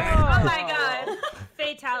 Swagger. Oh my god.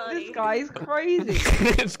 Fatality. This guy's crazy.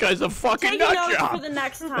 This guy's a fucking Take nut notes job. for the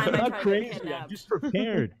next time. I'm I not try to crazy. kidnap. I'm just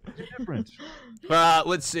prepared. There's a difference.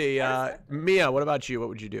 Let's see. Mia, what about you? What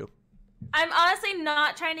would you do? I'm honestly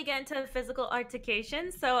not trying to get into a physical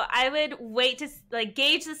altercation, so I would wait to like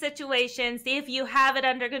gauge the situation, see if you have it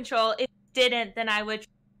under control. If you didn't, then I would.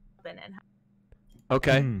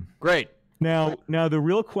 Okay, great. Now the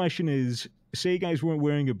real question is, say you guys weren't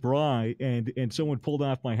wearing a bra and someone pulled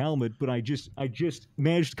off my helmet, but I just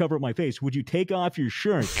managed to cover up my face. Would you take off your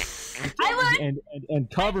shirt I would.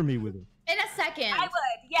 and cover me with it? In a second. I would.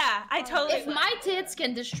 Yeah, I totally If my tits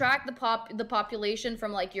can distract the population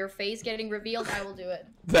from like your face getting revealed, I will do it.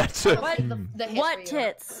 That's the hit What for you.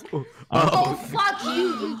 tits? Oh, fuck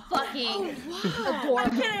you fucking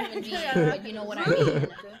adorable human being. You know what I mean?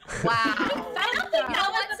 Wow. I don't think You know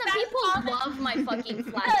what? Some people love my fucking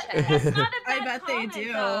flat chest. I bet they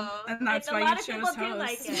do. And that's why you chose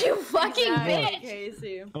host. You fucking bitch.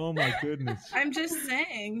 Casey. Oh my goodness. I'm just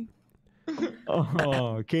saying.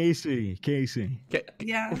 Oh, Casey.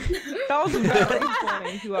 Yeah. That was very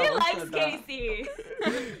funny. He likes Casey.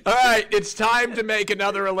 All right, it's time to make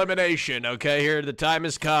another elimination. Okay, here the time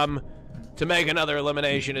has come to make another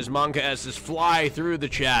elimination as Monka S's fly through the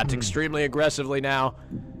chat extremely aggressively now.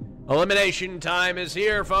 Elimination time is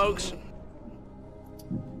here, folks.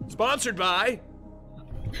 Sponsored by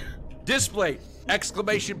Display!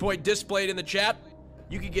 Exclamation point displayed in the chat.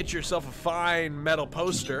 You can get yourself a fine metal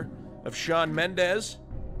poster of Shawn Mendes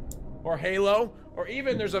or Halo, or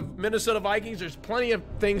even there's a Minnesota Vikings. There's plenty of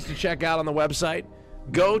things to check out on the website.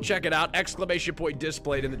 Go check it out. Exclamation point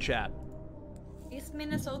displayed in the chat. Is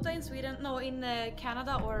Minnesota in Sweden? No, in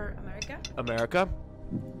Canada or America? America.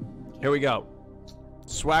 Here we go.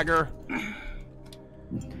 Swagger.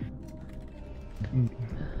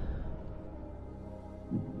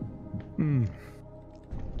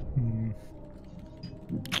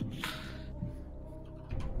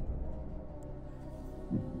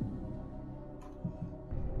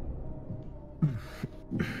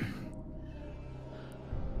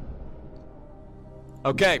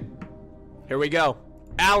 Okay, here we go.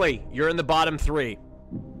 Allie, you're in the bottom three.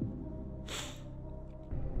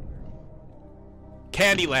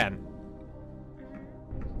 Candyland,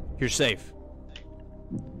 you're safe.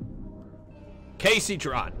 Casey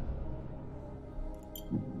Tron.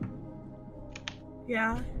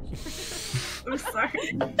 Yeah. I'm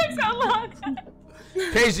sorry. So long.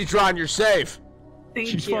 Casey Tron, you're safe.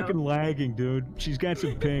 She's fucking lagging, dude. She's got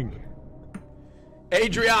some ping.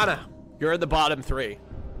 Adriana, you're in the bottom three.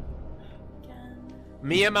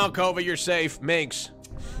 Mia Malkova, you're safe. Minx.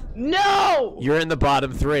 No! You're in the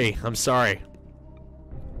bottom three. I'm sorry.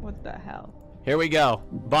 What the hell? Here we go.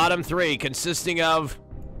 Bottom three, consisting of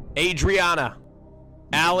Adriana,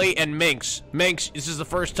 Allie, and Minx. Minx, this is the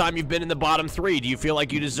first time you've been in the bottom three. Do you feel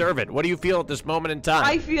like you deserve it? What do you feel at this moment in time?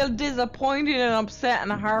 I feel disappointed and upset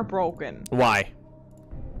and heartbroken. Why?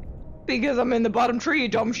 Because I'm in the bottom three, you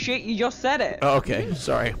dumb shit. You just said it. Oh, okay,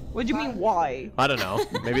 sorry. What do you mean, why? I don't know.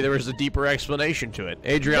 Maybe there was a deeper explanation to it.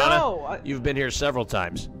 Adriana, No, you've been here several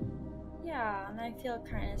times. Yeah, and I feel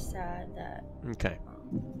kind of sad that. Okay.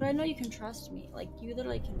 But I know you can trust me. Like, you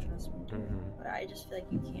literally can trust me. But I just feel like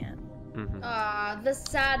you can't. The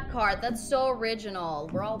sad card. That's so original.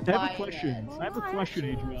 We're all I buying have a question. it. I have a question,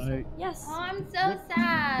 Adriana. Yes. Oh, I'm so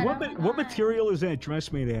sad. What material is that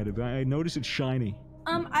dress made out of? I noticed it's shiny.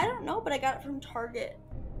 I don't know, but I got it from Target.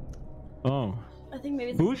 Oh. I think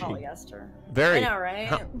maybe it's Bougie. polyester. Very. I know, right?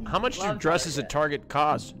 How much do Love dresses at Target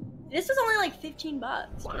cost? This was only like $15,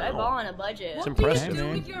 but I bought on a budget. It's What do impressive. you do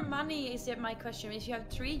with your money? Is my question. If you have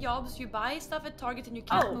 3 jobs, you buy stuff at Target and you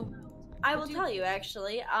can't move. I will tell you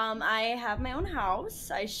actually. I have my own house.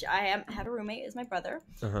 I have a roommate, is my brother.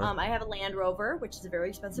 I have a Land Rover, which is a very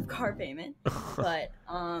expensive car payment, but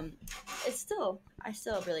I still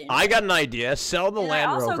really enjoy I got an idea. Sell the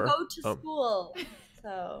Land Rover. I also go to school,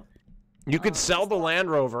 so you could sell the Land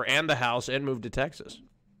Rover and the house and move to Texas.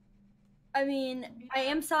 I mean, I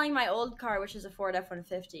am selling my old car, which is a Ford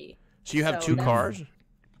F-150. So you have 2 cars?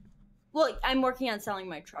 Well, I'm working on selling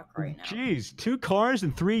my truck right now. Jeez, 2 cars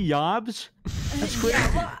and 3 jobs? That's crazy.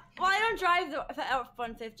 Yeah, well, I don't drive the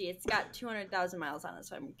F-150. It's got 200,000 miles on it,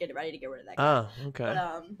 so I'm getting ready to get rid of that car. Oh, okay.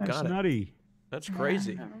 But, That's Got it. nutty. That's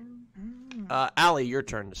crazy. Allie, your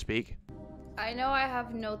turn to speak. I know I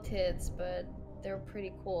have no tits, but they're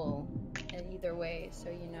pretty cool in either way, so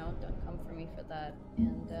don't come for me for that.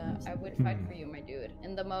 And I would fight for you, my dude,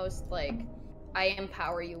 in the most I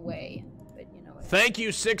empower you way. But Thank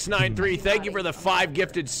you, 693. Thank you for the 5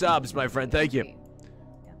 gifted subs, my friend. Thank you.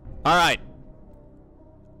 All right.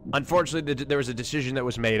 Unfortunately, there was a decision that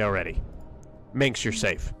was made already. Minx, you're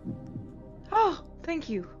safe. Oh, thank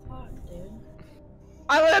you. fuck, dude.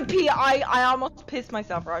 I want to pee. I almost pissed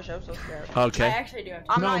myself, Raj. I'm so scared. Okay. I actually do have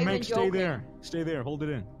to. I'm no, not even Minx, stay joking. there. Stay there. Hold it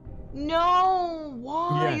in. No,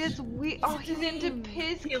 why? Yes. It's weird. Oh, he's into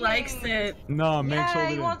piss. He likes it. No, Minx, Yeah, hold it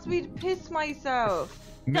he in. wants me to piss myself.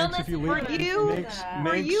 Minx, if you leave, For you? Minx, For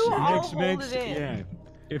Minx, you, I'll Minx, hold Minx, it in. yeah.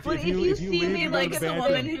 If But you if you leave see to me go like to the a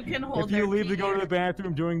bathroom, woman who can hold if you their leave to go to pee. the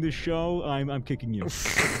bathroom during this show, I'm kicking you.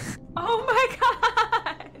 Oh my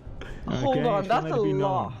god! Hold Okay? on, Just that's let a it be known.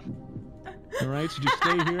 lot. All right, so just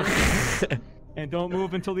stay here and don't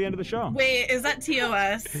move until the end of the show. Wait, is that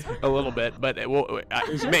TOS? A little bit, but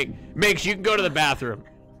Minx, you can go to the bathroom.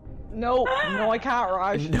 No, I can't,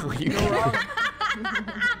 Raj. No, you You're can't. wrong.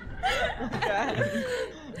 Okay.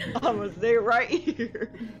 I'm gonna stay right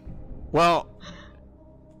here. Well,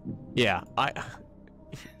 yeah,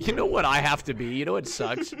 you know what I have to be? You know what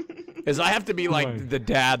sucks? Is I have to be like What? the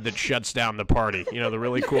dad that shuts down the party. You know, the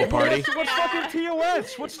really cool party. What's fucking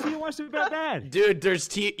TOS? What's TOS about that? Dude, there's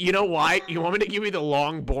you know why? You want me to give you the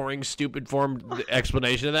long, boring, stupid form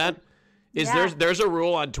explanation of that? There's a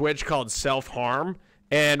rule on Twitch called self-harm,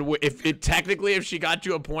 and if she got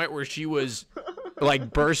to a point where she was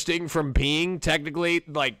like bursting from peeing, technically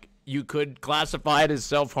you could classify it as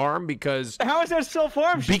self-harm because How is that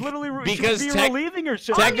self-harm? She's literally because relieving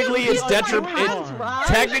herself. technically it's Raj.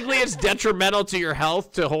 technically it's detrimental to your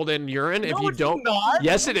health to hold in urine if you don't.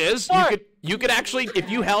 Yes, it is. You could actually,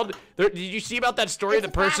 if you held. Did you see about that story of the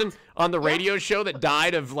person on the radio show that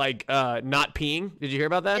died of not peeing? Did you hear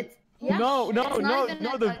about that? No.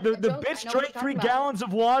 The bitch drank 3 gallons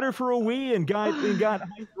of water for a wee and got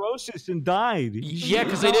hydrosis and died. Yeah,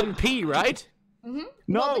 because they didn't pee, right? Mm-hmm.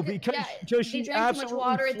 No, because she she drank too much absolutely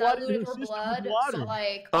water, it flooded diluted her her system blood, with water.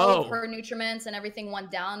 so all of her nutriments and everything went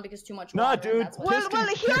down because too much water. dude, That's why. Well,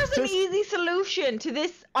 here's an easy solution to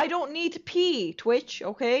this. I don't need to pee, Twitch,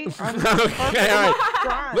 okay? Okay, all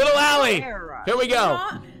right. Little Allie, here we go.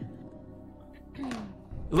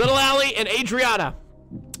 Little Allie and Adriana,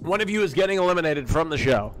 one of you is getting eliminated from the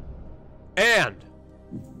show. And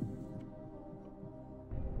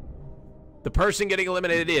the person getting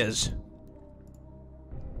eliminated is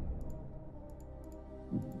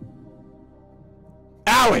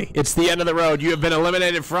Allie. It's the end of the road. You have been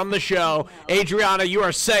eliminated from the show. Adriana, you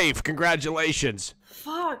are safe. Congratulations.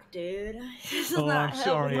 Fuck, dude. This is Oh, not I'm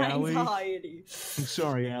sorry, helping my Allie. anxiety. I'm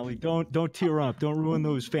sorry, Allie. Don't tear up. Don't ruin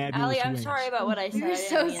those fabulous Allie, I'm wings. sorry about what I said. You're I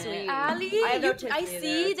so didn't mean sweet. it. Ali, I have no tits I either,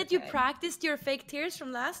 see it's that you okay. practiced your fake tears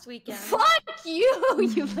from last weekend. Fuck you,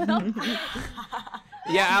 you little.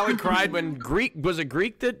 Yeah, Allie cried when was it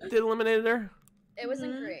Greek that eliminated her? It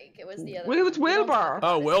wasn't Greek. It was the other. Well, it was one. We don't Wilbur. talk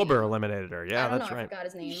about Oh, his Wilbur name. eliminated her. Yeah, I don't that's know, I right. forgot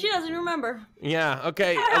his name. She doesn't remember. Yeah,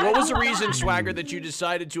 okay. What was the reason, Swagger, that you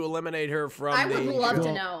decided to eliminate her from I the would love show?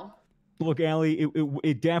 to know. Look, Allie,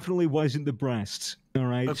 it definitely wasn't the breasts. All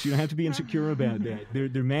right, so you don't have to be insecure about that.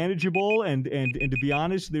 They're manageable, and to be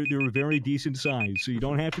honest, they're a very decent size. So you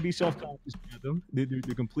don't have to be self-conscious about them. They're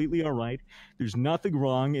completely all right. There's nothing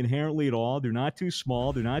wrong inherently at all. They're not too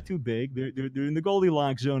small. They're not too big. They're in the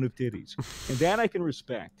Goldilocks zone of titties, and that I can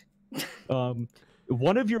respect.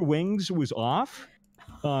 One of your wings was off,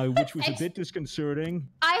 which was a bit disconcerting.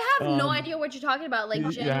 I have no idea what you're talking about. Like,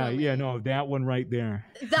 genuinely. Yeah, no, that one right there.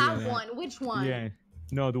 That one. Which one? Yeah,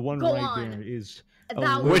 no, the one Go right on. there is.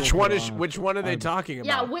 That Which one. one which one are they talking about?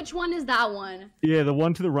 Yeah, which one is that one? Yeah, the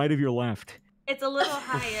one to the right of your left. It's a little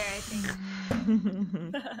higher, I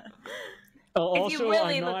think. Also,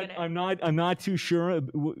 really look at it. I'm not too sure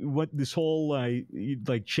what this whole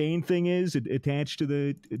like chain thing is attached to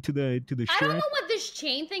the shirt. I don't know what this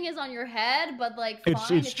chain thing is on your head, but like It's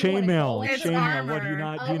chainmail. It's chainmail. What do you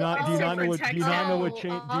not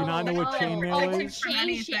know what chainmail is?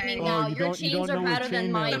 Chain shaming now. Your chains are better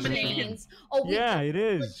than my chains. Yeah, it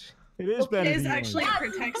is. It is better than yours. His actually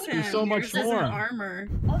protects him. There's so much Yours is more. armor.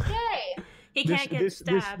 Okay. He can't get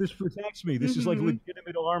stabbed. This protects me. This is like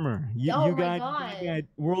legitimate armor. You Oh my got God.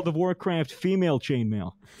 World of Warcraft female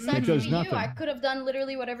chainmail. It does nothing. I could have done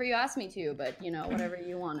literally whatever you asked me to, but whatever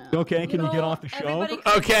you want to. Okay, can you get off the show?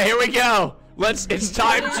 Okay, here we go. It's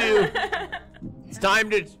time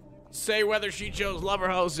to say whether she chose lover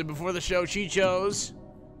host, and before the show she chose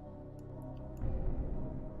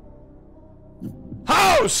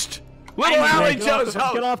host. Little Allie chose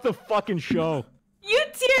host. Get off the fucking show. You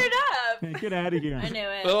teared up. Hey, get out of here. I knew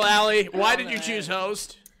it. Little Allie, why did you choose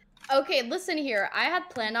host? Okay, listen here. I had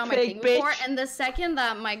planned on my Fake thing before, bitch. and the second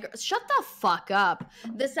that shut the fuck up.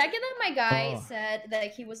 The second that my guy said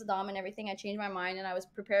that he was a dom and everything, I changed my mind, and I was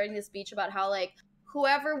preparing this speech about how like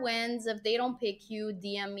whoever wins, if they don't pick you,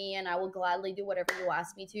 DM me, and I will gladly do whatever you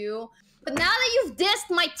ask me to. But now that you've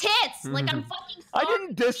dissed my tits, like I'm fucking sorry. I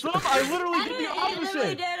didn't diss them. I literally did the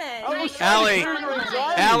opposite.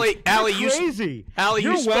 Allie, crazy. Allie,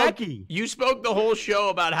 You're wacky. You spoke the whole show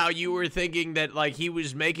about how you were thinking that like he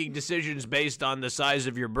was making decisions based on the size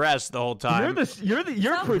of your breasts the whole time.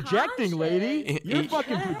 You're projecting, lady. You're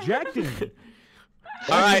fucking projecting.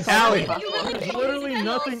 All right, Allie. Literally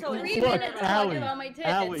nothing. Look, Allie,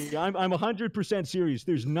 Allie, I'm 100% serious.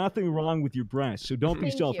 There's nothing wrong with your breasts, so don't be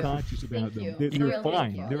self-conscious about them. They're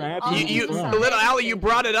fine. They're absolutely fine. Little Allie, you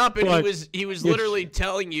brought it up, and he was literally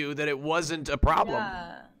telling you that it wasn't a problem.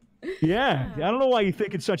 Yeah, I don't know why you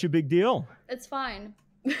think it's such a big deal. It's fine.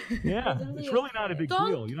 Yeah, it's really not a big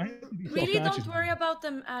deal. You don't have to be Really self-conscious. don't worry about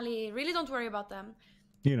them, Ali. Really don't worry about them.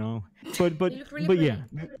 But yeah.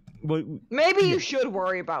 But maybe you should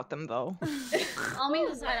worry about them though. I'll make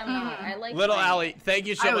the side I'm not. I like Little Allie, thank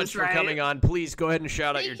you so much for coming on. Please go ahead and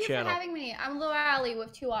shout out your channel. Thank you for having me. I'm Little Allie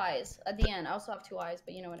with 2 eyes at the end. I also have 2 eyes,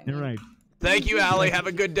 but you know what I mean. You're right. Thank you, Allie. Have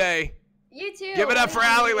a good day. You too. Give it up for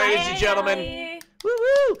Allie, ladies and gentlemen. Woo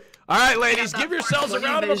woo! All right, ladies, give yourselves a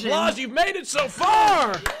round of applause. You've made it so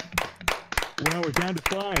far. Well, we're down to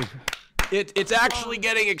 5. It's actually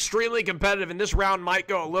getting extremely competitive, and this round might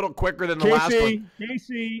go a little quicker than the last one.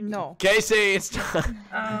 Casey. No. Casey, it's time.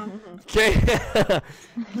 I'm Casey.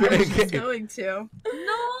 just going to.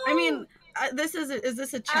 No. I mean, is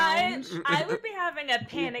this a challenge? I would be having a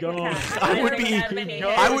panic attack. I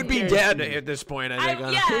would be dead at this point. I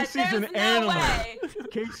think. Yeah, Casey's an animal.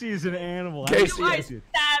 Casey is an animal. Casey, I respect it.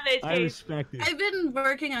 Savage. I respect it. I've been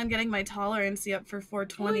working on getting my tolerance up for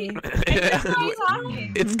 420.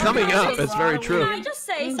 It's coming up. It's very true. Can I just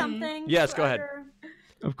say something? Yes, go ahead.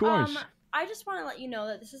 Of course. I just want to let you know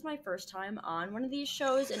that this is my first time on one of these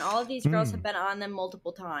shows, and all of these girls have been on them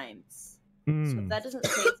multiple times. So if that doesn't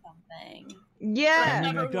say something. Yeah. Have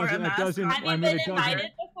you been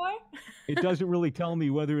invited before? It doesn't really tell me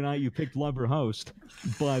whether or not you picked love or host,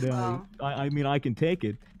 but I mean, I can take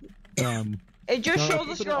it. It just shows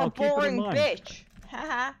us you're a boring bitch.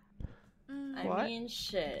 I mean,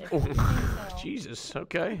 shit. Jesus.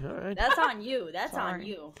 Okay. All right. That's on you. That's on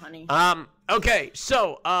you, honey. Okay.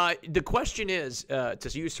 So, the question is, to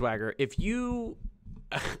you, Swagger, if your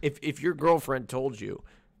girlfriend told you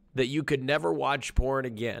that you could never watch porn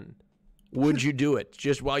again, would you do it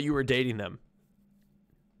just while you were dating them?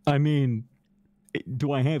 I mean,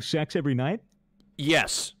 do I have sex every night?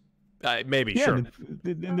 Yes. Maybe. Yeah, Sure.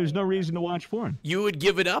 Then there's no reason to watch porn. You would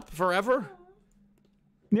give it up forever?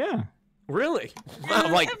 Yeah. Really?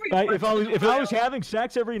 Like, if I was having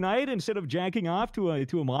sex every night instead of jacking off to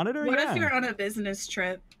a monitor. What yeah. if you're on a business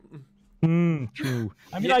trip? True.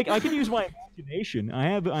 I mean, I can use my imagination. I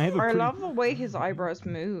have. I love the way his eyebrows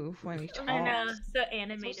move when he talks. I know, so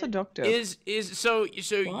animated. So seductive. So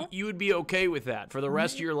you would be okay with that for the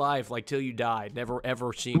rest of your life, like till you died, never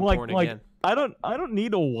ever seeing porn again? I don't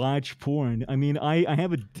need to watch porn. I mean, I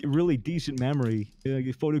have a really decent memory,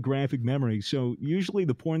 a photographic memory. So usually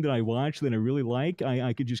the porn that I watch that I really like,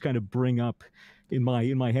 I could just kind of bring up in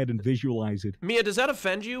my head and visualize it. Mia, does that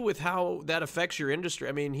offend you with how that affects your industry?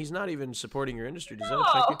 I mean, he's not even supporting your industry. Does that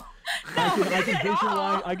affect you?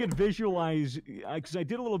 I could visualize because I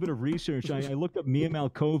did a little bit of research. I looked up Mia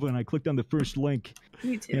Malkova and I clicked on the first link.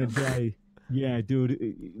 Me too. And yeah,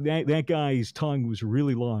 dude, that guy's tongue was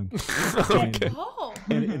really long.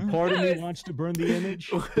 And part of me wants to burn the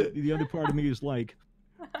image. The other part of me is like,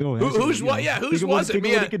 oh, whose was it? Think of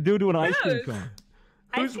Mia? what he could do to an ice cream cone.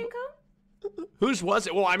 Ice cream cone? Whose was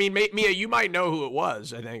it? Well, I mean, Mia, you might know who it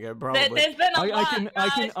was. I think probably. There's been a lot.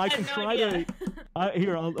 I can try to.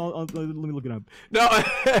 Here, let me look it up. No. Okay,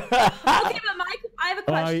 but Mike, I have a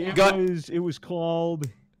question. It was called.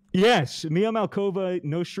 Yes, Mia Malkova,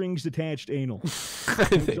 no strings attached anal.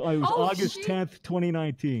 It was August 10th,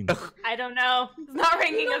 2019. I don't know. It's not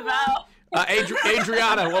ringing a bell.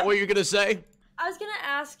 Adriana, what were you gonna say? I was gonna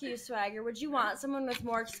ask you, Swagger, would you want someone with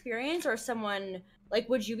more experience or someone like?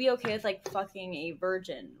 Would you be okay with like fucking a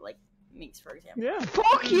virgin, like Meeks, for example? Yeah.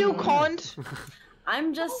 Fuck you, cunt.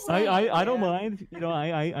 I'm just saying. I don't mind. You know,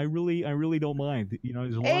 I really don't mind. You know,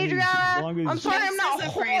 as long Adriana, as I'm sorry I'm not a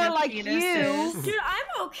whore like you. Dude,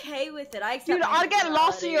 I'm okay with it. Dude, I'll get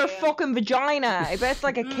lost in your fucking vagina. I bet it's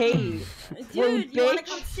like a cave. Dude, you wanna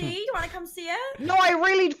come see? You wanna come see it? No, I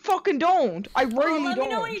really fucking don't. I really don't. Let me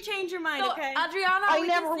know when you change your mind, okay? Adriana, I we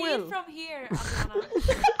never can see will. it from here.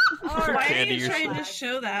 Why are you trying to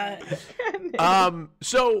show that?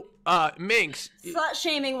 So, Minx. Slut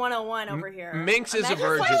shaming 101 over here. Minx is a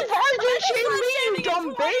virgin. You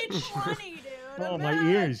dumb bitch. Oh, my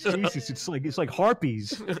ears. Jesus, it's like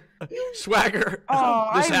harpies. Swagger.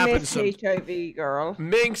 Oh, this I happens miss HIV, girl.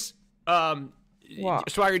 Minx, what?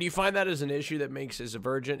 Swagger, do you find that as an issue that Minx is a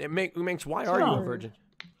virgin? Minx, why are you a virgin?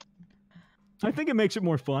 I think it makes it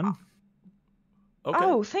more fun. Okay.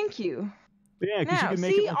 Oh, thank you. Yeah, because you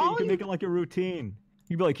can make it like a routine.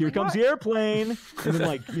 You'd be like, here comes the airplane. And then,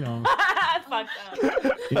 like, you know. Fucked up.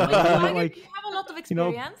 You know, You have a lot of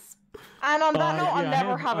experience. And on that note, I'm yeah,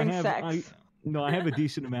 never having sex. No, I have a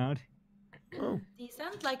decent amount.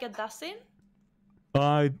 Decent, like a dozen?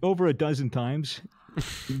 Over a dozen times.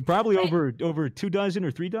 Probably over 2 dozen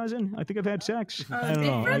or 3 dozen. I think I've had sex. I don't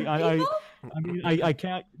know. I mean, I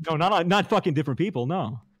can't. No, not fucking different people.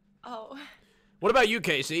 No. Oh. What about you,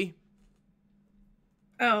 Casey?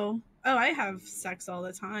 Oh, I have sex all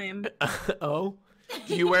the time. Oh,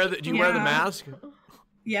 do you wear the mask?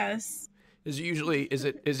 Yes. Is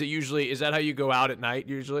that how you go out at night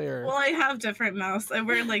usually, or? Well, I have different masks.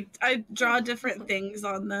 I draw different things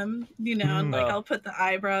on them, you know, and like I'll put the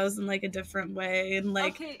eyebrows in like a different way, and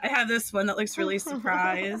like I have this one that looks really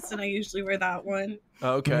surprised, and I usually wear that one.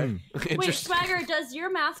 Okay. Wait, Swagger, does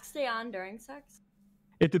your mask stay on during sex?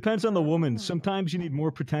 It depends on the woman. Sometimes you need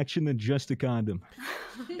more protection than just a condom.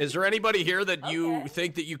 Is there anybody here that you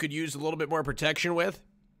think that you could use a little bit more protection with?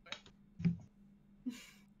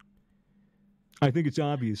 I think it's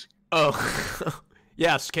obvious. Oh,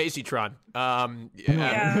 yes, Casey Tron.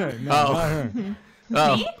 Yeah. Me?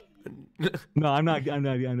 No, I'm not.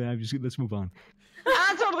 I'm just. Let's move on.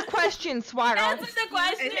 Answer the question, Swagger. Answer the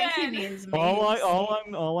question. I think he means me.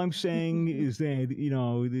 All I'm saying is that, you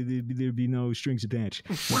know, there'd be no strings attached.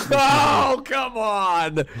 Oh, come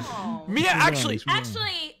on. Oh. Mia, actually,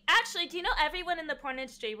 do you know everyone in the porn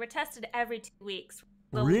industry, we're tested every 2 weeks.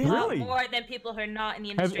 Really? A lot more than people who are not in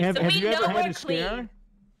the industry. Have we you know ever had we're a scare? clean.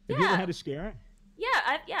 Have you ever had a scare?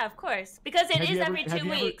 Yeah, of course. Because it is every 2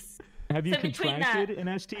 weeks. Have you So between contracted an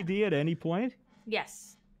STD at any point?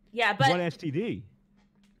 Yes. Yeah, but What STD?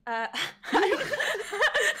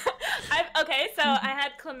 Okay, so I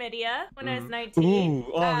had chlamydia when I was 19.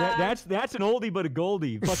 Ooh, that's an oldie but a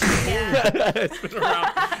goldie. Fucking It's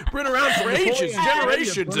been around for ages,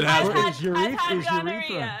 generations. It has been. I've had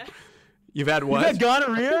gonorrhea. You've had what? You had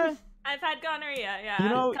gonorrhea? I've had gonorrhea, yeah. You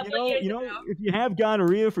know, if you have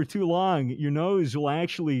gonorrhea for too long, your nose will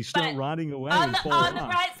actually start rotting away. On and the fall off.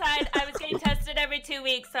 right side, I was getting tested every 2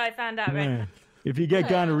 weeks, so I found out right. If you get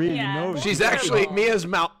gonorrhea, you know. She's actually Mia's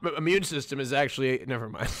immune system is actually never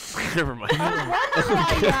mind. Never mind. I wonder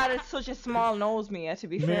why you had such a small nose, Mia. To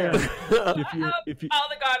be fair, if all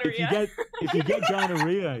the gonorrhea. If you get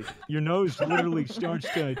gonorrhea, your nose literally starts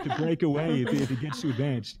to break away if it gets too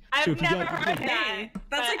advanced. I've never heard that.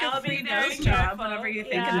 That's like a free nose job whenever you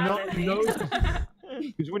think about it.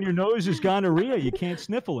 Because when your nose is gonorrhea, you can't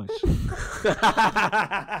sniffle us.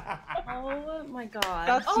 Oh my god.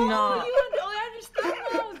 That's not. I understand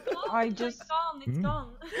now. It's gone. I just. It's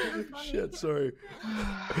gone. Shit, sorry.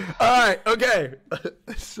 All right, okay.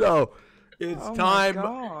 So it's time.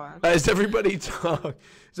 Has everybody talked?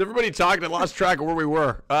 I lost track of where we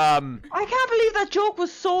were. I can't believe that joke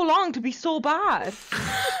was so long to be so bad.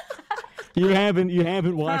 You haven't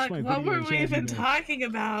watched my videos. What were we even talking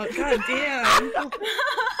about? God damn.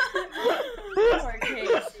 Poor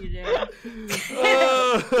Casey, dude.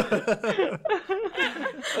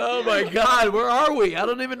 Oh my god, where are we? I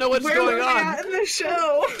don't even know what's going on. Where are we at in the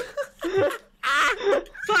show?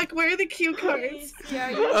 Fuck, where are the cue cards? Casey,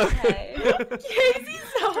 are you okay? Casey's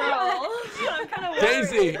so hot. I'm kind of worried.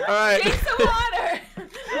 Casey, all right. Drink some water.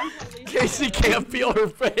 Casey can't feel her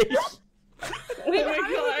face. Oh my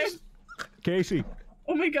god. Casey.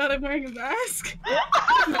 Oh my god, I'm wearing a mask. No,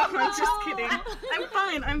 I'm just kidding. I'm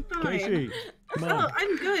fine. I'm fine. Casey, come on. Oh,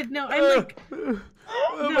 I'm good. No, I'm like.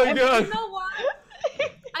 Oh my god. You know what?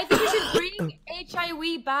 I think we should bring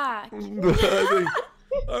HIV back.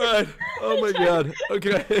 All right. Oh my god.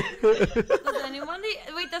 Okay.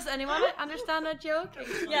 Does anyone understand that joke?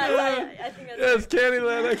 Yeah, I think that's yes,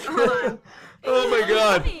 Candyland. Oh my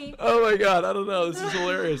god. Oh my god. I don't know. This is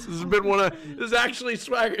hilarious. This is actually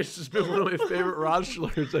Swagger. This has been one of my favorite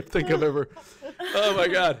Rajjchelors I think I've ever. Oh my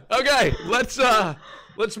god. Okay,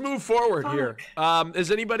 let's move forward here.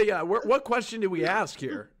 Is anybody? What question did we ask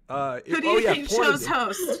here? Who do you think shows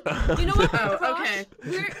host? You know what? Oh, okay.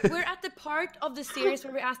 We're at the part of the series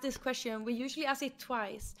where we ask this question. We usually ask it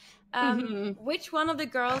twice. Which one of the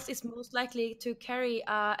girls is most likely to carry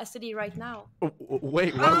STD right now?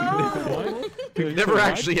 Wait, what? We've never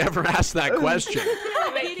actually ever asked that question.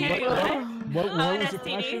 What was the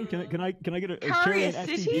question? Can I get a carry an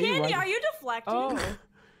STD? Candy, are you deflecting?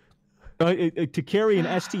 To carry an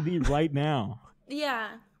STD right now.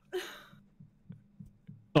 Yeah.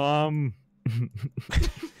 Well,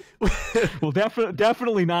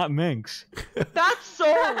 definitely not Minx. That's so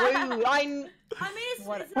rude. I mean, it's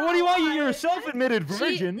what do you want? You're a self-admitted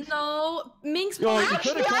virgin. No, Minx.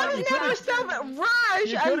 Actually, I was never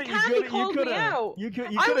Raj, and Candy called me out.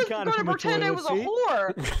 I was going to pretend I was a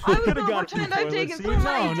whore. I was going to pretend I'd taken some.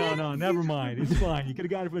 No, never mind. It's fine. You could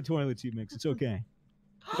have got it from the toilet seat, Minx. It's okay.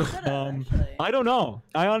 I don't know.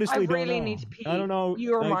 I honestly don't know. I really need to pee. I don't know.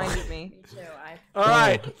 You reminded me. Me too. All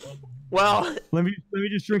right. Well, let me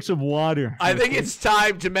just drink some water. I think it's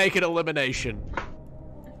time to make an elimination.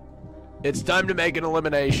 It's time to make an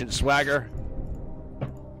elimination, Swagger.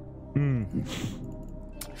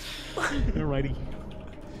 Alrighty.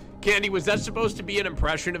 Candy, was that supposed to be an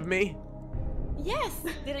impression of me? Yes.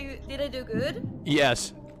 Did I do good?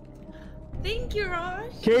 Yes. Thank you,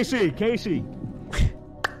 Raj. Casey.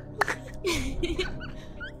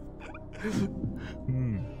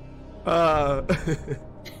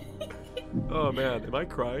 Oh man, am I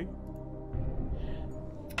crying?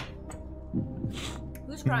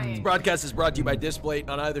 Who's crying? This broadcast is brought to you by Displate.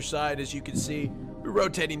 On either side, as you can see, we're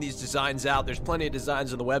rotating these designs out. There's plenty of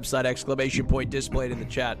designs on the website, ! Displate in the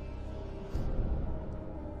chat.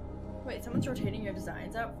 Wait, someone's rotating your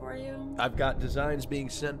designs out for you? I've got designs being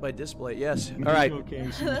sent by Displate, yes. All right,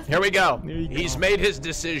 here we go. He's made his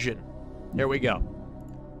decision. Here we go.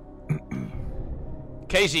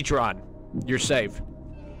 Caseytron, you're safe.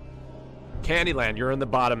 Candyland, you're in the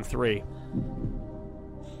bottom 3.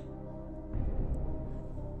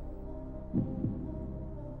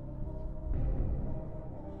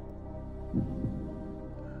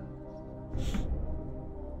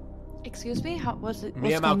 Excuse me? How was it?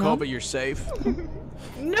 Mia Malkova, you're safe.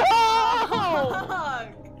 No!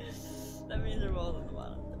 That means they're both in the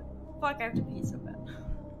bottom. Fuck, I have to pee so bad.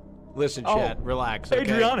 Listen, chat, relax. Okay?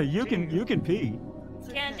 Adriana, you can pee.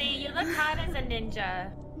 Candy, you look hot as a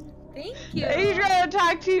ninja. Thank you. Adriana,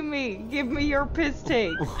 tag team me. Give me your piss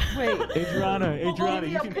take. Wait. Adriana,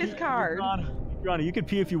 you can piss card. Adriana, you can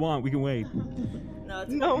pee if you want. We can wait.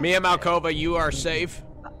 No. Mia Malkova, you are safe.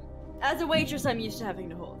 As a waitress, I'm used to having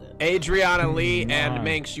to hold it. Adriana Lee and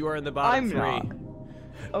Minx, you are in the bottom 3. Not.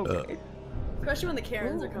 Okay. Especially when the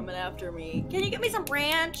Karens are coming after me. Can you get me some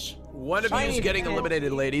ranch? One of you is getting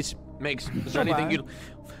eliminated, ladies. Minx, is there anything you'd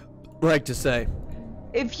like to say?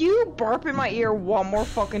 If you burp in my ear one more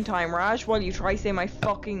fucking time, Raj, while you try to say my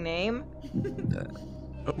fucking name.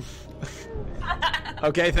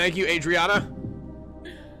 Okay, thank you, Adriana.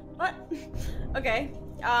 What? Okay.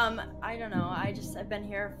 I don't know. I've been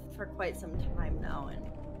here for quite some time now, and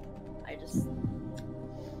there's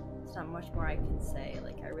not much more I can say.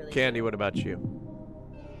 Like, I really. Candy, what about you?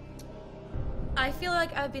 I feel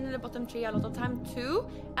like I've been in the bottom 3 a lot of time too,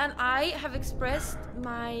 and I have expressed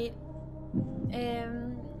my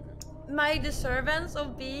my deservance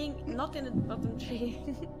of being not in the bottom 3.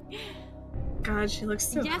 God, she looks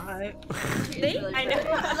so hot. I know.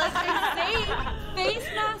 Like I say, face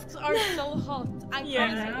masks are so hot. I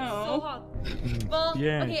so hot. Well,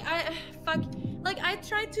 okay, I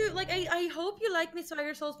try to, I hope you like me,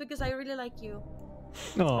 SwaggerSouls, because I really like you.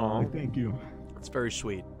 Oh, thank you. It's very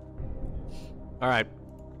sweet. All right.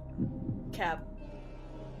 Cap.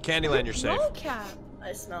 Candyland, you're safe. No cap.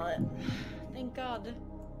 I smell it. Thank God.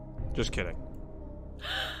 Just kidding.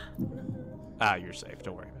 You're safe.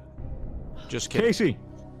 Don't worry about it. Just kidding. Casey.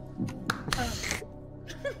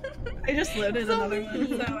 I just loaded another one,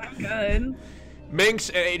 so I'm good. Minx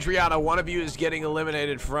and Adriana, one of you is getting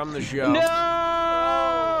eliminated from the show. No!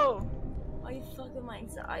 I fucking my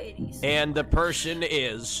anxiety. And the person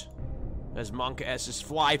is, as Monk S's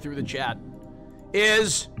fly through the chat,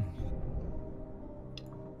 is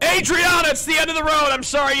Adriana. It's the end of the road. I'm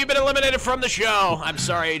sorry, you've been eliminated from the show. I'm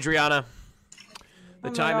sorry, Adriana. The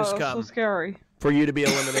time has come so scary. for you to be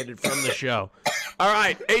eliminated from the show. All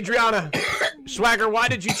right, Adriana. Swagger, why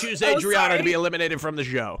did you choose Adriana to be eliminated from the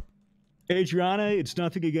show? Adriana, it's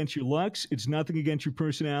nothing against your looks. It's nothing against your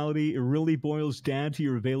personality. It really boils down to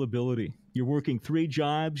your availability. You're working 3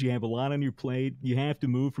 jobs. You have a lot on your plate. You have to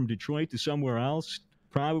move from Detroit to somewhere else,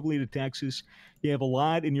 probably to Texas. You have a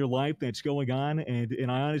lot in your life that's going on,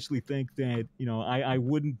 and I honestly think that, you know, I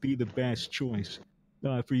wouldn't be the best choice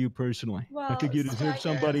for you personally. Well, I think you deserve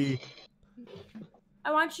somebody.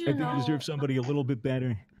 I want you to know. I think you deserve somebody a little bit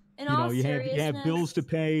better. In you know, all you have bills to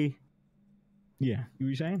pay. Yeah, you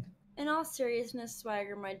were saying? In all seriousness,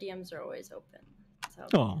 Swagger, my DMs are always open.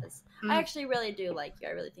 So I actually really do like you.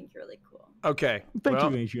 I really think you're really cool. Okay. Thank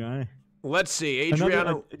you, Adriana. Let's see,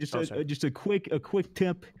 Adriana. Just a quick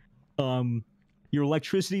tip. Your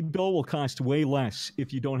electricity bill will cost way less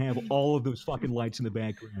if you don't have all of those fucking lights in the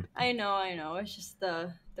background. I know. It's just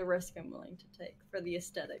the risk I'm willing to take for the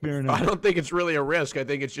aesthetics. Fair enough. I don't think it's really a risk. I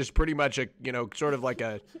think it's just pretty much a, you know, sort of like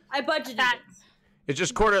a. I budgeted it. It's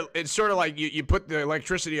just it's sort of like you put the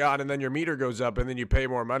electricity on and then your meter goes up and then you pay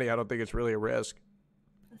more money. I don't think it's really a risk.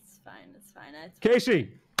 That's fine. That's fine.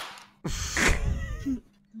 Casey.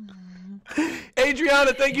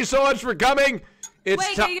 Adriana, thank you so much for coming. Wait,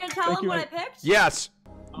 are you gonna tell him what I picked? Yes.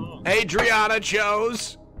 Adriana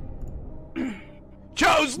chose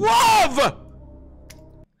love.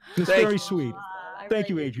 It's very sweet. Thank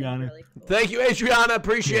you, Adriana. Really cool. Thank you, Adriana.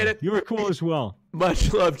 Appreciate it. You were cool as well.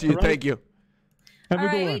 Much love to you. Right. Thank you. Have a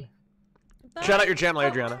good one. Shout out your channel,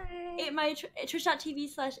 Adriana. My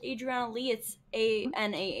twitch.tv/Adriana Lee. It's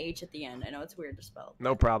ANAH at the end. I know it's weird to spell.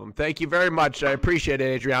 No problem. Thank you very much. I appreciate it,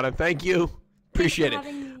 Adriana. Thank you. Appreciate it.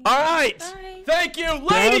 All right. Bye. Thank you, Down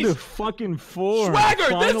ladies. to fucking 4. Swagger,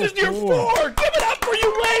 Final this is your 4. Give it up for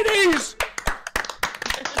you, ladies.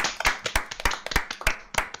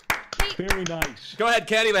 Very nice. Go ahead,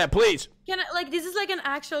 Candyland, please. Can I, like, this is like an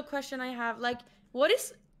actual question I have. Like, what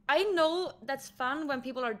is, I know that's fun when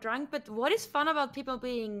people are drunk, but what is fun about people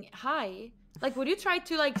being high? Like, would you try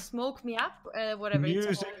to, like, smoke me up? Whatever.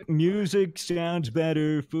 Music sounds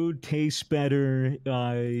better. Food tastes better.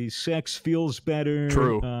 Sex feels better.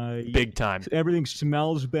 True. Big time. Everything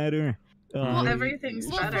smells better. Well, everything's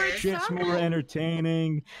better. Shit's more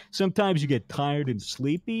entertaining. Sometimes you get tired and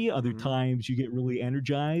sleepy. Other times you get really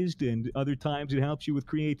energized, and other times it helps you with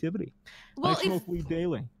creativity. Well, I smoke weed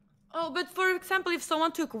daily. Oh, but for example, if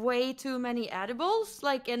someone took way too many edibles,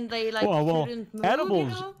 like, and they like well, couldn't move,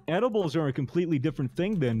 edibles. you know? Edibles are a completely different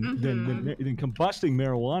thing than combusting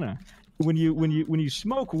marijuana. When you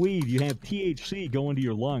smoke weed, you have THC go into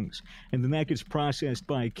your lungs, and then that gets processed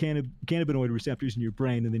by cannabinoid receptors in your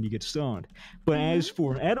brain, and then you get stoned. But as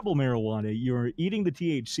for edible marijuana, you're eating the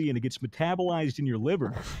THC, and it gets metabolized in your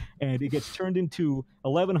liver, and it gets turned into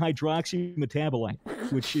 11-hydroxy metabolite,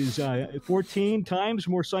 which is 14 times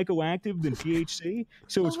more psychoactive than THC.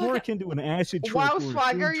 So it's more akin to an acid trip. Wow, or a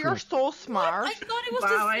Swagger, food you're trip. so smart. I thought it was Wow,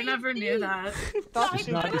 the I same never knew that. It's not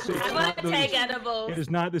the same. I want to take edibles. It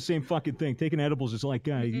is not the same fucking thing. Taking edibles is like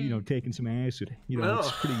you know, taking some acid. You know,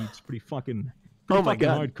 it's pretty fucking. Oh my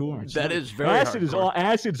God, hardcore. that is very acid hardcore.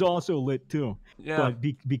 Acid's also lit too. Yeah. But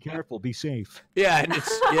be careful. Be safe. Yeah, and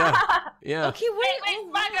it's yeah. Okay, Wait,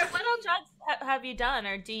 Swagger, what all drugs have you done,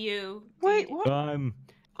 or do you? Wait, what?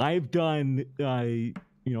 I've done you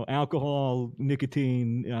know, alcohol,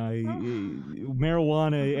 nicotine,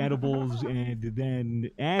 marijuana, edibles, and then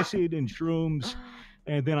acid and shrooms,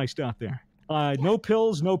 and then I stopped there. No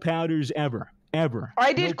pills, no powders, ever. I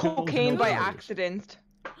did No pills, cocaine no by powders. accident.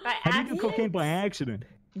 How do you do cocaine by accident?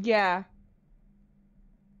 Yeah.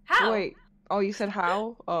 How? Wait. Oh, you said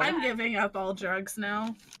how? Oh. I'm giving up all drugs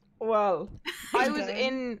now. Well, I was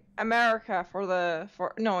in America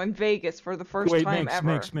in Vegas for the first time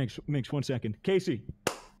ever. Makes 1 second. Casey.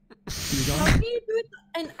 How can you do it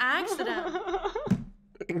an accident?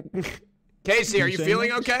 Casey, are you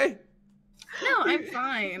feeling okay? No, I'm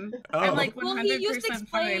fine. Oh. I'm like Well, he used 100% to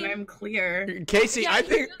fine. explain- I'm clear. Casey, Yeah, I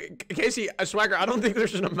think Swagger, I don't think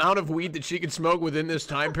there's an amount of weed that she could smoke within this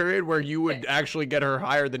time period where you would actually get her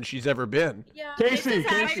higher than she's ever been. Yeah. Casey.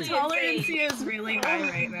 My tolerance is really high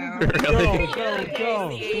right now. Really? Go.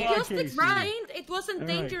 He Come on, just Casey. explained it wasn't All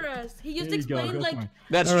right. dangerous. He just There you go, explained go like for it.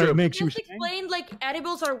 That's All right, true. Makes he you just explained like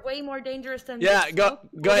edibles are way more dangerous than Yeah, this. go ahead,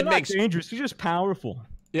 They're not Minx. dangerous. They're just powerful.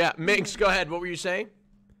 Yeah, Minx, go ahead. What were you saying?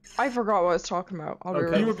 I forgot what I was talking about. I'll be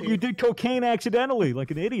Okay. right You did cocaine accidentally,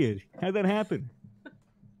 like an idiot. How'd that happen?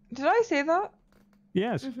 Did I say that?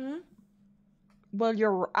 Yes. Mm-hmm. Well,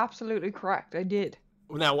 you're absolutely correct. I did.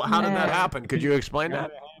 Now, how did that happen? Could you explain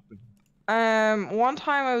that? One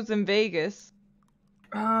time I was in Vegas.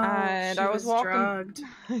 And I was walking. Drugged.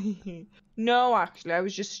 No, actually, I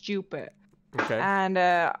was just stupid. Okay. And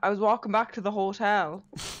I was walking back to the hotel,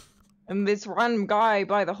 and this random guy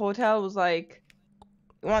by the hotel was like,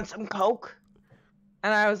 "You want some coke?"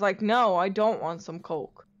 And I was like, "No, I don't want some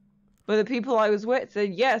coke." But the people I was with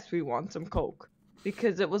said, "Yes, we want some coke,"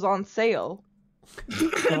 because it was on sale.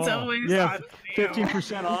 It's always on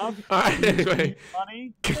 15% off. All right. Anyway,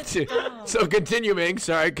 Money. So continue, Ming.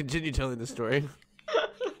 Sorry, continue telling the story.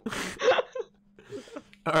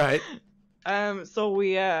 All right. So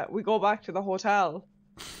we go back to the hotel,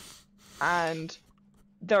 and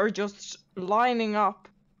they're just lining up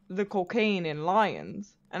the cocaine in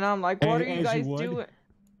lines, and I'm like, "What are you guys doing?"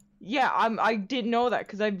 Yeah, I didn't know that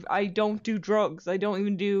because I don't do drugs. I don't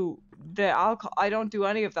even do the alcohol. I don't do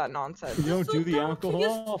any of that nonsense. You don't do the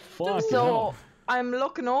alcohol? Fuck. So I'm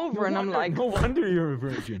looking over and I'm like, no wonder you're a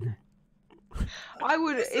virgin. I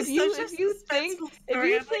would if you think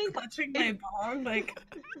clutching my bong, like.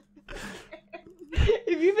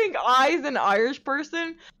 If you think I, as an Irish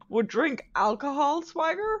person, would drink alcohol,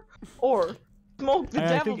 Swagger, or smoke the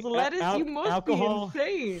devil's lettuce, you must be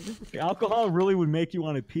insane. Alcohol really would make you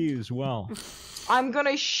want to pee as well. I'm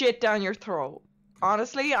gonna shit down your throat.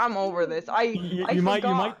 Honestly, I'm over this. You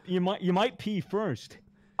might pee first.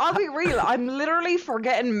 I'll be real. I'm literally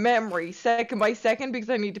forgetting memory second by second because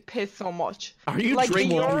I need to piss so much. Are you like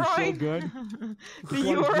drinking? Water's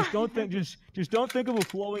so good. Just don't think of a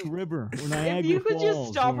flowing river or Niagara If you could Falls,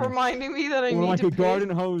 just stop reminding me that I need like to a piss. garden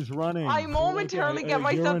hose running. I momentarily get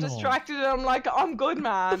myself urinal. distracted and I'm like, I'm good,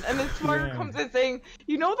 man. And then Swagger comes in saying,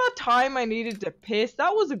 you know that time I needed to piss?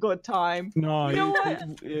 That was a good time. No, you know what?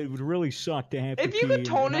 It would really suck to have to If you pee could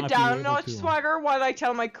tone and it not be down a able notch, to. Swagger, while I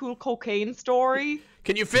tell my cool cocaine story.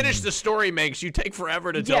 Can you finish the story, Makes? You take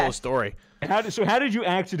forever to tell a story. How did you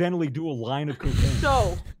accidentally do a line of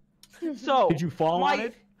cocaine? So did you fall on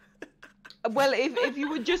it? Well, if you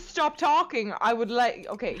would just stop talking, I would like.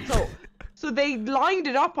 Okay, so they lined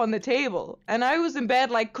it up on the table, and I was in bed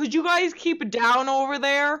like, could you guys keep it down over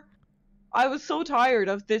there? I was so tired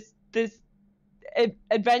of this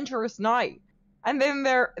adventurous night, and then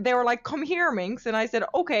they were like, come here, Minx, and I said,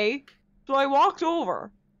 okay. So I walked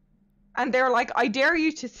over. And they're like, I dare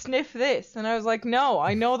you to sniff this. And I was like, no,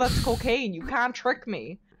 I know that's cocaine. You can't trick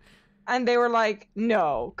me. And they were like,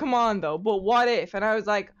 no, come on though. But what if? And I was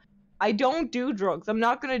like, I don't do drugs. I'm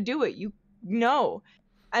not going to do it. You know.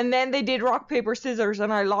 And then they did rock, paper, scissors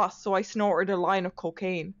and I lost. So I snorted a line of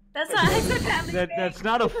cocaine. That's not accidentally. That's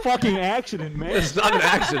not a fucking accident, man. It's not an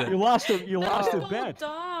accident. You lost a bet.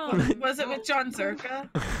 Was it with John Zerka?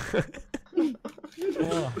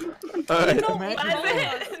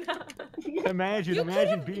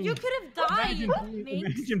 Imagine being. You could have died.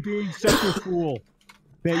 Imagine being such a fool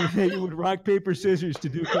that you would rock, paper, scissors to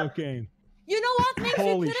do cocaine. You know what, Nick?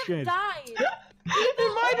 Holy you could shit. have died.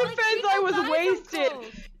 In my defense, I was wasted.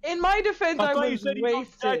 In my defense, I was wasted.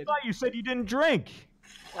 I thought you said you didn't drink.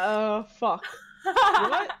 Fuck.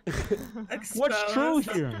 What? What's true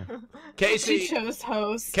here? Casey. She chose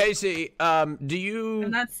host. Casey, do you?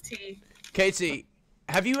 And that's T. Casey,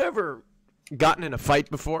 have you ever gotten in a fight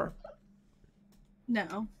before?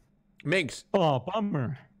 No. Minx. Oh,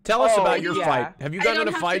 bummer. Tell us about your fight. Have you gotten in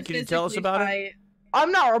a fight? Can you tell us about it?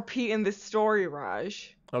 I'm not repeating this story,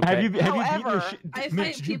 Raj. Okay. Have you However, I Mitch,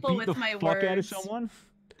 fight did you people beat with the my fuck words. out of someone?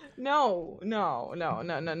 No.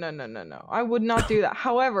 I would not do that.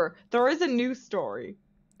 However, there is a new story.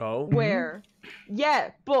 Oh. Where,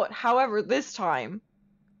 yeah, but however, this time,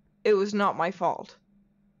 it was not my fault.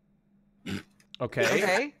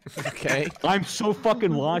 Okay. Okay. I'm so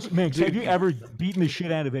fucking lost. Minx, have you ever beaten the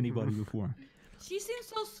shit out of anybody before? She seems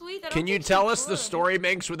so sweet. Can you tell us the story,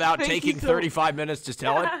 Minx, without taking 35 minutes to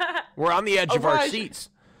tell it? We're on the edge of our Raj, seats.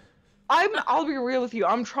 I'll be real with you.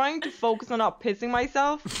 I'm trying to focus on not pissing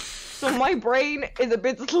myself, so my brain is a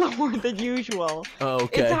bit slower than usual. Oh,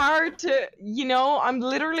 okay. It's hard to, I'm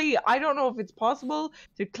literally, I don't know if it's possible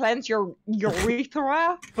to cleanse your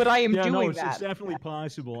urethra, but I am doing that. It's definitely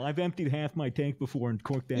possible. I've emptied half my tank before and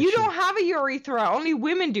corked that You shit. don't have a urethra. Only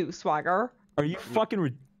women do, Swagger. Are you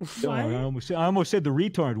fucking... I almost said the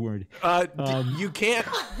retard word. You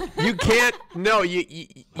can't. No,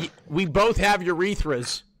 we both have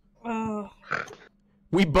urethras. Oh.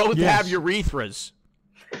 We both have urethras.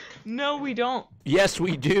 No, we don't. Yes,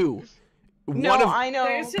 we do. No, I know.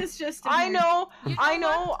 There's just I know.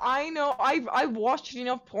 I've watched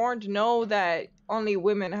enough porn to know that only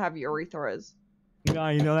women have urethras. No,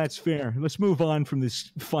 you know, that's fair. Let's move on from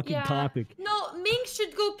this fucking Yeah. topic. No, Minx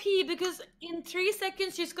should go pee because in 3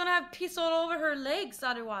 seconds she's gonna have piss all over her legs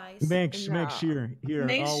otherwise. Minx, here.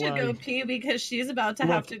 Minx I'll, should go pee because she's about to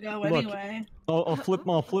have to go anyway. I'll flip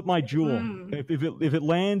my jewel. If it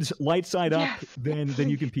lands light side up, then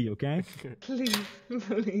you can pee, okay? Please,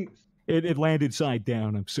 please. It landed side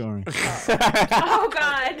down. I'm sorry. Oh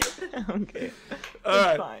God. Okay. All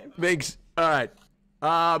right, fine. Minx. All right.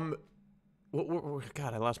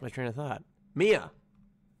 God, I lost my train of thought. Mia.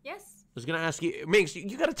 Yes. I was gonna ask you, Minx.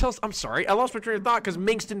 You gotta tell us. I'm sorry, I lost my train of thought because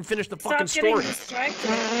Minx didn't finish the fucking story.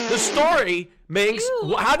 The story, Minx.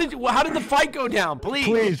 How did the fight go down?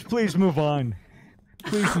 Please move on.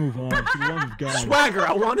 Please move on. For the love of God. Swagger,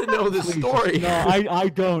 I want to know the story. No, I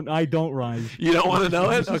don't, Raj. You don't want to know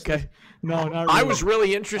it? Okay. No, not really. I was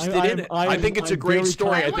really interested in it. I think it's a great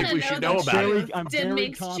story. I think we should know about it. I'm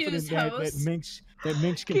very confident that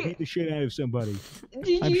Minx can beat the shit out of somebody.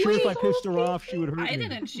 Did I'm you sure if I choose pissed her off, she would hurt me. I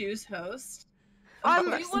didn't choose host.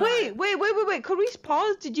 Wait. Could we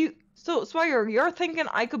pause? Did you? So, Swagger, you're thinking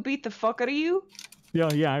I could beat the fuck out of you?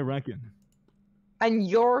 Yeah, I reckon. And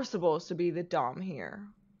you're supposed to be the dom here.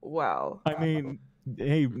 Well. I mean,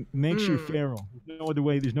 hey, Minx, you're feral.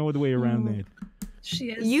 There's no other way around that.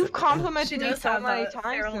 She is. You've complimented me so have many a times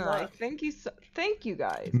feral tonight. look. Thank you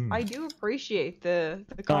guys. I do appreciate the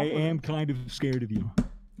I compliment. am kind of scared of you.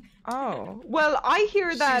 Oh, well, I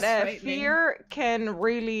hear that frightening. fear can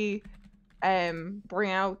really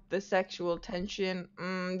bring out the sexual tension.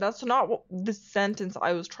 That's not what the sentence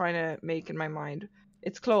I was trying to make in my mind.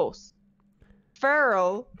 It's close.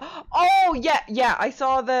 Feral. Oh, yeah, I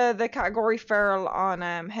saw the category feral on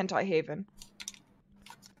Hentai Haven.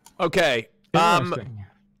 Okay. Let's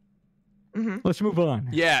move on.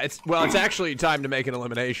 Yeah, it's actually time to make an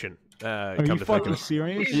elimination. Are you fucking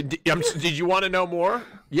serious? Did you want to know more?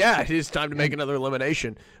 Yeah, it is time to make another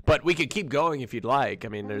elimination. But we could keep going if you'd like. I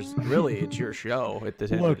mean, it's your show at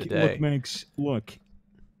the end of the day. Look, Minx, look.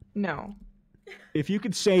 No. If you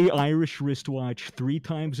could say Irish wristwatch 3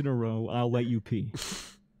 times in a row, I'll let you pee.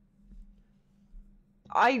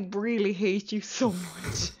 I really hate you so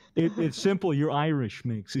much. It's simple. You're Irish,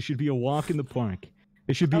 Minx. It should be a walk in the park.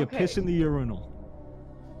 It should be a piss in the urinal.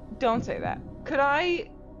 Don't say that. Could I...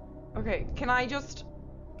 Okay, can I just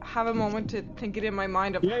have a moment to think it in my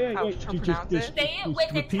mind of how to pronounce it? Say it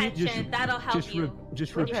with intention. That'll help you.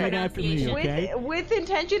 Just repeat after me, okay? With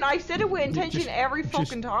intention? I've said it with intention every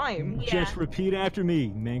fucking time. Just repeat after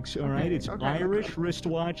me, Minx, alright? It's Irish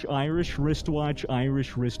wristwatch, Irish wristwatch,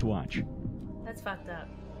 Irish wristwatch. That's fucked up.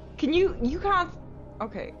 Can you can't...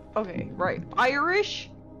 Okay, right. Irish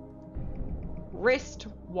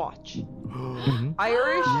wristwatch.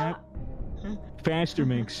 Irish... Yep. Faster,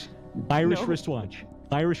 Minx. Irish wristwatch.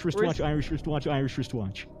 Irish wristwatch, Irish wristwatch, Irish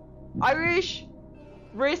wristwatch. Irish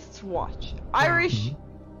wristwatch. Irish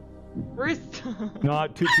wrist... No,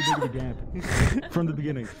 too big of a gap. From the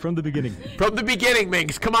beginning. From the beginning,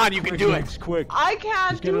 Minx. Come on, you can do it. Quick. I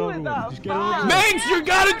can't do it that fast. Minx, you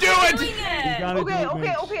gotta do it!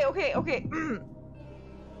 Okay.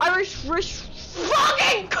 Irish wrist...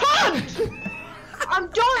 Fucking cunt! I'm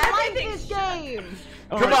done playing this game!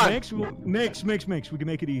 Come on. Mix. We can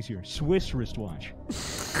make it easier. Swiss wristwatch.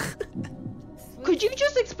 Could you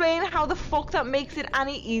just explain how the fuck that makes it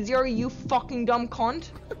any easier, you fucking dumb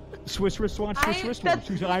cunt? Swiss wristwatch, Swiss wristwatch.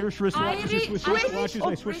 These Irish wristwatches, Swiss wristwatches.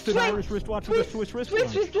 I switched to the Irish wristwatch with the Swiss wristwatch.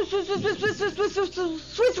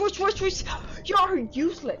 Swiss. You're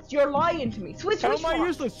useless. You're lying to me. Swiss wristwatch. How am I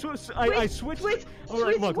useless? I switched. All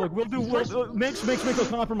right, look. We'll do. Mix. I'll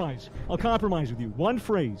compromise. I'll compromise with you. One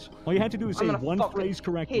phrase. All you have to do is say one phrase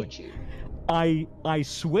correctly. Hate you. I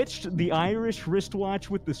switched the Irish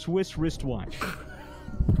wristwatch with the Swiss wristwatch.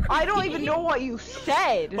 I don't even know what you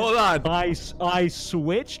said. Hold on. I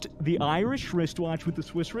switched the Irish wristwatch with the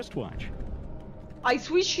Swiss wristwatch. I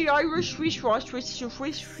switched the Irish wristwatch with the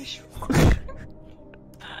Swiss.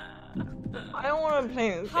 I don't want to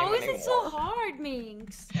play this How game is it so hard,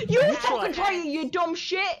 Minx? You fucking try it, you dumb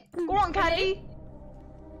shit. Go on, Candy.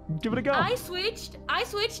 Give it a go. I switched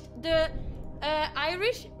the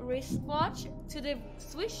Irish wristwatch to the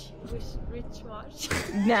Swiss wristwatch.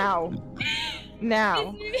 Now.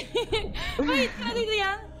 Wait, tell it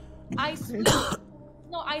again. I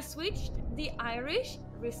switched the Irish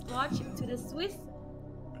wristwatch to the Swiss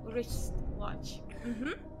wristwatch.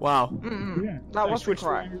 Wow. Yeah, that was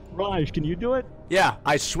correct. Raj, can you do it? Yeah,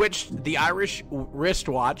 I switched the Irish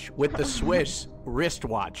wristwatch with the Swiss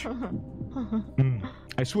wristwatch.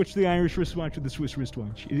 I switched the Irish wristwatch with the Swiss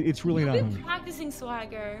wristwatch. It's really not You've been hard. practicing,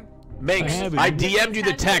 Swagger. Minx, I DM'd you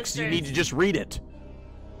the text. You need to just read it.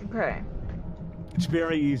 Okay. It's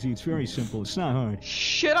very easy. It's very simple. It's not hard.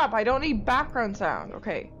 Shut up! I don't need background sound.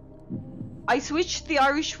 Okay. I switched the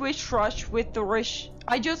Irish wish rush with the rish.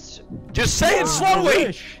 Just say it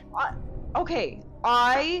slowly. Okay.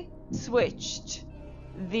 I switched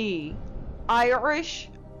the Irish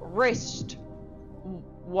wrist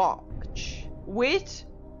watch with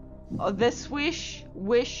the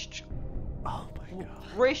wished. Oh my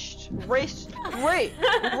god. Wrist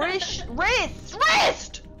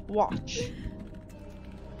watch.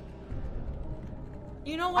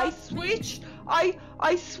 You know what?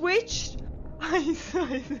 I switched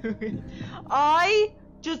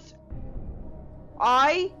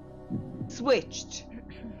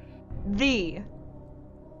the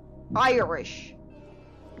Irish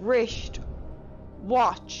wrist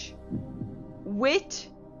watch with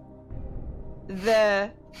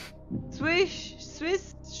the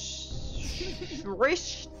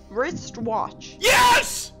wrist watch.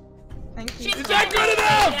 Yes! Thank you. Is that good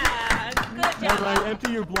enough? Yeah, good job. All right,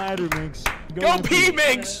 empty your bladder, Minx. Go pee,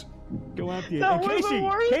 Minx! Go empty it. That And was the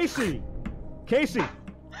worst. Casey!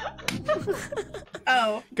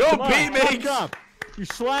 Oh. Go Come pee, on, Minx! chop, chop. You're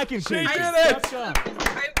slacking, She Casey. did it! Chop, chop.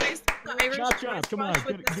 I switched the Irish Chop, chop, come on, wrist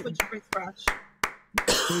get it, brush with the switch brush.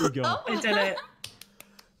 There you go. I did it.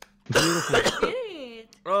 Beautiful.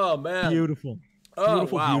 Oh man. Beautiful. Oh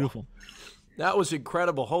Beautiful, wow. beautiful. That was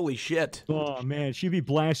incredible. Holy shit. Oh man, she'd be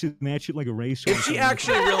blasting that shit like a racehorse. If she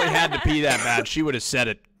actually really had to pee that bad, she would have said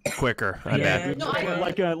it quicker. I bet.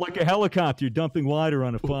 Like a helicopter dumping water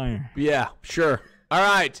on a fire. Yeah, sure. All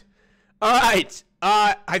right. All right.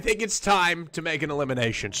 I think it's time to make an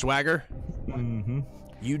elimination. Swagger,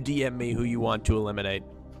 you DM me who you want to eliminate.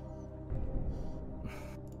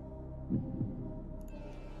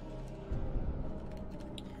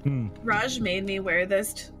 Raj made me wear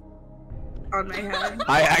this on my head.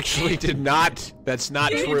 I actually did not. That's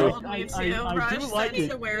not He true. told me to. I Raj do said like it.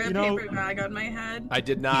 to wear a You know- paper bag on my head. I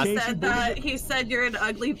did not. He said that. He said you're an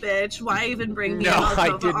ugly bitch. Why even bring me? No, an I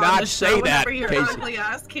Alcova did on not the say show that, Whenever your Casey. ugly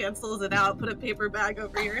ass cancels it out. Put a paper bag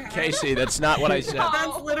over your head. Casey, that's not what I said.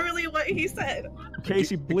 That's literally what he said.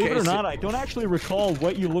 Casey, believe it or Casey. not, I don't actually recall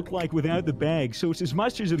what you look like without the bag, so it's as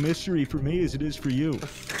much as a mystery for me as it is for you.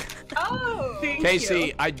 Oh, thank Casey,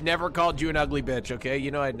 you. I'd never called you an ugly bitch, okay?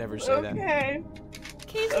 You know I'd never say that. Okay.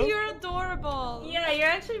 Casey, you're adorable. Yeah, you're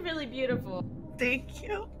actually really beautiful. Thank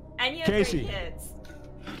you. And you have Casey. great kids.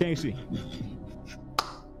 Casey.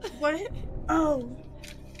 What? Oh.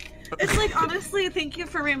 It's like, honestly, thank you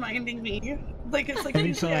for reminding me. Like, it's like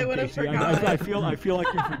usually I Anytime, would have Casey. forgotten. I feel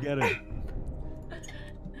like you forget it.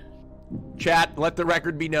 Chat, let the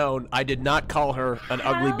record be known. I did not call her an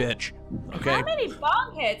ugly bitch. Okay? How many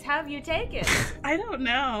bong hits have you taken? I don't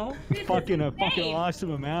know. Fucking insane.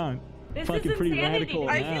 awesome amount. This Fucking is pretty insanity. radical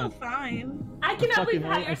I feel amount. fine. I cannot believe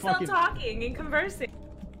how I you're still fucking- talking and conversing.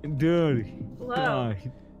 Dude. Whoa.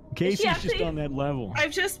 Casey's just actually- on that level.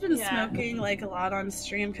 I've just been Yeah. smoking like a lot on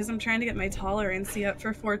stream because I'm trying to get my tolerancy up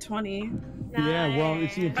for 420. Yeah, well,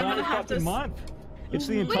 it's the I'm entire gonna have fucking to- month. It's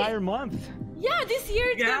the entire month. Yeah, this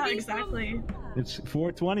year it's Yeah, gonna be exactly. It's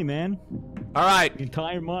 420, man. All right. The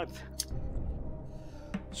entire month.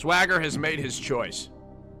 Swagger has made his choice.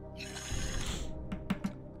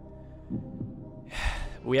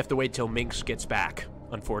 We have to wait till Minx gets back,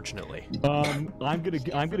 unfortunately. I'm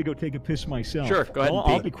gonna go take a piss myself. Sure, go ahead and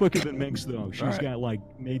I'll pee. be quicker than Minx though. She's All right. got like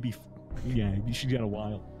maybe, yeah, she's got a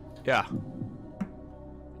while. Yeah.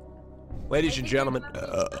 Ladies and gentlemen,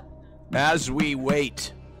 as we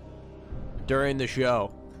wait during the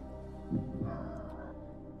show,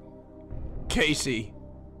 Casey,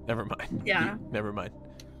 never mind. Yeah. Never mind.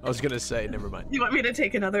 I was gonna say, never mind. You want me to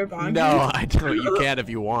take another bong? No, I don't. You can if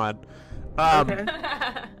you want. Okay.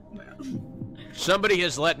 Somebody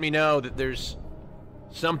has let me know that there's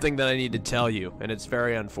something that I need to tell you, and it's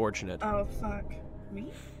very unfortunate. Oh, fuck. Me?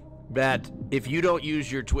 That if you don't use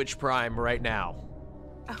your Twitch Prime right now,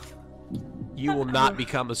 you will not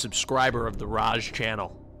become a subscriber of the Raj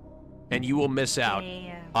channel, and you will miss out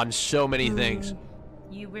on so many things.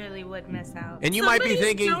 You really would miss out. And you might be Somebody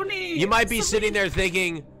thinking, donate. you might be sitting there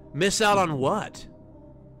thinking, miss out on what?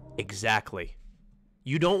 Exactly.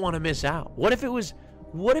 You don't want to miss out. What if it was,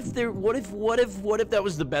 what if that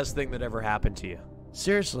was the best thing that ever happened to you?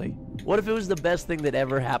 Seriously. What if it was the best thing that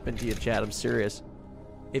ever happened to you, Chad? I'm serious.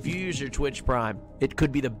 If you use your Twitch Prime, it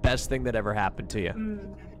could be the best thing that ever happened to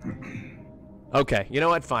you. Okay, you know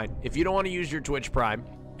what? Fine. If you don't want to use your Twitch Prime,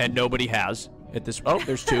 and nobody has at this, oh,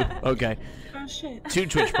 there's two. Okay. Oh, shit. 2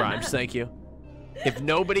 Twitch Primes, thank you. If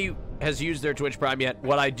nobody has used their Twitch Prime yet,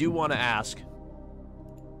 what I do want to ask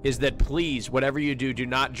is that please, whatever you do, do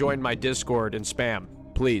not join my Discord and spam.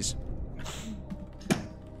 Please.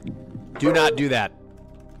 Do not do that.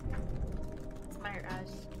 Smart, Raj.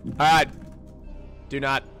 All right. Do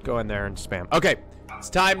not go in there and spam. Okay.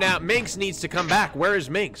 It's time now. Minx needs to come back. Where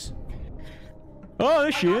is Minx? Oh,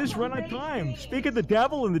 there she is. Run on time. Speak of the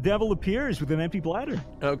devil, and the devil appears with an empty bladder.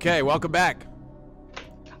 Okay, welcome back.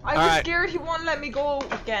 I was scared he won't let me go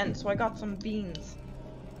again, so I got some beans.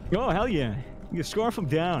 Oh, hell yeah. You can scarf them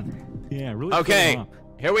down. Yeah, really. Okay, fill 'em up.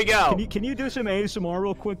 here we go. Can you do some ASMR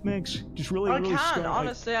real quick, Minx? Just really, really can,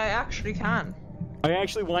 honestly, I actually can. I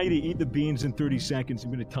actually want you to eat the beans in 30 seconds.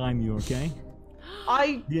 I'm going to time you, okay?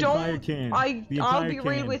 I The don't. entire can. I'll be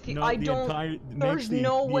real with you. No, I the don't. Entire, there's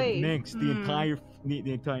no way. Minx, the entire.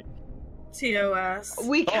 TOS.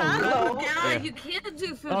 We can though. Yeah, you can't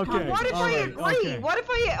do food. Okay. What if I agree? Okay. What if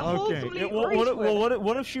I wholesomely agree?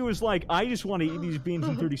 What if she was like, I just want to eat these beans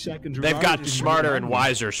in 30 seconds? They've gotten smarter and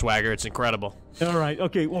wiser, Swagger. It's incredible. All right.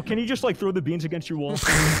 Okay. Well, can you just like throw the beans against your wall?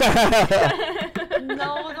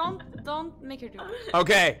 No, don't make her do it.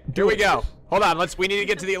 Okay, here we go. Hold on. We need to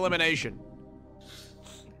get to the elimination.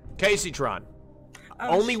 Casey-tron.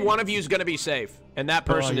 Only one of you is going to be safe, and that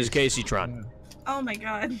person is Casey-tron. Oh my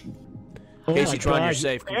god. Casey-tron, you're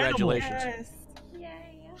safe. Congratulations. Yes.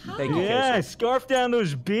 Thank you, Yeah, Casey. scarf down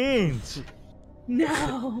those beans.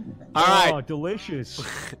 No. All right. Oh, delicious.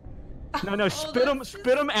 No, spit them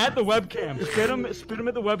at the webcam. Spit them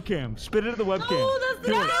at the webcam. Spit it at the webcam. No, that's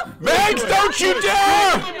not. Minx, don't you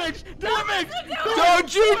dare!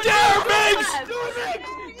 Don't you dare, Minx!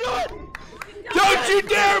 Don't you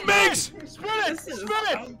dare, Minx! Spit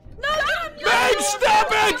it! No, Minx, stop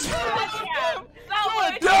it!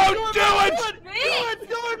 Don't do it!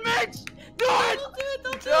 Do it, Minx! Do it!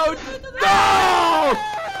 No!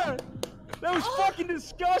 That was fucking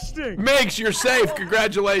disgusting! Minx, you're safe.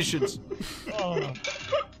 Congratulations.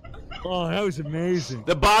 Oh, that was amazing.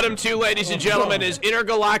 The bottom two, ladies and gentlemen, is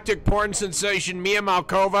intergalactic porn sensation Mia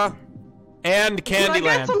Malkova and Can I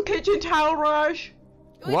get Candyland. some kitchen towel, Raj?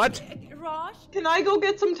 What? Raj? Can I go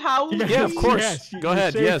get some towels? Yeah, of course. Yes, Go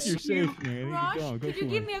ahead. Safe, Yes. You're safe, man. Raj, Go could for you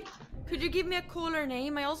give it. me a cooler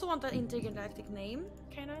name? I also want that intergalactic name.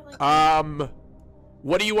 Can I like?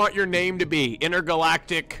 What do you want your name to be?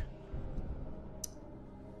 Intergalactic.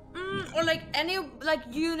 Or like any like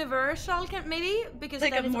universal maybe because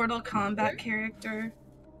Like that a is Mortal Kombat character.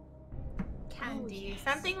 Candy.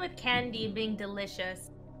 Something with candy being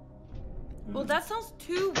delicious. Well, that sounds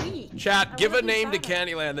too weak. Chat, give a name to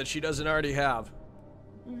Candyland that she doesn't already have.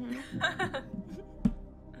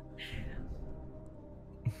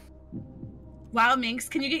 Wow, Minx,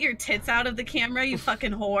 can you get your tits out of the camera, you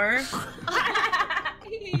fucking whore?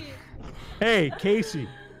 Hey, Casey.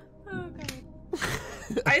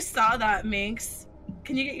 I saw that, Minx.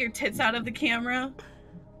 Can you get your tits out of the camera?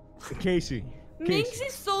 Casey. Minx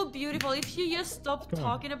is so beautiful. If you just stop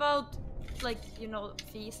talking about, like, you know,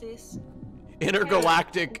 feces.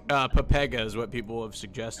 Intergalactic Pepega is what people have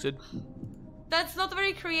suggested. That's not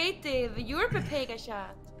very creative. You're Pepega,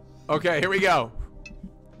 chat. Okay, here we go.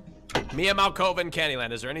 Mia Malkova and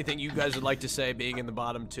Candyland. Is there anything you guys would like to say being in the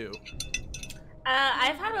bottom two?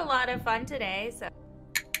 I've had a lot of fun today, so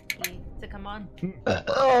to come on.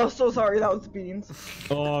 Oh, so sorry, that was beans.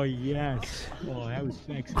 Oh, yes. Oh, that was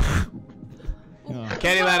sexy.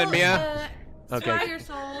 Candyland and Mia? Okay.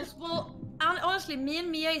 SwaggerSouls. Well, honestly, me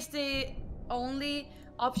and Mia is the only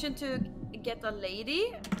option to get a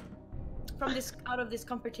lady from this out of this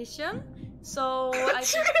competition. So I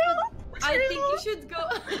think you should go.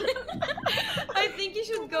 I think you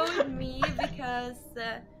should go with me because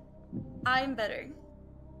I'm better.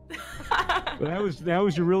 That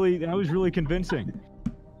was really convincing.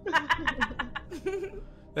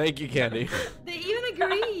 Thank you, Candy. They even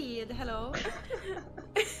agreed. Hello.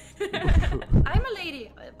 I'm a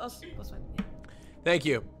lady. Thank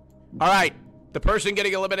you. All right, the person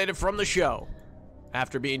getting eliminated from the show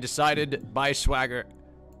after being decided by Swagger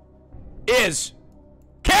is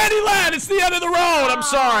Candyland. It's the end of the road. I'm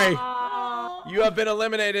sorry. You have been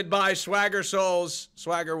eliminated by SwaggerSouls.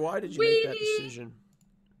 Swagger, why did you make that decision?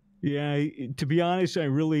 Yeah, to be honest, it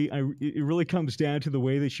really comes down to the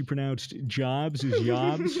way that she pronounced jobs as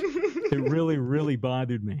jobs. It really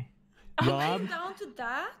bothered me. Job? Down to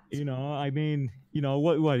that? You know, I mean, you know,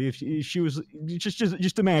 what if she was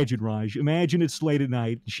just imagine, Raj. Imagine it's late at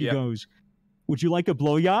night. She goes, "Would you like a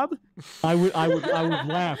blowjob?" I would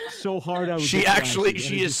laugh so hard. She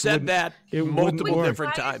has said that multiple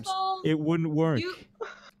different times. It wouldn't work.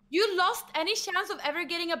 You lost any chance of ever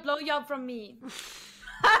getting a blowjob from me.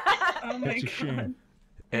 Oh my That's a shame. god.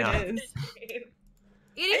 Yeah. It is.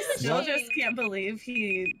 It is I still just can't believe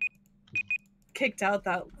he kicked out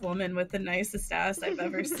that woman with the nicest ass I've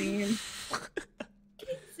ever seen.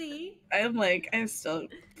 See? I'm still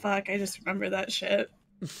Fuck, I just remember that shit.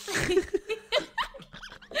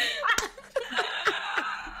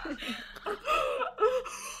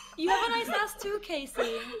 You have a nice ass too,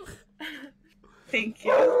 Casey. Thank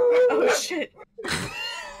you. Oh shit.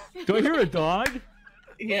 Do I hear a dog?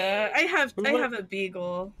 Yeah, I have a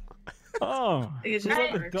beagle. Oh, It just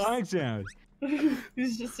let the works. dogs out.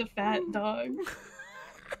 He's just a fat dog.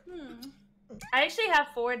 I actually have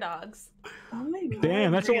 4 dogs. Oh my god.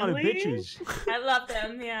 Damn, that's a lot of really? bitches. I love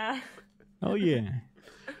them, yeah. Oh yeah.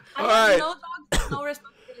 I All have right. no dogs, no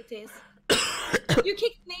responsibilities. You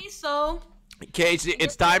kicked me, so Casey,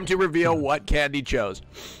 it's time to reveal what Candy chose.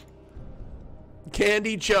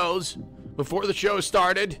 Candy chose, before the show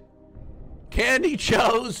started, Candy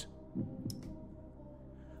chose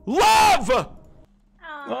love!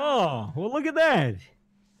 Oh, well, look at that.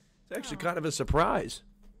 It's actually kind of a surprise.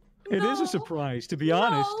 It is a surprise, to be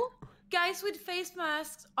honest. guys with face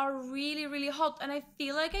masks are really, really hot, and I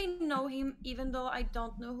feel like I know him, even though I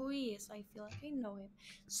don't know who he is. I feel like I know him.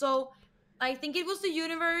 So I think it was the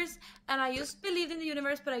universe, and I just believed in the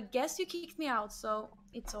universe, but I guess you kicked me out, so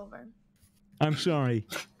it's over. I'm sorry.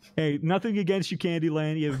 Hey, nothing against you,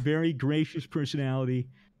 Candyland. You have a very gracious personality.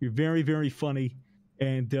 You're very, very funny,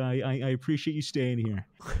 and I appreciate you staying here.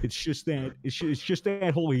 It's just that it's just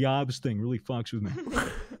that whole Yobs thing really fucks with me.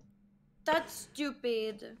 That's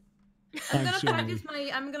stupid. I'm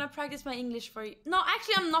I'm gonna practice my English for you. No,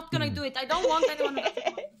 actually, I'm not gonna do it. I don't want anyone to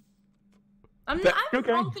I'm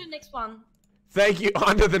on to the next one. Thank you.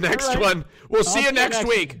 On to the next one. We'll see you next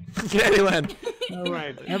week. Candyland. All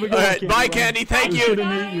right. Have a good one. Bye, Candy. Thank you. Good to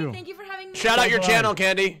meet you. Thank you for having me. Shout out your channel,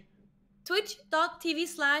 Candy.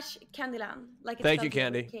 Twitch.tv/Candyland. Thank you,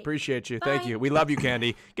 Candy. Okay. Appreciate you. Bye. Thank you. We love you,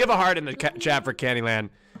 Candy. Give a heart in the chat for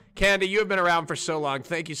Candyland. Candy, you have been around for so long.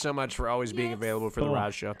 Thank you so much for always being available for the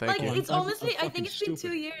Raj Show. Thank you. It's honestly, I think it's been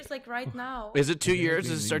 2 years, like right now. Is it 2 years?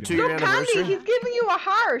 Is this our 2-year Look, anniversary? Candy, he's giving you a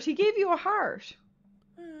heart. He gave you a heart.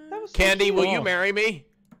 That was so Candy, cute. will you marry me?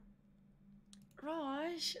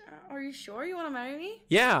 Raj, are you sure you want to marry me?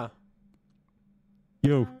 Yeah.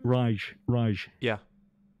 Yo, Raj. Yeah.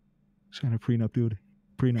 Sign a prenup, dude.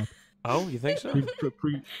 Prenup. Oh, you think so?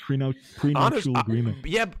 Prenuptial agreement.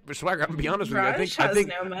 Yeah, Swagger, I'm gonna be honest with you. Raj I has think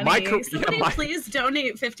no money. my Somebody please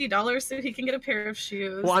donate $50 so he can get a pair of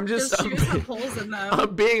shoes. Well, I'm just His shoes have holes in them.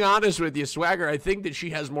 I'm being honest with you, Swagger. I think that she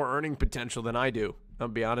has more earning potential than I do. I'll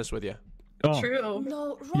be honest with you. Oh. True.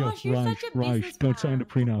 No, Yo, Raj, you're such a Raj, don't sign the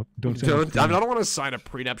prenup. Don't sign the I prenup. don't want to sign a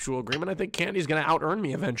prenuptial agreement. I think Candy's gonna out earn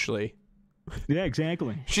me eventually. Yeah,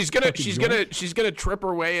 exactly. She's gonna trip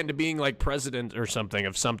her way into being like president or something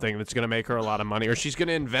of something that's gonna make her a lot of money, or she's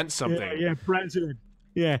gonna invent something. Yeah, president.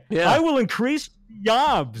 Yeah. Yeah. I will increase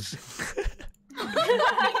jobs.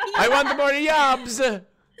 I want the more jobs. It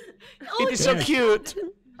is so cute.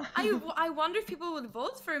 I wonder if people would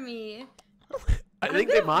vote for me. I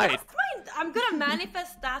think they might. I'm gonna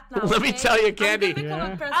manifest that now. Let me okay? tell you, Candy. I'm gonna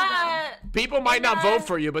become a president. People might not vote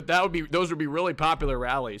for you, but those would be really popular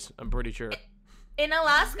rallies. I'm pretty sure. In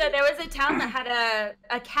Alaska, there was a town that had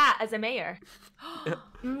a cat as a mayor.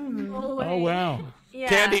 Oh wow. Yeah,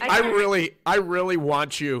 Candy, I really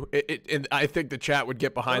want you. And I think the chat would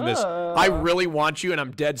get behind this. I really want you, and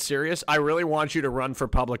I'm dead serious. I really want you to run for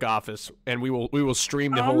public office, and we will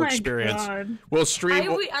stream the whole experience. God. We'll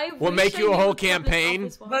stream. We'll make you a whole campaign.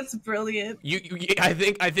 That's brilliant. I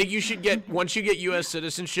think you should get once you get U.S.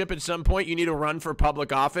 citizenship at some point. You need to run for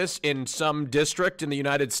public office in some district in the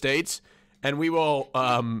United States, and we will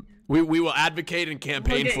we will advocate and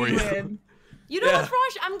campaign for you. You know what,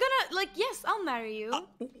 Raj? I'm gonna yes, I'll marry you.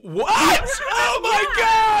 What? Oh my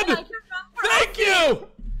God! Thank you.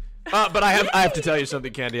 But I have to tell you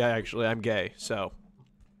something, Candy. I'm gay, so.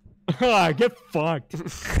 Get fucked. All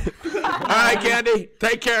right, Candy.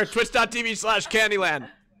 Take care. Twitch.tv/Candyland.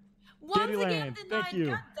 Once again Candyland, denied. thank you.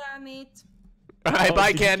 God damn it. All right,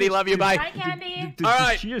 bye, Candy. Love you. Bye. Bye, Candy. All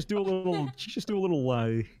right. She just do a little.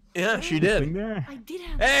 Yeah, she did. Thing there. I did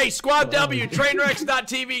have. Hey, Squad W,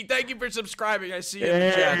 Trainwreck.tv. Thank you for subscribing. I see you in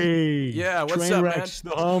the chat. Hey. Yeah, what's up, man? Trainwreck's the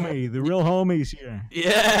homie, the real homies here.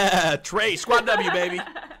 Yeah, Squad W, baby.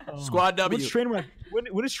 Squad W. What's Trainwreck?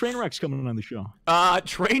 When is Trainwreck's coming on the show?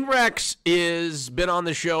 Trainwreck's is been on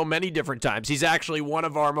the show many different times. He's actually one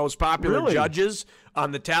of our most popular judges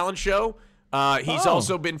on the talent show. He's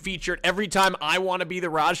also been featured every time I Want to Be the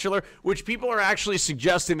RAJJCHELOR, which people are actually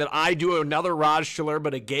suggesting that I do another RAJJCHELOR,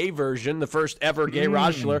 but a gay version, the first ever gay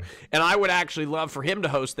RAJJCHELOR. And I would actually love for him to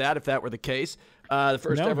host that if that were the case. The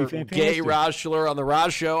first ever gay RAJJCHELOR on the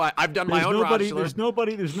Raj Show. I've done my own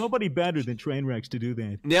RAJJCHELOR. There's nobody better than Trainwrecks to do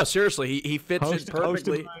that. Yeah, seriously, he fits it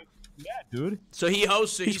perfectly. Yeah, dude. So he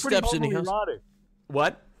hosts, so he steps in.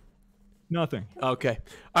 What? Nothing. Okay.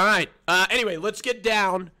 All right. Anyway, let's get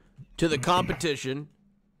down to the competition.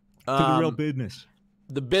 To the real business.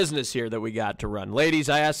 The business here that we got to run. Ladies,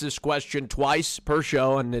 I ask this question twice per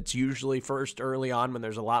show, and it's usually first early on when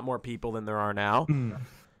there's a lot more people than there are now.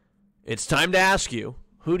 It's time to ask you,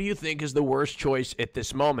 who do you think is the worst choice at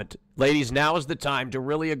this moment? Ladies, now is the time to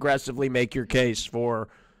really aggressively make your case for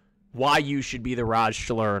why you should be the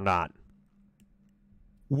RAJJCHELOR or not.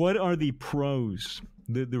 What are the pros,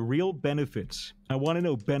 the real benefits? I want to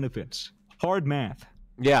know benefits. Hard math.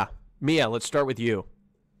 Yeah. Mia, let's start with you.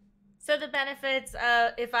 So the benefits,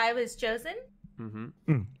 if I was chosen?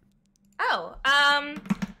 Oh,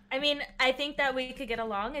 I mean, I think that we could get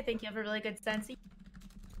along. I think you have a really good sense of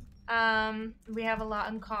we have a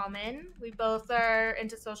lot in common. We both are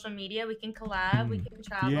into social media. We can collab. We can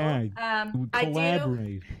travel. Yeah,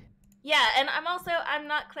 collaborate. Yeah, and I'm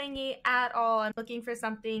not clingy at all. I'm looking for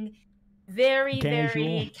something very,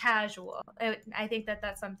 very casual. I think that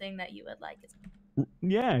that's something that you would like.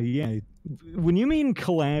 Yeah. When you mean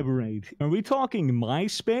collaborate, are we talking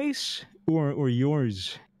MySpace or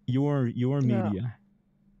yours? Your media?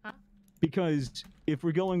 Huh? Because if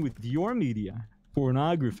we're going with your media,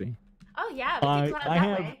 pornography. Oh yeah, we can collab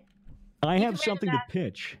that way. I have something to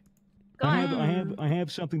pitch. I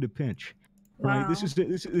have something to pitch. Right. This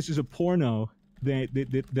is a porno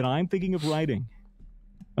that I'm thinking of writing.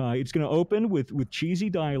 It's going to open with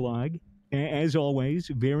cheesy dialogue, as always.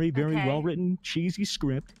 Very well written, cheesy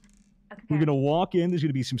script. Okay. We're going to walk in. There's going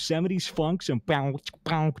to be some 70s funk, some playing.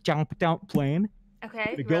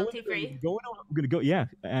 Okay. Royalty free. We're going to go. Yeah,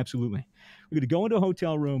 absolutely. We're going to go into a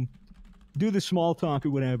hotel room, do the small talk or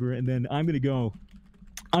whatever, and then I'm going to go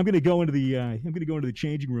into the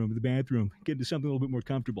changing room, the bathroom, get into something a little bit more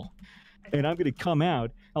comfortable. And I'm going to come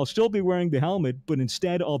out. I'll still be wearing the helmet, but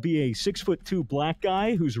instead I'll be a 6'2" black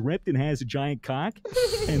guy who's ripped and has a giant cock.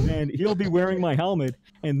 And then he'll be wearing my helmet,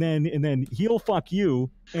 and then he'll fuck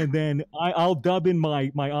you, and then I'll dub in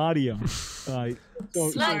my audio. So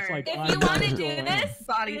it's like, if you want to do this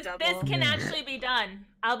can actually be done.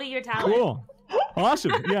 I'll be your talent. Cool.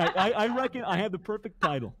 Awesome. Yeah, I reckon I have the perfect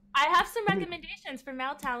title. I have some recommendations for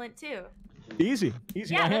male talent too. Easy.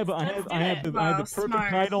 Yeah, I have the perfect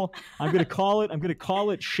title. I'm gonna call it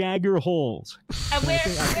SwaggerSouls. And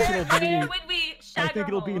where would we Shagger I think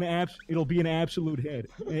it'll be an absolute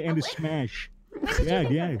hit and a smash. When did you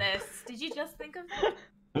think of this? Did you just think of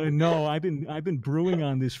that? No, I've been brewing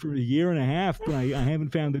on this for a year and a half, but I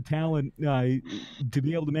haven't found the talent to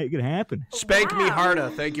be able to make it happen. Spank me harder.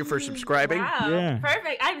 Thank you for subscribing. Wow. Yeah.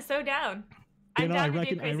 Perfect. I'm so down. I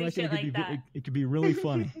reckon it could be really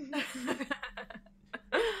funny.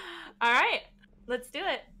 All right, let's do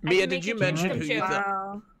it. Mia, did you mention who you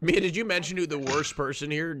thought? Mia, did you mention who the worst person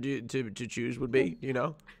here to choose would be? You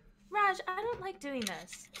know, Raj, I don't like doing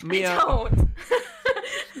this. Mia, I don't.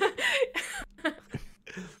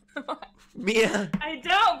 Mia, I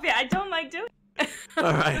don't like doing it.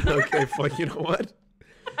 All right, okay, fine. You know what?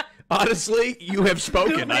 Honestly, you have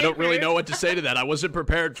spoken. I don't really know what to say to that. I wasn't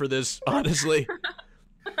prepared for this, honestly.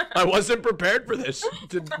 I wasn't prepared for this,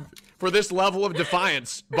 for this level of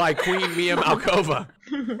defiance by Queen Mia Malkova.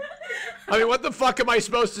 I mean, what the fuck am I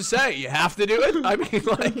supposed to say? You have to do it? I mean,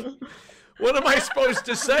 like, what am I supposed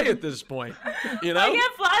to say at this point? You know? I get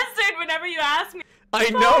flustered whenever you ask me. I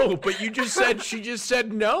know, but she just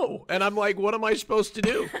said no. And I'm like, what am I supposed to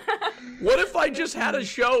do? What if I just had a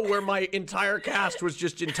show where my entire cast was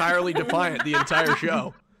just entirely defiant the entire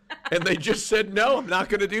show? And they just said, no, I'm not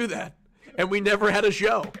going to do that. And we never had a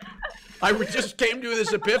show. I just came to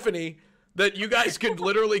this epiphany that you guys could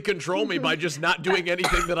literally control me by just not doing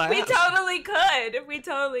anything that I asked. We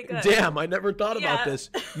totally could. Damn, I never thought about this.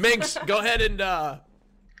 Minx, go ahead and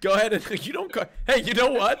you don't hey, you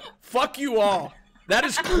know what? Fuck you all. That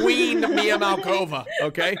is Queen Mia Malkova,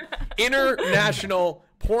 okay? International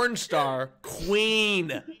porn star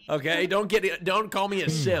queen, okay? Don't call me a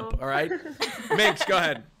simp, all right? Minx, go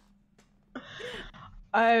ahead.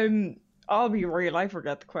 I'll be real, I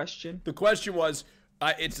forgot the question. The question was,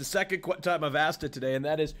 it's the second time I've asked it today, and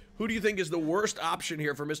that is, who do you think is the worst option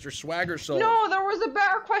here for Mr. SwaggerSouls? No, there was a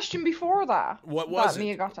better question before that. What was it? That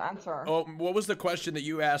Mia got to answer. Oh, what was the question that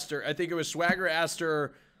you asked her? I think it was Swagger asked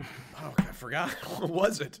her. Oh, I forgot. What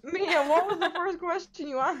was it? Mia, what was the first question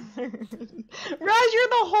you answered? Raj, you're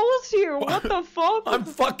the host here. What the fuck? I'm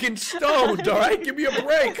fucking stoned, all right? Give me a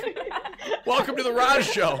break. Welcome to the Raj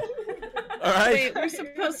Show. All right. Wait, we're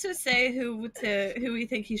supposed to say who we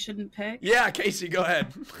think he shouldn't pick? Yeah, Casey, go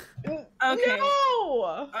ahead. Okay.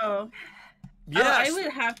 No! Oh. Yes. I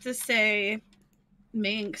would have to say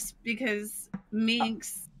Minx, because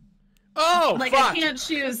Minx. Oh, like, fuck. I can't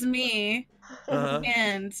choose me.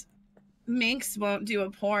 And Minx won't do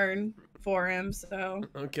a porn for him, so.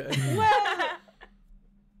 Okay. Well,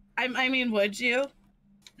 I mean, would you?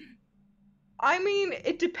 I mean,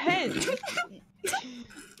 it depends.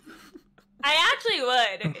 I actually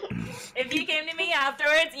would. If you came to me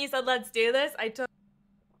afterwards and you said, "Let's do this,"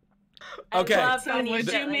 Okay. So would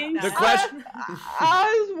you, Minx? The question.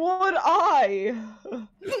 As would I.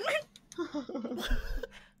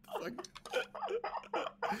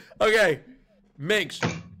 Okay, Minx.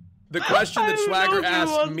 The question that Swagger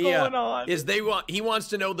asked Mia is he wants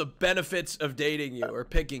to know the benefits of dating you, or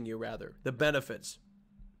picking you rather. The benefits.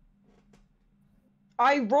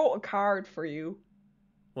 I wrote a card for you.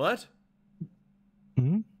 What?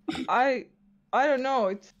 I don't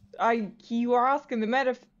know. You were asking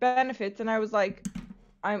the benefits, and I was like,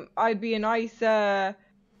 I'd be a nice person.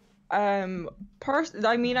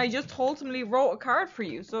 I mean, I just ultimately wrote a card for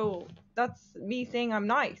you, so that's me saying I'm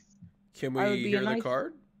nice. Can we hear the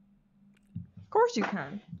card? Of course you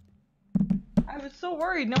can. I was so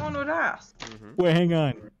worried no one would ask. Wait, hang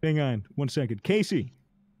on. 1 second. Casey.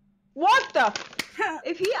 What the?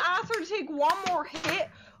 If he asked her to take one more hit,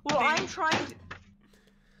 well, I'm trying to.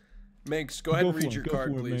 Minx, go ahead and read your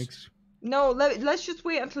card, please. Minx. No, let's just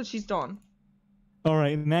wait until she's done. All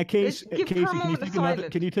right. In that case, Give Casey, her a moment of silence.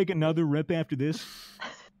 can you take another rip after this?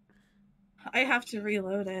 I have to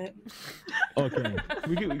reload it. Okay. All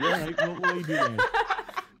right. We'll let you do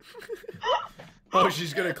that. Oh,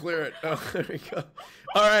 she's gonna clear it. Oh, there we go.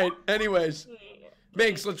 All right. Anyways,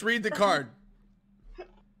 Minx, let's read the card.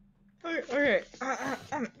 Okay.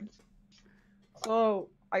 So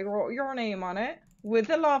I wrote your name on it with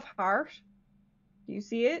a love heart. Do you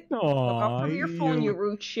see it? Look up from your phone, you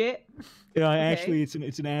root shit. Yeah, Okay. actually,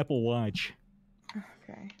 it's an Apple Watch.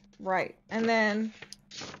 Okay. Right. And then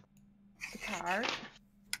the card.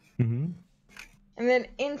 Mm-hmm. And then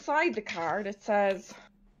inside the card it says,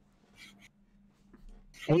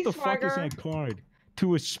 What the fuck is that card?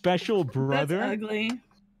 To a special brother? That's ugly.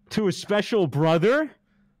 To a special brother?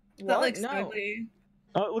 That looks ugly.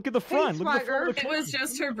 Look at the front. Look at the front of the It card. was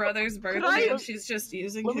just her brother's birthday, and she's just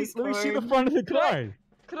using his Let me see the card. front of the card.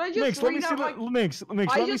 Could I just Minx, let me read see out my... the Minx, I let me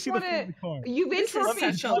just see the front of the card. You've This is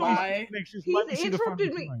interrupted such a lie. Minx, just He's let me see the front of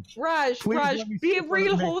interrupted the me. card. Raj, Please Raj, let me be see a the front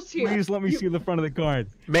real of the- host here. Please let me see the front of the card.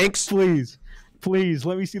 Minx, Please,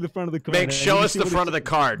 let me see the front of the card. Minx, show us the front of the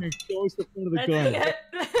card. Minx, show us the front of the card.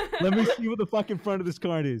 Let me see what the fucking front of this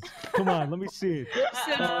card is. Come on, let me see it.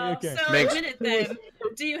 Okay. So Minx. win it then.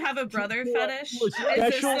 Do you have a brother fetish? To a Is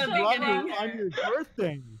this special the brother beginning? on your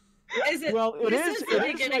birthday. Is it? Well, it this is. is the It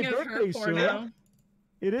is beginning my of her birthday, porno. sir.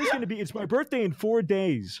 It is going to be. It's my birthday in 4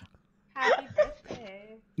 days. Happy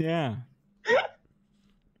birthday. Yeah.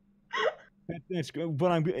 That's good.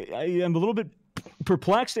 But I'm a little bit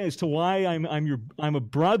perplexed as to why I'm a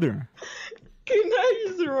brother. Can I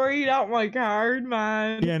just read out my card,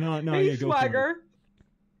 man? Yeah, no, Hey, yeah, go for it. Swagger.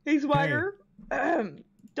 Hey, Swagger. I'm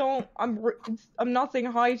not saying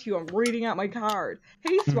hi to you. I'm reading out my card.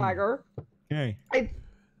 Hey, Swagger. Hey,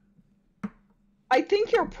 I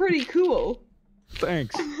think you're pretty cool.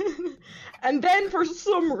 thanks. And then for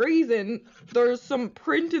some reason, there's some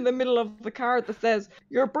print in the middle of the card that says,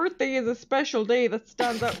 your birthday is a special day that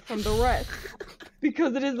stands out from the rest,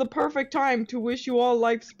 because it is the perfect time to wish you all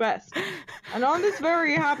life's best. And on this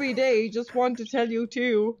very happy day, just want to tell you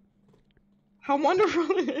too, how wonderful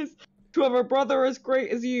it is to have a brother as great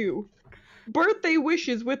as you. Birthday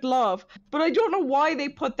wishes with love. But I don't know why they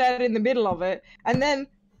put that in the middle of it. And then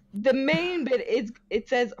the main bit is, it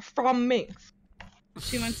says, from Minx.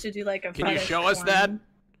 She wants to do like a. Can you fetish show us porn.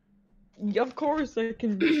 that? Of course I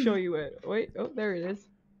can show you it. Wait, oh, there it is.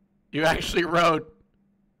 You actually wrote.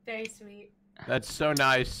 Very sweet. That's so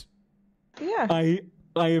nice. Yeah.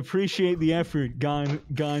 I appreciate the effort gone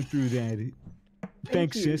through that.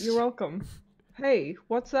 Thanks, you. sis. You're welcome. Hey,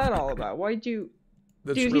 what's that all about? Why'd you...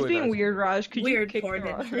 That's Dude, really he's being nice. weird, Raj. Could Weird you kick porn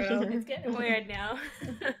Raj? intro. It's getting weird now.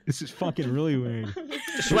 This is fucking really weird.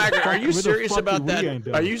 Swagger, are you Where the serious fuck about did we that? end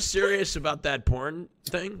up? Are you serious about that porn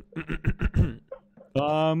thing?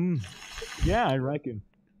 Yeah, I reckon.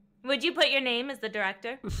 Would you put your name as the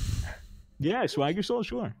director? Yeah, SwaggerSouls,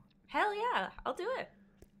 sure. Hell yeah, I'll do it.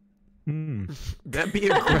 That'd be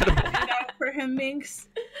incredible. Look out for him, Minx.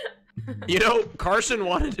 You know, Carson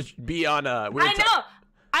wanted to be on a. I know.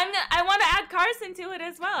 I want to add Carson to it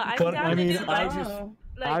as well. I'm But down I mean, to do I like, just,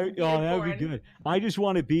 like that would be porn. good. I just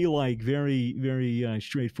want to be like very, very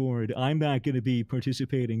straightforward. I'm not going to be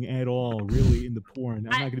participating at all, really, in the porn.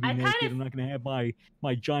 I'm not going to be naked. I'm not going to have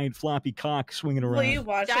my giant floppy cock swinging around. Will you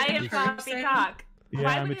watch it in Giant floppy person? cock. Yeah,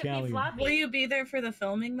 Why I'm would it be Italian. floppy? Will you be there for the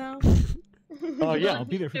filming though? Oh yeah, I'll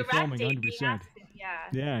be there for the filming, Directing, 100%. Yeah.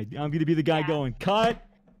 Yeah, I'm going to be the guy going, cut,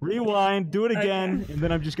 Rewind, do it again, and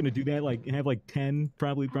then I'm just gonna do that. Like have like 10,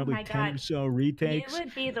 probably my 10 or God. so retakes. You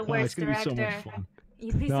would be the Oh, worst it's gonna be so director. much fun.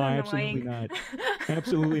 You'd be No, so absolutely annoying. not.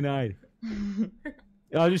 Absolutely not.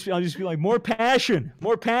 I'll just be like more passion,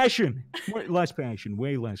 less passion,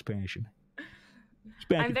 way less passion.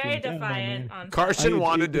 I'm very defiant on Carson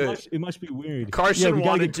wanted to. It must be weird. Carson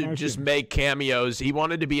wanted to just make cameos. He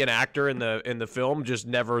wanted to be an actor in the film, just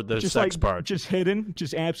never the just sex like, part. just hidden,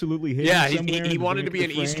 just absolutely hidden. Yeah, somewhere he in wanted to the be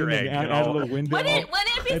an Easter frame, egg. out of the window. Wouldn't it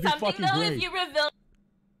be That'd be something fucking though great. if you revealed?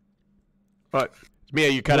 What? Mia,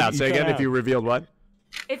 you cut What? out. You Say cut again. out. If you revealed what?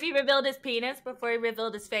 If he revealed his penis before he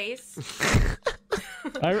revealed his face.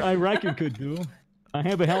 I reckon could do. I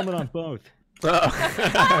have a helmet on both.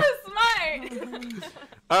 Oh, smart.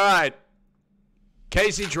 All right,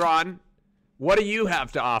 Casey Tron, what do you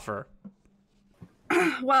have to offer?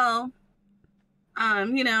 Well,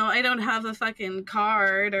 I don't have a fucking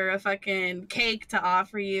card or a fucking cake to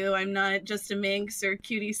offer you. I'm not just a minx or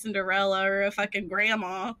cutie Cinderella or a fucking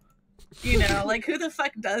grandma. Like who the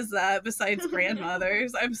fuck does that besides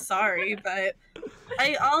grandmothers? I'm sorry, but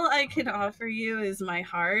all I can offer you is my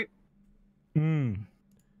heart.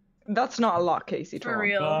 That's not a lot, Casey. For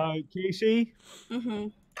real. Casey? Mm-hmm.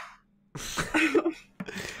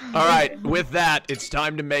 All right, with that, it's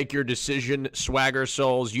time to make your decision, Swagger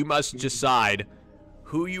Souls. You must decide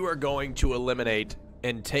who you are going to eliminate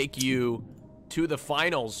and take you to the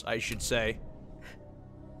finals, I should say,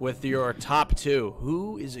 with your top two.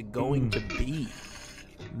 Who is it going to be?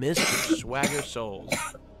 Mr. Swagger Souls.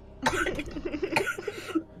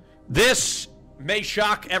 This may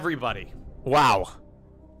shock everybody. Wow.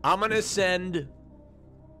 I'm going to send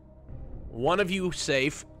one of you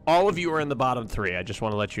safe. All of you are in the bottom three. I just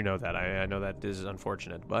want to let you know that. I know that is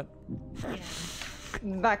unfortunate, but...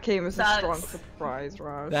 That came as a strong surprise,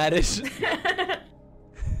 Raj. That is...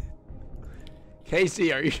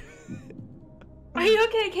 Casey, are you... Are you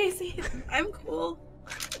okay, Casey? I'm cool.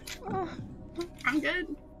 I'm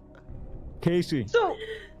good. Casey.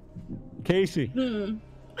 Casey.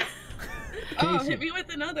 Oh, hit me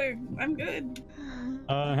with another. I'm good.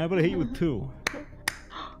 How about I hit you with 2?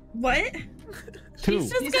 What? 2.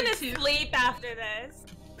 She's just gonna sleep after this.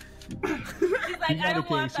 She's like, I don't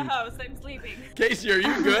want the Casey. host. I'm sleeping. Casey, are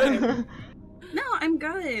you good? No, I'm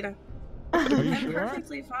good. Are you I'm sure?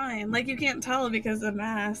 perfectly fine. Like you can't tell because of the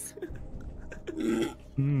mask.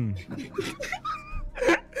 No,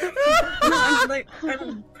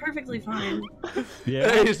 I'm perfectly fine. Yeah.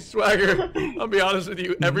 Hey, Swagger, I'll be honest with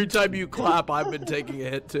you. Every time you clap, I've been taking a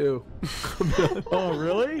hit, too. Oh,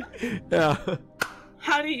 really? Yeah.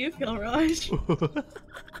 How do you feel, Raj?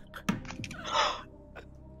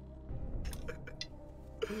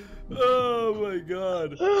 Oh, my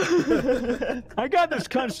God. I got this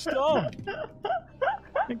cunt stoned.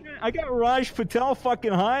 I got Raj Patel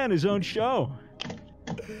fucking high on his own show.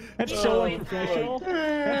 That's so unprofessional.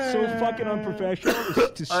 That's so fucking unprofessional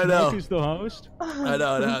to I know. smoke as the host. I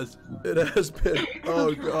know it has. It has been.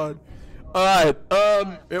 Oh, God. All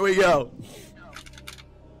right. Here we go.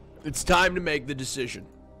 It's time to make the decision.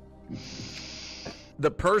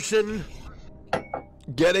 The person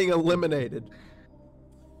getting eliminated.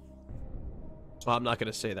 Well, I'm not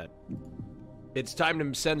going to say that. It's time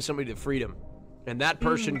to send somebody to freedom. And that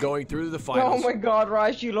person going through the finals Oh my god,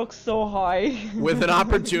 Raj, you look so high. with an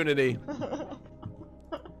opportunity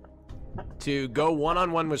to go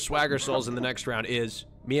one-on-one with Swagger Souls in the next round is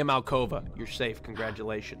Mia Malkova. You're safe.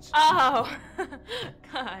 Congratulations. Oh,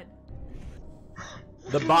 God.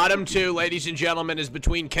 The bottom two, ladies and gentlemen, is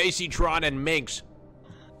between Casey Tron and Minx.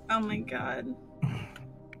 Oh my god.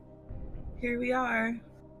 Here we are.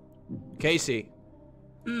 Casey,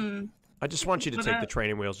 I just want you to What take up? the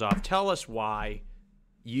training wheels off. Tell us why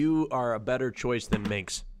you are a better choice than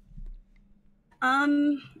Minx.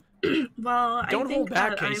 Well, I Don't think hold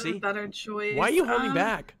back, that I'm Casey. a better choice. Why are you holding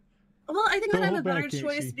back? Well, I think Don't that I'm a hold back, better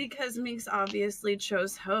choice Casey. because Minx obviously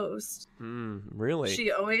chose host. Really?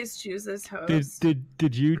 She always chooses host.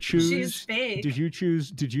 Did you choose? She's fake. Did you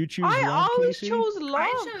choose I love, always Casey? chose love,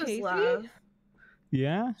 I chose Casey. love.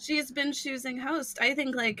 Yeah. She's been choosing host. I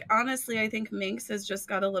think, honestly, I think Minx has just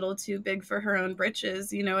got a little too big for her own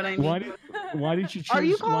britches. You know what I mean? Why did you choose? Are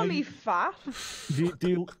you why calling me did- fat?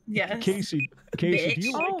 Do Yes. Casey, do you Bitch.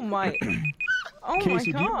 Oh my. Oh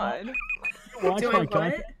Casey, my do you god. watch Do I my what?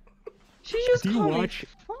 content? She just Do you called watch-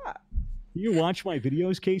 me fat. Do you watch my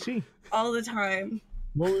videos, Casey? All the time.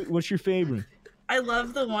 What's your favorite? I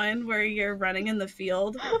love the one where you're running in the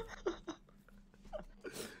field.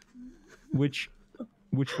 Which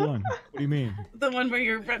one? What do you mean? The one where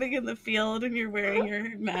you're running in the field and you're wearing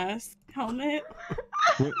your mask helmet.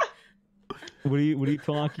 What are you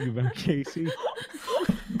talking about, Casey?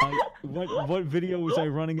 What video was I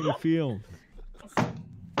running in the field?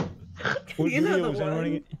 What You know video the was I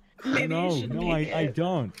running in? Maybe you should make I it.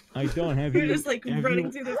 don't. Have You're you? just like have running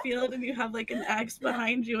you- through the field and you have like an axe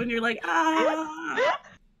behind you and you're like, ah.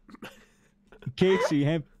 Casey,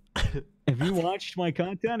 have you watched my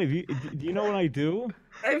content? Do you know what I do?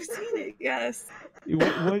 I've seen it, yes.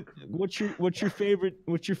 What's your favorite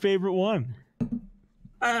one?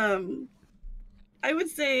 I would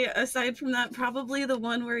say aside from that, probably the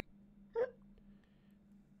one where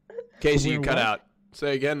Casey, you Where cut what? out.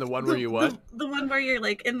 Say again, the one where you what? the one where you're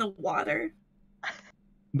like in the water.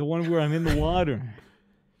 The one where I'm in the water.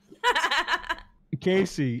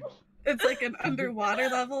 Casey, It's like an underwater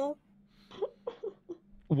level.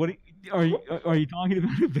 what are you talking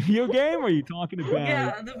about? A video game? Or are you talking about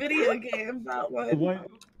Yeah, the video game, that one.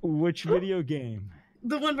 Which video game?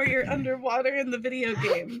 The one where you're underwater in the video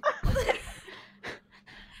game.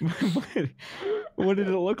 What did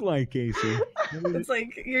it look like, Casey? It's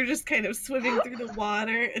like you're just kind of swimming through the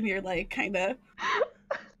water and you're like kind of,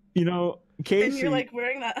 Casey. and you're like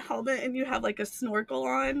wearing that helmet and you have like a snorkel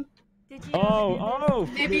on.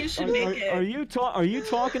 Maybe you should make it. Are you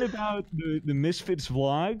talking about the Misfits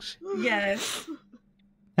vlogs? Yes.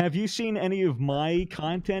 Have you seen any of my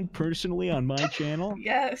content personally on my channel?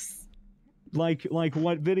 Yes. Like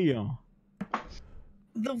what video?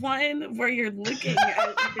 The one where you're looking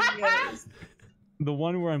at videos. The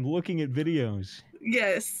one where I'm looking at videos.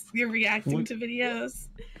 Yes, you're reacting to videos.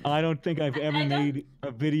 I don't think I've ever made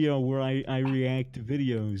a video where I react to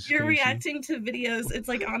videos. You're Casey. reacting to videos. It's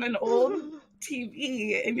like on an old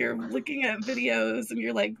TV and you're looking at videos and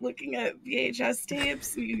you're like looking at VHS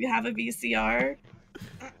tapes and you have a VCR.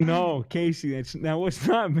 No, Casey, that was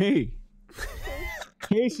not me.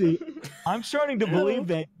 Casey, I'm starting to believe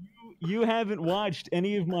that you haven't watched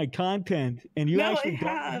any of my content, and you actually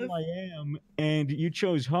don't know who I am, and you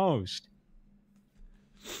chose host.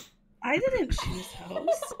 I didn't choose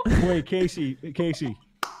host. Wait, Casey.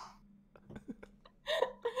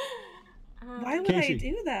 Why would Casey. I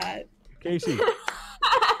do that? Casey.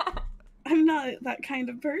 I'm not that kind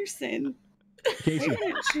of person. Casey. I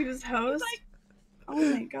didn't choose host. Oh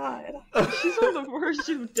my god. She's on the verge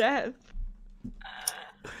of death.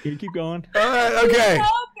 Can you keep going? All right, okay.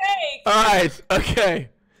 All right, okay.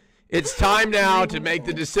 It's time now to make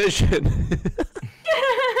the decision.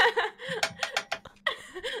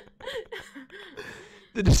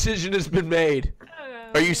 The decision has been made.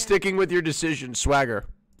 Are you sticking with your decision, Swagger?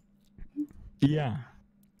 Yeah.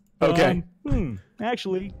 Okay.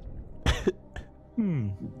 Actually.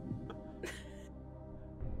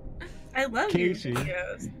 I love Casey. your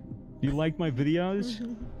videos. You like my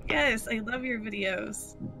videos? Yes, I love your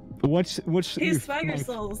videes. What's Hey, your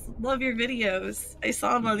SwaggerSouls, love your videos. I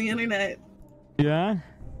saw them on the internet. Yeah?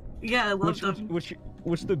 Yeah, I love them.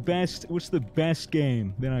 What's the best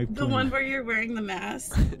game that I've The played? one where you're wearing the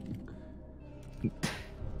mask.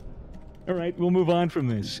 All right, we'll move on from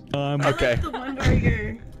this. Okay. The one where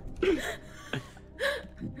you're.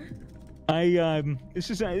 This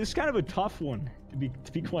is kind of a tough one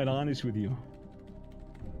to be quite honest with you.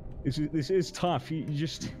 This is tough. You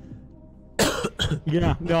just.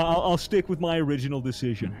 Yeah, no, I'll stick with my original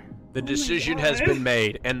decision. The decision has been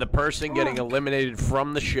made, and the person getting eliminated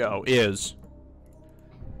from the show is.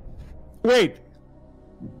 Wait.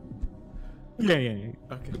 Yeah.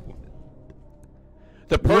 Okay.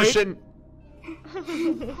 The person.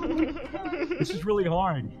 This is really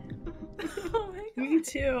hard. Me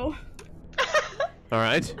too. All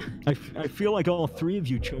right. I feel like all three of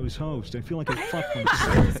you chose host. I feel like I fucked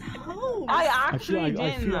myself. I actually I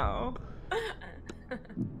didn't feel- though.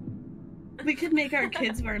 We could make our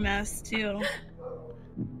kids wear masks too.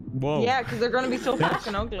 Whoa. Yeah, because they're gonna be so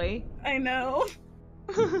fucking ugly. I know.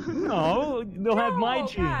 No, they'll have my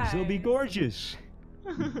genes. They'll be gorgeous.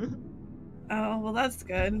 Oh, well, that's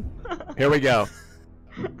good. Here we go.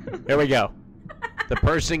 The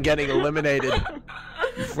person getting eliminated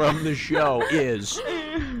from the show is.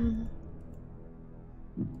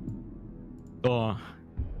 Oh.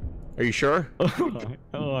 Are you sure?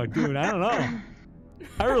 Oh, dude, I don't know.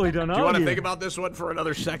 I really don't know. Do you want to here. think about this one for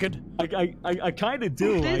another second? I kind of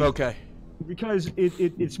do. Okay. Because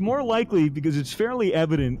it's more likely because it's fairly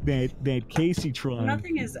evident that Casey Tron.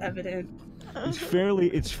 Nothing is evident. It's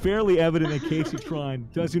fairly evident that Casey Tron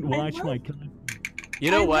doesn't watch my content. You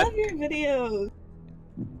know what? I love your videos.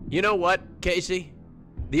 You know what, Casey?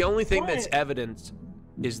 The only thing that's What? evident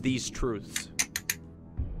is these truths.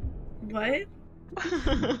 What?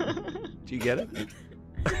 Do you get it?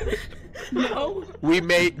 No. We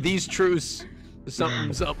made these truths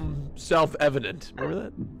something self-evident. Remember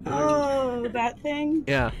that? Oh, that thing?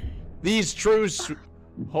 Yeah. These truths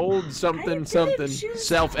Hold something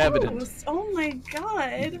self-evident. Oh my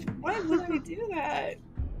god. Why would I do that?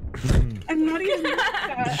 I'm not even like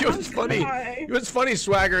that. You know what's funny? You know what's funny,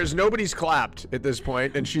 Swagger, is nobody's clapped at this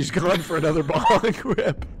point, and she's gone for another ball and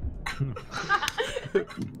grip.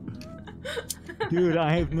 Dude,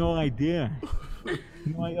 I have no idea.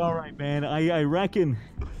 All right, man. I reckon.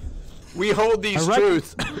 We hold these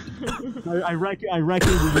truths. I reckon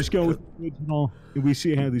we just go with the original and we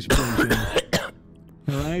see how this plays out.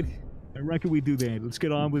 All right? I reckon we do that. Let's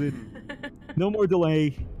get on with it. No more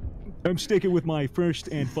delay. I'm sticking with my first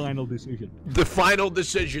and final decision. The final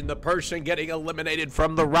decision, the person getting eliminated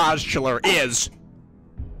from the RAJJCHELOR is...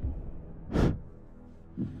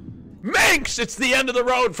 Minx! It's the end of the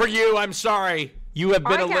road for you. I'm sorry. You have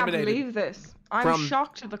been eliminated. I can't believe this. I'm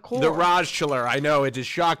shocked to the core. The RAJJCHELOR. I know, it has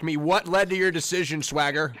shocked me. What led to your decision,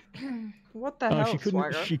 Swagger? What the hell,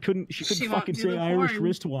 Swagger? She couldn't fucking say Irish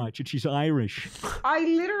wristwatch, and she's Irish. I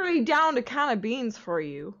literally downed a can of beans for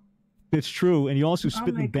you. It's true, and you also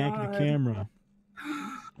spit them back at the camera.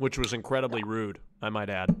 Which was incredibly rude, I might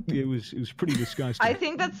add. It was pretty disgusting. I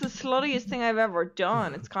think that's the sluttiest thing I've ever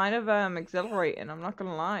done. It's kind of exhilarating, I'm not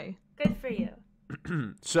gonna lie. Good for you.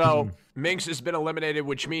 So, Minx has been eliminated,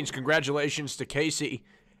 which means congratulations to Casey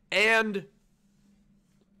and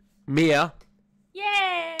Mia.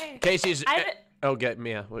 Yay! Casey's... Oh, get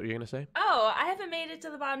Mia. What were you going to say? Oh, I haven't made it to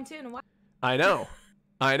the bottom two in a while. I know.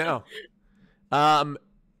 I know.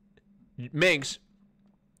 Minx.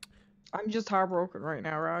 I'm just heartbroken right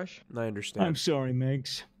now, Raj. I understand. I'm sorry,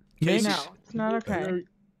 Minx. No, it's not okay.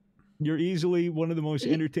 You're easily one of the most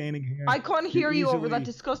entertaining here. I couldn't hear you over that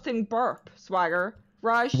disgusting burp, Swagger.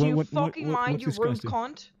 Raj, you fucking mind, you rude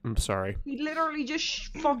cunt. I'm sorry. He literally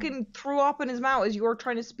just fucking threw up in his mouth as you were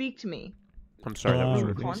trying to speak to me. I'm sorry, that was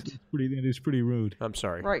rude. That is pretty rude. I'm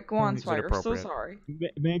sorry. Right, go on, Swagger. So sorry.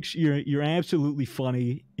 Minx, you're absolutely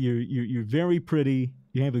funny. You're very pretty.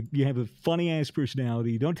 You have a funny ass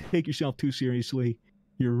personality. You don't take yourself too seriously.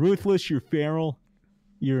 You're ruthless. You're feral.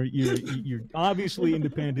 You're obviously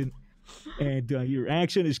independent. And your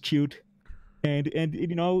accent is cute, and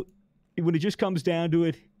you know, when it just comes down to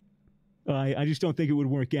it, I just don't think it would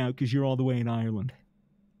work out because you're all the way in Ireland.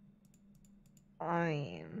 I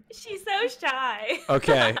mean, she's so shy.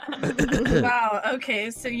 Okay. Wow.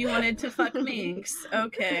 Okay, so you wanted to fuck Minx.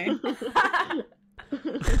 Okay.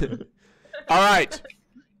 All right.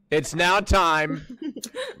 It's now time,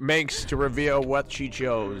 Minx, to reveal what she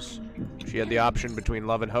chose. She had the option between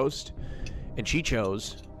love and host, and she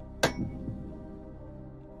chose...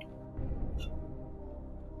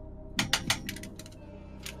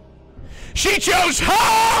 She chose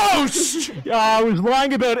host! I was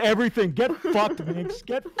lying about everything. Get fucked, Minx.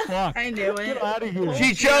 Get fucked. I knew it. Get out of here.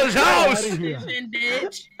 She chose host!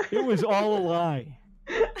 Bitch. It was all a lie.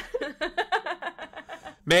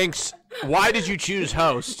 Minx, why did you choose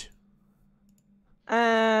host?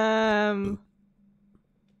 Because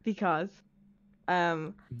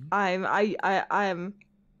I'm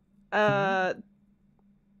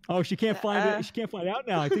Oh, she can't find it. She can't find out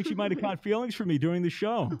now. I think she might have caught feelings for me during the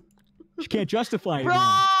show. She can't justify it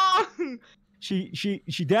now.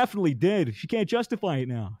 She definitely did. She can't justify it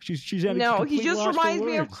now. She's at no. A He just reminds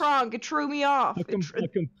me of words. Kronk. It threw me off. A complete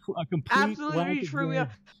Absolutely threw me off.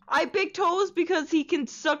 I picked host because he can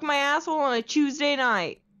suck my asshole on a Tuesday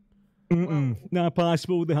night. Not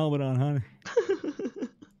possible with the helmet on, honey.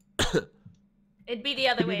 It'd be the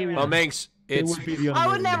other way around. Well, Minx, it's... I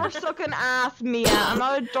would never suck an ass, Mia. I'm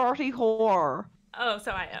not a dirty whore. Oh,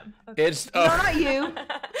 so I am. Okay. It's no, not you.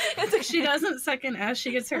 She doesn't suck an ass.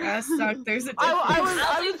 She gets her ass sucked. There's a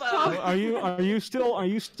difference. Are you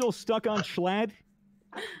still stuck on Schlad?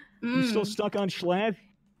 You still stuck on Schlad?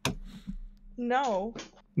 No.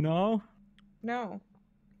 No. No.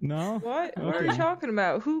 No. What? Okay. What are you talking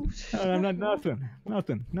about? Who? I'm not nothing.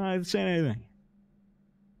 Nothing. No, I didn't say anything.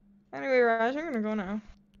 Anyway, Raj, I'm gonna go now.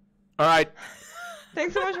 All right.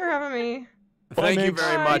 Thanks so much for having me. Thank you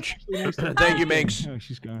very much. Thank you, Minx. Oh,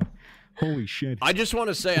 she's gone. Holy shit. I just want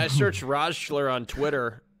to say I searched RAJJCHELOR on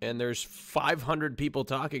Twitter, and there's 500 people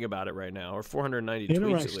talking about it right now, or 490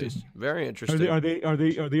 tweets at least. Very interesting. Are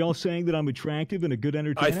they all saying that I'm attractive and a good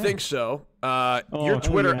entertainer? I think so. Your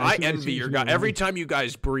Twitter, I envy your guy. Every time you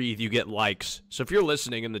guys breathe, you get likes. So if you're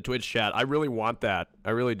listening in the Twitch chat, I really want that.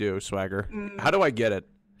 I really do, Swagger. How do I get it?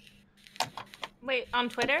 Wait, on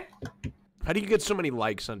Twitter? How do you get so many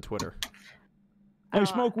likes on Twitter? I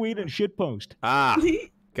smoke weed and shitpost. Ah,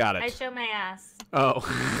 got it. I show my ass. Oh,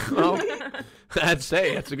 well, that's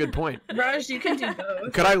a good point. Raj, you can do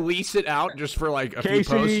both. Could I lease it out just for like a few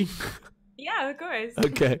posts? Yeah, of course.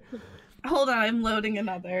 Okay. Hold on, I'm loading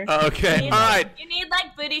another. Okay, all right. You need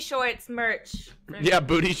like booty shorts merch. Yeah,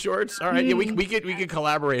 booty shorts. All right, yeah, we could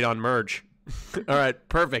collaborate on merch. All right,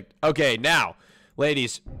 perfect. Okay, now,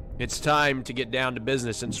 ladies, it's time to get down to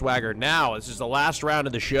business and Swagger. Now, this is the last round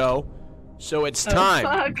of the show, so it's time.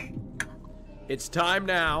 Fuck. It's time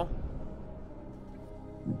now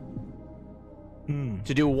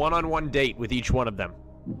to do a one-on-one date with each one of them.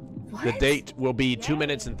 What? The date will be 2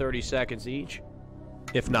 minutes and 30 seconds each,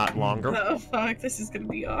 if not longer. Oh fuck, this is gonna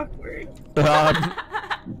be awkward.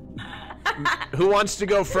 Who wants to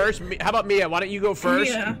go first? How about Mia? Why don't you go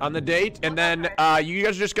first on the date, and then you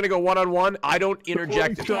guys are just gonna go one-on-one. I don't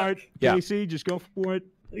interject. Before we start, Yeah. Casey, just go for it.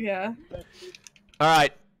 Yeah. All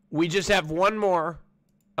right, we just have one more.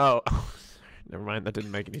 Oh, never mind. That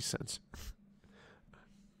didn't make any sense.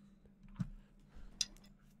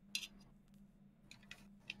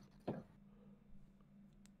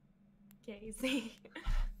 Casey.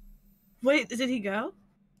 Wait, did he go?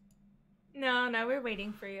 No, we're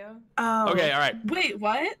waiting for you. Oh. Okay, all right. Wait,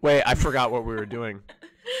 what? Wait, I forgot what we were doing.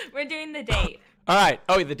 We're doing the date. All right.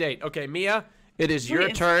 Oh, the date. Okay, Mia, it is your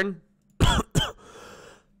turn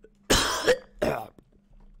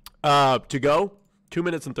to go. 2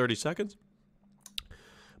 minutes and 30 seconds.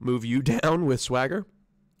 Move you down with Swagger.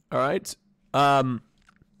 All right. All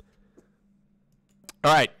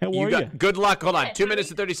right. How are you? Good luck. Hold on. 2 minutes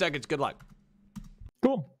and 30 seconds. Good luck.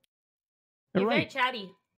 Cool. You're All very right. chatty.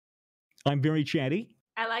 I'm very chatty.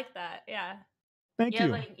 I like that. Yeah. Thank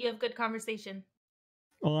you. You have good conversation.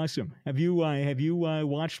 Awesome. Have you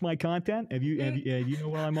watched my content? Have you know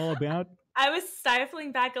what I'm all about? I was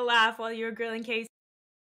stifling back a laugh while you were grilling Casey.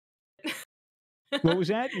 What was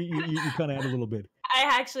that? You cut out a little bit. I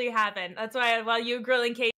actually haven't. That's why while you were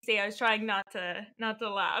grilling Casey, I was trying not to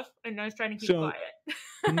laugh, and I was trying to keep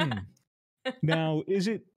quiet. Now, is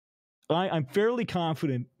it? I'm fairly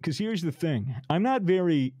confident because here's the thing: I'm not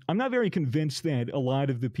very convinced that a lot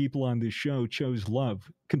of the people on this show chose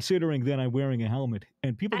love, considering that I'm wearing a helmet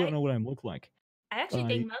and people don't know what I look like. I actually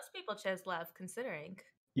think most people chose love, considering.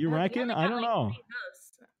 You reckon? I don't know.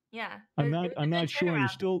 Yeah. I'm not sure. You're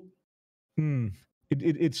still.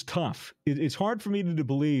 It's tough. It's hard for me to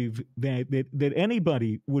believe that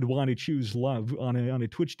anybody would want to choose love on a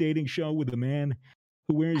Twitch dating show with a man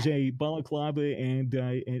who wears a balaclava and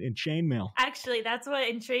chainmail. Actually, that's what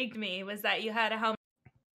intrigued me, was that you had a helmet.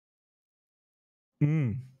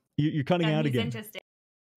 You're cutting out He's again. interesting.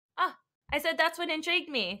 I said that's what intrigued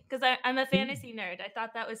me, because I'm a fantasy nerd. I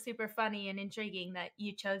thought that was super funny and intriguing that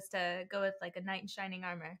you chose to go with like a knight in shining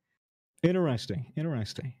armor. Interesting.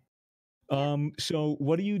 So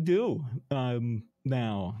what do you do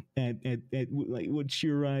now? At like what's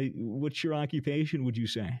your occupation? Would you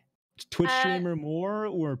say Twitch streamer more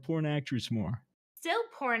or porn actress more? Still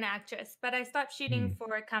porn actress, but I stopped shooting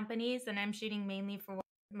for companies and I'm shooting mainly for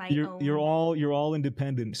my own. You're all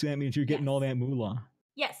independent, so that means you're getting all that moolah.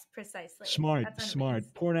 Yes, precisely. Smart.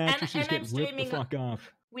 Porn actresses get ripped the fuck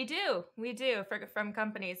off. We do from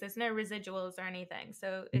companies. There's no residuals or anything,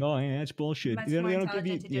 so no, that's bullshit. Much They more don't give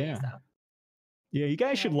you, intelligent to do it, so. Yeah, you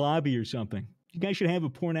guys should lobby or something. You guys should have a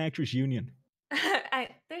porn actress union. There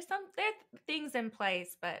are things in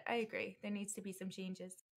place, but I agree there needs to be some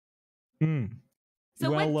changes.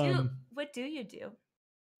 So what do you do?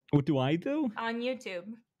 What do I do on YouTube?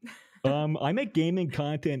 I make gaming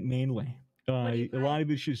content mainly. A lot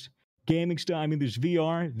of it's just gaming stuff. I mean, there's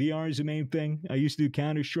VR. VR is the main thing. I used to do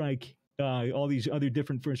Counter-Strike, all these other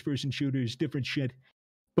different first-person shooters, different shit.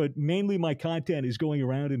 But mainly my content is going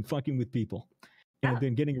around and fucking with people and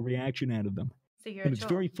then getting a reaction out of them. So you're and a it's troll.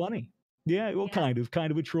 very funny. Yeah, well, kind of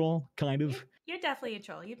a troll, kind of. You're definitely a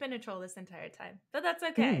troll. You've been a troll this entire time, but that's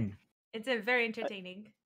okay. It's very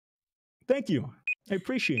entertaining. Thank you. I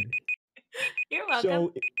appreciate it. You're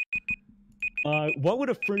welcome. So, what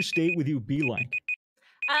would a first date with you be like?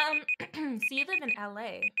 So you live in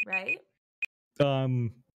LA, right?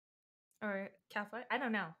 Or California? I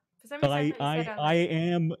don't know. For some reason,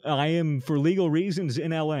 I am for legal reasons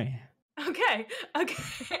in LA. Okay.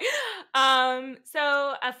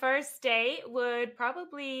 So a first date would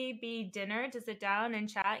probably be dinner to sit down and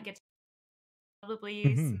chat and get to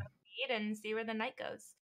probably smoke weed and see where the night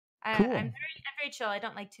goes. Cool. I'm very chill. I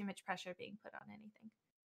don't like too much pressure being put on anything.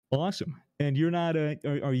 Awesome. And you're not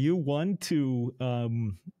are you one to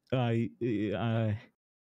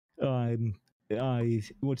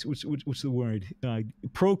what's the word?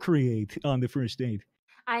 Procreate on the first date?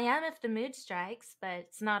 I am if the mood strikes, but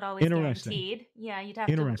it's not always guaranteed. Yeah, you'd have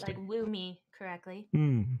to like woo me correctly,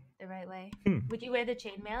 the right way. Would you wear the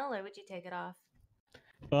chainmail or would you take it off?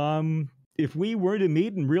 If we were to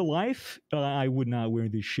meet in real life, I would not wear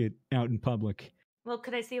this shit out in public. Well,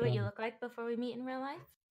 could I see what you look like before we meet in real life?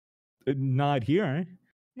 Not here.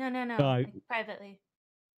 No, like privately.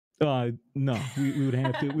 No, we would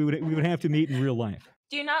have to we would have to meet in real life.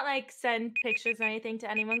 Do you not like send pictures or anything to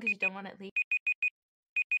anyone because you don't want it leaked?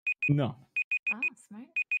 No. Oh, smart.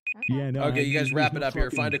 Okay. Yeah, no. Okay, you guys wrap it up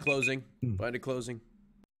here. Find a closing. Find a closing.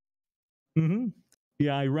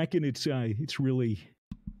 Yeah, I reckon it's really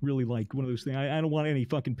like one of those things. I don't want any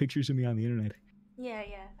fucking pictures of me on the internet. Yeah,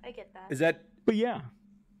 I get that. Is that? But yeah.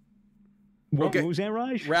 What was that,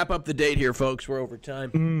 Raj? Wrap up the date here, folks. We're over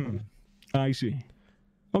time. I see.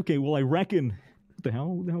 Okay, well, I reckon. What the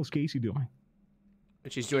hell's Casey doing?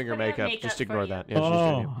 She's doing her makeup. Just ignore that.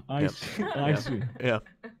 Yeah, I see. Yeah.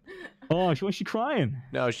 Oh, why is she crying?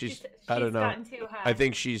 No, she's I don't know. Gotten too high. I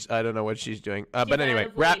think I don't know what she's doing. But anyway,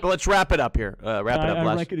 let's wrap it up here. Wrap it up,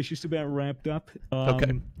 I reckon it's just about wrapped up.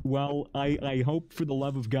 Okay. Well, I hope for the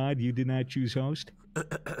love of God you did not choose host. All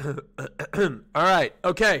right.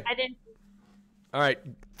 Okay. I didn't. All right.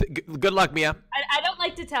 Good luck, Mia. I don't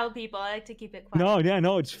like to tell people. I like to keep it quiet.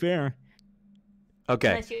 No, it's fair.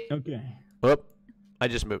 Okay. Okay. Whoop. I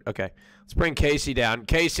just moved. Okay. Let's bring Casey down.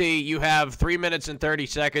 Casey, you have 3 minutes and 30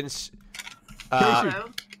 seconds. All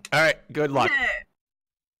right. Good luck.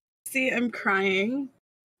 See, I'm crying.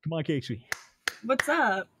 Come on, Casey. What's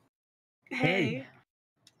up? Hey.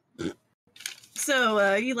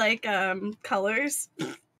 So, you like colors?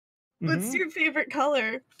 What's your favorite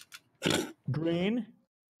color? Green.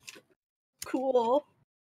 Cool.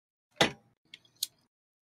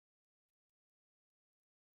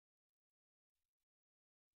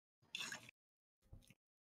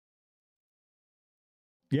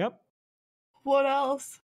 Yep. What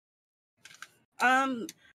else?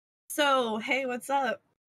 So, hey, what's up?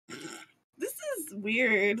 This is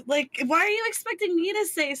weird. Like, why are you expecting me to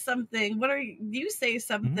say something? What are you say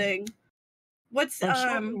something? What's,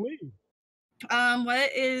 what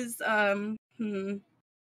is,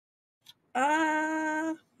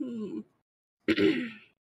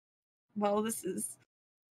 well, this is,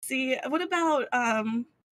 see, what about,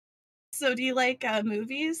 so do you like,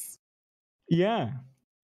 movies? Yeah.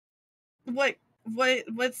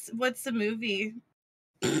 What's a movie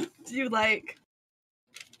do you like?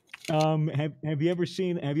 Have you ever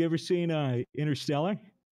seen Interstellar?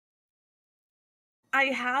 I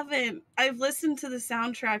haven't. I've listened to the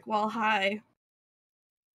soundtrack while high.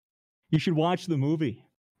 You should watch the movie.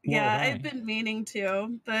 Yeah, I've been meaning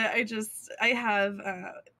to, but I have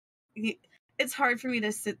it's hard for me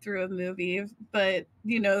to sit through a movie, but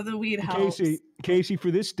you know, the weed helps. Casey,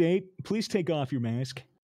 for this date, please take off your mask.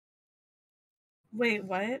 Wait,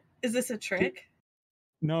 what? Is this a trick?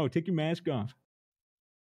 No, take your mask off.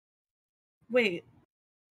 Wait,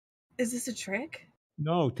 is this a trick?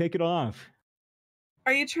 No, take it off.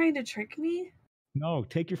 Are you trying to trick me? No,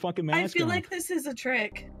 take your fucking mask off. I feel like this is a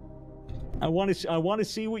trick. I want to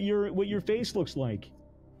see what your face looks like.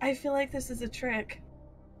 I feel like this is a trick.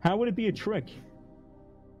 How would it be a trick?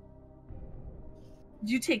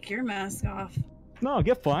 You take your mask off. No,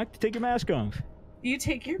 get fucked. Take your mask off. You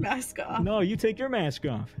take your mask off. No, you take your mask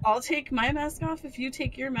off. I'll take my mask off if you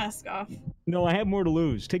take your mask off. No, I have more to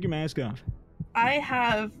lose. Take your mask off. I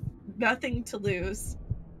have nothing to lose.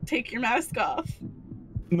 Take your mask off.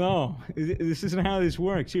 No, this isn't how this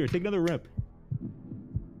works. Here, take another rip.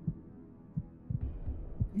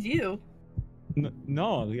 You.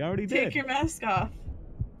 No, we already did. Take your mask off.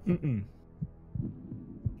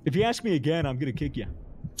 If you ask me again, I'm gonna kick you.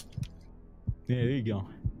 Yeah, there you go.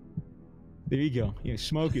 There you go. Yeah,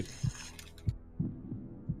 smoke it.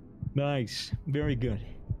 Nice. Very good.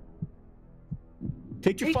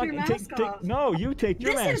 Take your fucking mask off. No, you take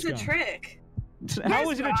your mask off. This is a trick. How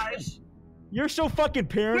is it a trick? You're so fucking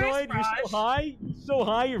paranoid. You're so high. You're so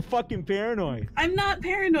high. You're fucking paranoid. I'm not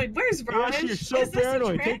paranoid. Where's Raj? Yes, you're so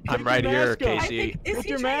paranoid. I'm right here, Casey. Is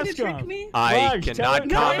he trying to trick me? I cannot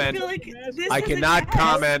comment. I cannot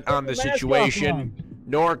comment on the situation.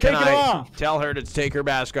 Nor can I tell her to take her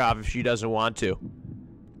mask off if she doesn't want to.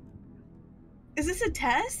 Is this a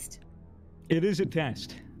test? It is a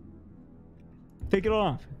test. Take it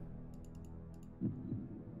off.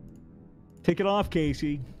 Take it off,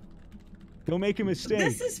 Casey. Don't make a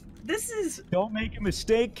mistake. This is. Don't make a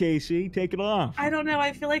mistake, Casey. Take it off. I don't know.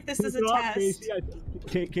 I feel like this is a test.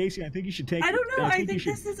 Casey, I think you should take it. I don't know. I think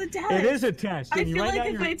this is a test. It is a test. I feel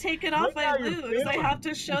like if I take it off, I lose. I have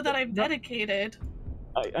to show that I'm dedicated.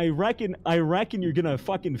 I reckon you're gonna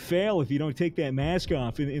fucking fail if you don't take that mask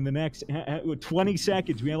off in the next 20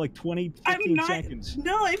 seconds. We have like 15 seconds.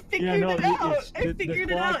 No, I figured it out. I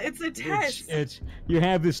figured it out. It's a test. You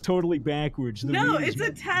have this totally backwards. No, it's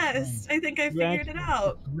a test. I think I figured it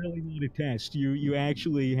out. It's really not a test. You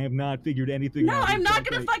actually have not figured anything out. No, I'm not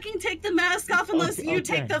gonna fucking take the mask off unless you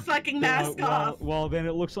take the fucking mask off. Well, then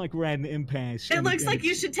it looks like we're at an impasse. It looks like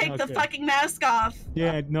you should take the fucking mask off.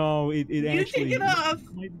 Yeah, no, it you actually. take it off.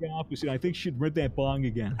 Quite the opposite. I think you should rip that bong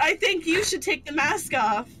again. I think you should take the mask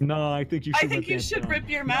off. No, I think you should. I think you should rip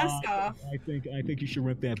your mask off. I think you should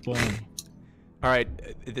rip that bong. All right,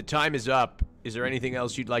 the time is up. Is there anything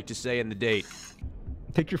else you'd like to say in the date?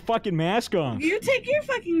 Take your fucking mask off. You take your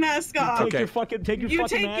fucking mask off. Take your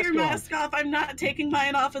fucking mask off. I'm not taking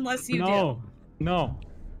mine off unless you do. No.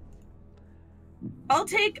 I'll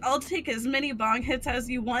take as many bong hits as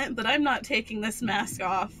you want, but I'm not taking this mask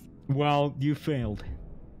off. Well, you failed.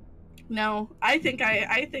 No, I think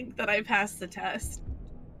that I passed the test.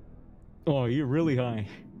 Oh, you're really high.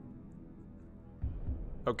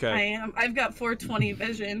 Okay. I am. I've got 420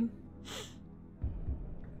 vision.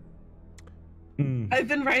 I've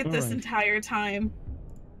been right this entire time.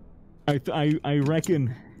 I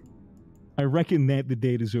reckon that the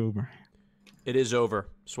date is over. It is over.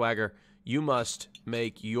 Swagger, you must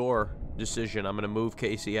make your decision. I'm going to move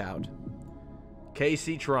Casey out.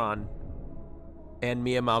 Casey Tron and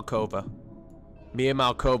Mia Malkova. Mia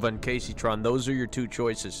Malkova and Casey Tron, those are your two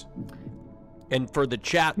choices. And for the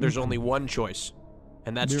chat, there's only one choice,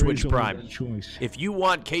 and that's Twitch Prime. If you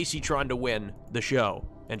want Casey Tron to win the show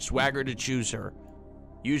and Swagger to choose her,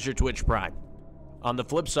 use your Twitch Prime. On the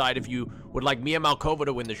flip side, if you would like Mia Malkova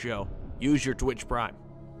to win the show, use your Twitch Prime.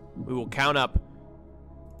 We will count up.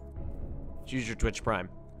 Use your Twitch Prime.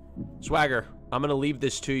 Swagger, I'm going to leave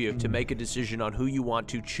this to you to make a decision on who you want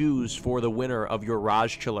to choose for the winner of your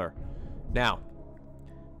RAJJCHELOR. Now,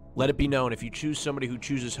 let it be known, if you choose somebody who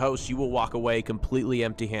chooses host, you will walk away completely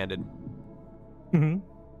empty-handed.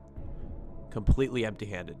 Completely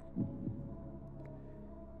empty-handed.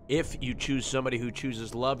 If you choose somebody who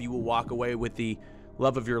chooses love, you will walk away with the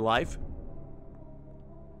love of your life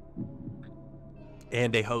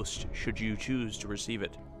and a host, should you choose to receive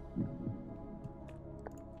it.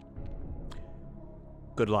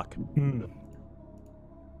 Good luck.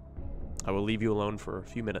 I will leave you alone for a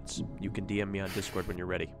few minutes. You can DM me on Discord when you're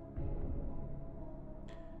ready.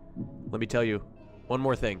 Let me tell you one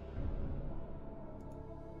more thing.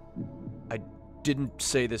 I didn't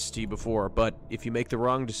say this to you before, but if you make the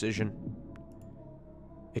wrong decision,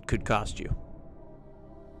 it could cost you.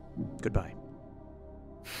 Goodbye.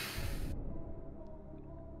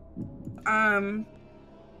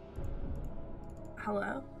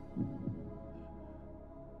 Hello?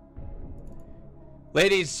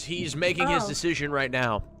 Ladies, he's making his decision right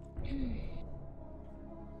now.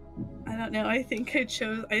 I don't know. I think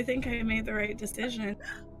I made the right decision.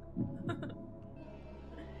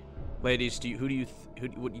 Ladies, what do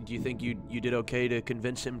you think you did okay to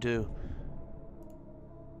convince him to?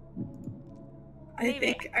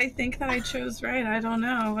 I think that I chose right. I don't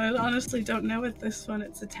know. I honestly don't know with this one.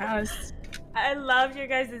 It's a test. I loved your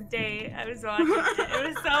guys' date. I was watching it. It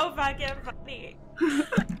was so fucking funny.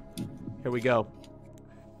 Here we go.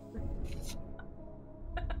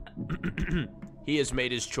 He has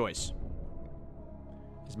made his choice.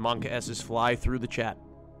 His Monka S's fly through the chat.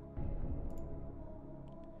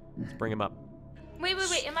 Let's bring him up. Wait.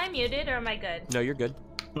 Am I muted or am I good? No, you're good.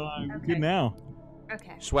 Good now.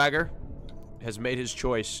 Okay. Swagger has made his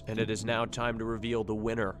choice, and it is now time to reveal the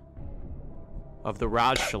winner of the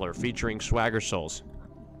RAJJCHELOR featuring SwaggerSouls.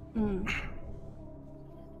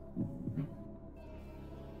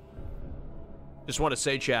 Just want to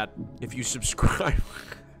say, chat, if you subscribe...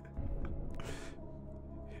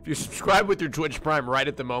 if you subscribe with your Twitch Prime right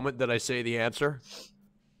at the moment that I say the answer,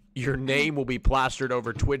 your name will be plastered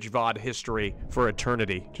over Twitch VOD history for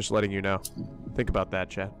eternity. Just letting you know. Think about that,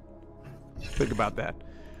 chat. Think about that.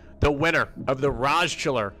 The winner of the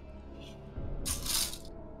RAJJCHELOR.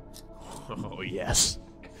 Oh, yes.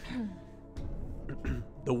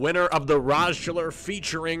 The winner of the RAJJCHELOR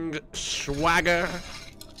featuring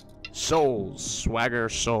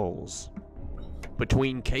SwaggerSouls.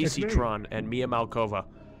 Between Casey Tron and Mia Malkova.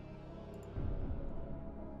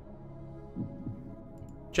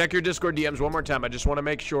 Check your Discord DMs one more time. I just want to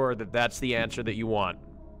make sure that that's the answer that you want.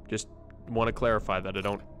 Just want to clarify that I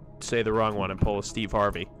don't say the wrong one and pull a Steve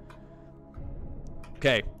Harvey.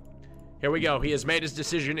 Okay. Here we go. He has made his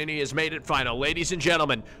decision and he has made it final. Ladies and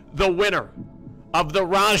gentlemen, the winner of the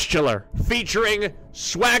RAJJCHELOR featuring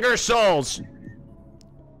SwaggerSouls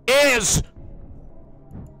is...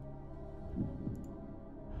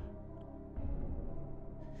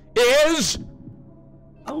 is...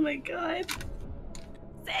 Oh my god.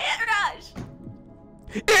 Say it, Raj.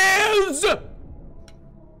 Is...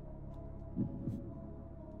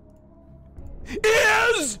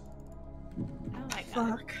 Is... Oh my god.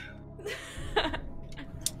 Fuck.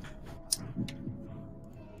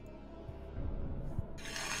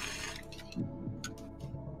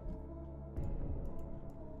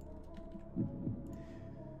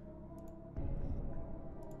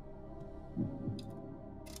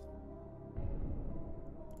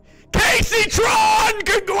 Casey Tron!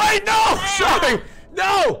 Wait, no! Sorry!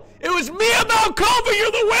 No! It was Mia Malkova!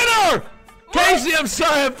 You're the winner! Casey, I'm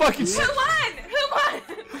sorry, I'm fucking Who won? Who won?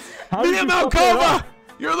 Mia Malkova!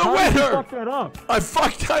 You're the winner! How did you fuck that up? I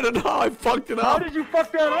don't know, I fucked it up. How did you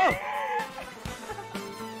fuck that up?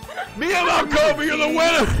 Mia Malkova, you're the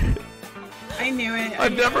winner! I knew it.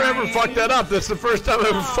 I've never ever fucked that up. That's the first time I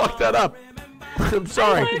ever fucked that up. I'm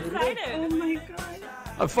sorry. Oh my god.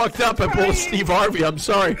 I fucked up. I pulled Steve Harvey. I'm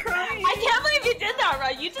sorry. I can't believe you did that,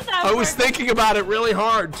 right? You did that. I was thinking about it really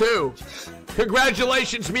hard, too.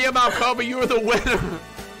 Congratulations, Mia Malkova. You are the winner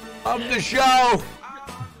of the show.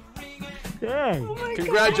 Dang. Oh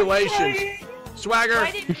Congratulations. Swagger.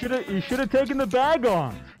 You should have taken the bag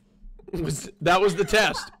off. That was the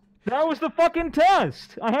test. That was the fucking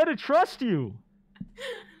test. I had to trust you.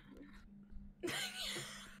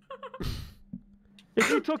 If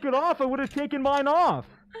you took it off, I would have taken mine off.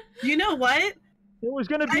 You know what? It was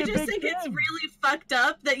gonna be I just think it's really fucked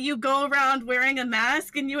up that you go around wearing a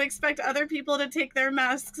mask and you expect other people to take their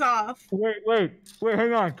masks off. Wait,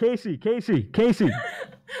 hang on. Casey.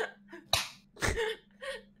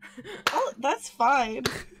 Oh, that's fine.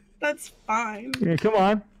 That's fine. Yeah, come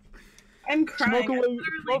on. I'm crying.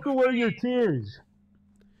 Smoke away your tears.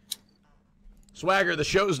 Swagger, the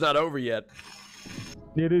show's not over yet.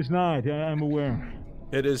 It is not. I'm aware.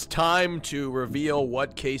 It is time to reveal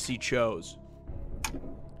what Casey chose.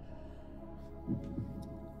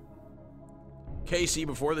 Casey,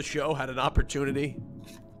 before the show, had an opportunity.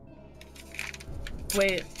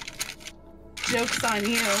 Wait. Joke's on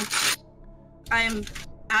you. I'm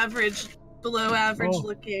average, below average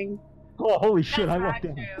looking. Oh, holy shit, I lucked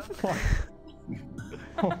in.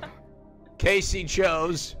 Casey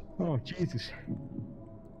chose. Oh, Jesus.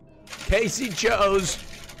 Casey chose.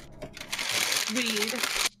 Weed.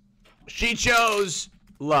 She chose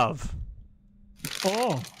love.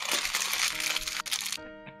 Oh.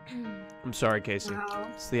 I'm sorry, Casey. Wow.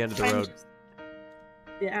 It's the end of the road.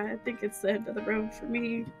 Yeah, I think it's the end of the road for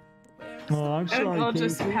me. Oh, I'm sorry, I'll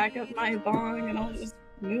just Casey. pack up my bong and I'll just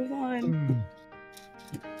move on.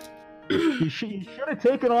 You should have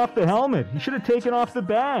taken off the helmet. You should have taken off the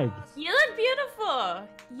bag. You look beautiful.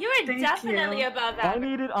 You are definitely above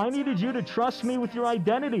average. I needed you to trust me with your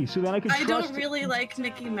identity so that I could I trust don't really like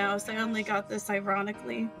Mickey Mouse. I only got this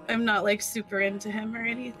ironically. I'm not like super into him or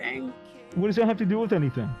anything. What does that have to do with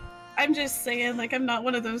anything? I'm just saying, like, I'm not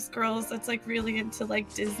one of those girls that's like really into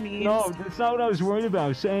like Disney. No, that's not what I was worried about. I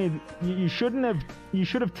was saying you should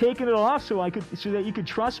have taken it off so that you could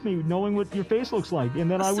trust me knowing what your face looks like, and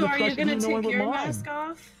then I would have trusted you knowing what mine. So are you gonna take your mask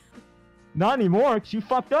off? Not anymore, because you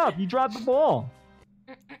fucked up. You dropped the ball.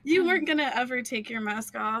 You weren't gonna ever take your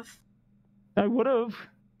mask off. I would have.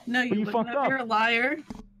 No, you fucked up. You're a liar.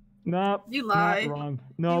 Nope. You lie. Not wrong.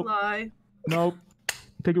 Nope. You lie. Nope.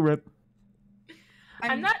 Take a rip.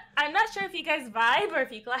 I'm not sure if you guys vibe or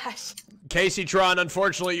if you clash. Casey Tron,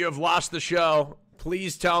 unfortunately, you have lost the show.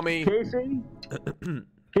 Please tell me.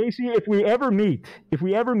 Casey, if we ever meet,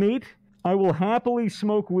 I will happily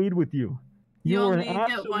smoke weed with you. You only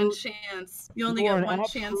get one chance. You only get one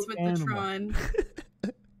chance with the Tron.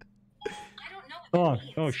 Oh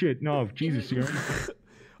shit! No, Jesus here.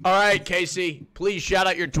 All right, Casey, please shout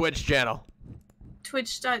out your Twitch channel.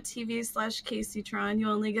 Twitch.tv/CaseyTron. You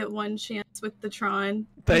only get one chance with the Tron.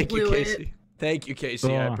 Thank you, Casey. Thank you,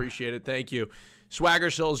 Casey. I appreciate it. Thank you.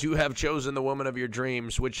 SwaggerSouls, you have chosen the woman of your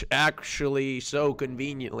dreams, which actually so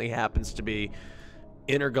conveniently happens to be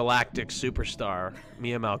intergalactic superstar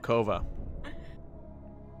Mia Malkova.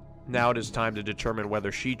 Now it is time to determine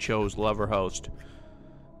whether she chose love or host.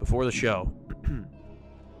 Before the show.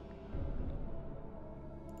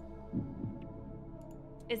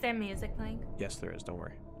 Is there music playing? Yes, there is. Don't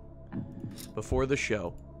worry. Before the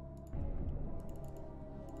show,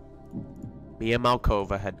 Mia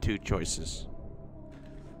Malkova had two choices.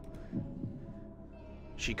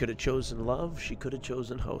 She could have chosen love. She could have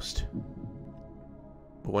chosen host.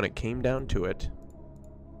 But when it came down to it,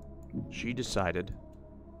 she decided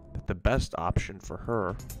that the best option for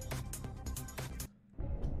her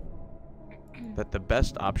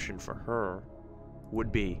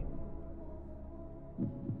would be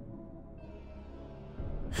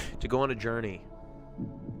to go on a journey.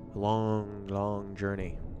 A long, long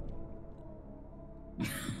journey.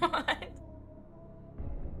 What?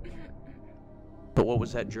 But what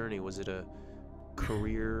was that journey? Was it a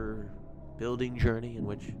career building journey in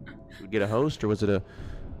which you would get a host, or was it a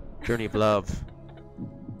journey of love?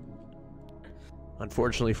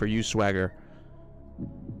 Unfortunately for you, Swagger,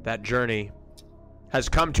 that journey has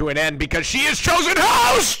come to an end because she is chosen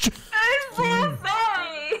host! I'm so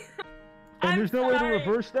sorry! And there's no way to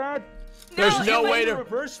reverse that? There's no way to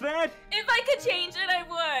reverse that? If I could change it, I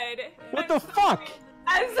would. What the fuck?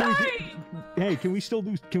 I'm sorry! Hey, can we still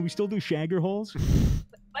do Shagger holes?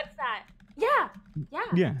 What's that? Yeah,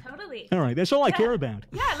 Yeah. totally. All right, that's all I care about.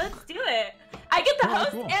 Yeah, let's do it. I get the All right,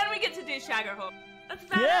 host cool. and we get to do Shagger Hole. That's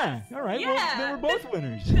badass. Yeah, all right, well, Yeah. then we're both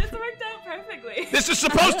winners. This worked out perfectly. This is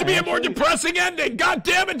supposed to be a more depressing ending. God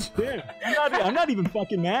damn it! Yeah, I'm not even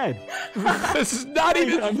fucking mad. This is not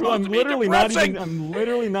even I'm supposed to be literally not depressing. even. I'm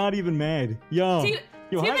literally not even mad. Yo, To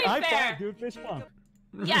be high fair- five, dude. Fist bump.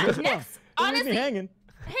 Yeah, Fist bump. next, Don't leave honestly. me hanging.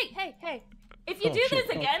 Hey. If you Oh, do shit.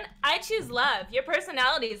 this again, I choose love. Your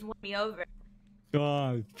personalities won me over.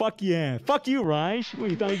 Fuck yeah. Fuck you, Raj. What,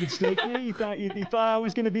 you thought you could snake me? You thought I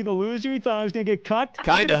was gonna be the loser? You thought I was gonna get cut? I'm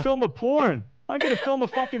Kinda. gonna film a porn. I'm gonna film a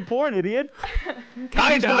fucking porn, idiot.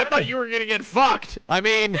 Kinda. I thought you were gonna get fucked. I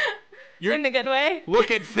mean, you're in a good way.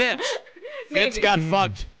 Look at Fitz. Fitz Maybe. got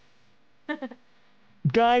fucked.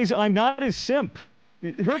 Guys, I'm not a simp.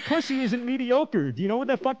 Her pussy isn't mediocre. Do you know what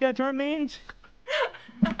the fuck that term means?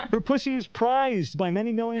 Her pussy is prized by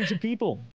many millions of people.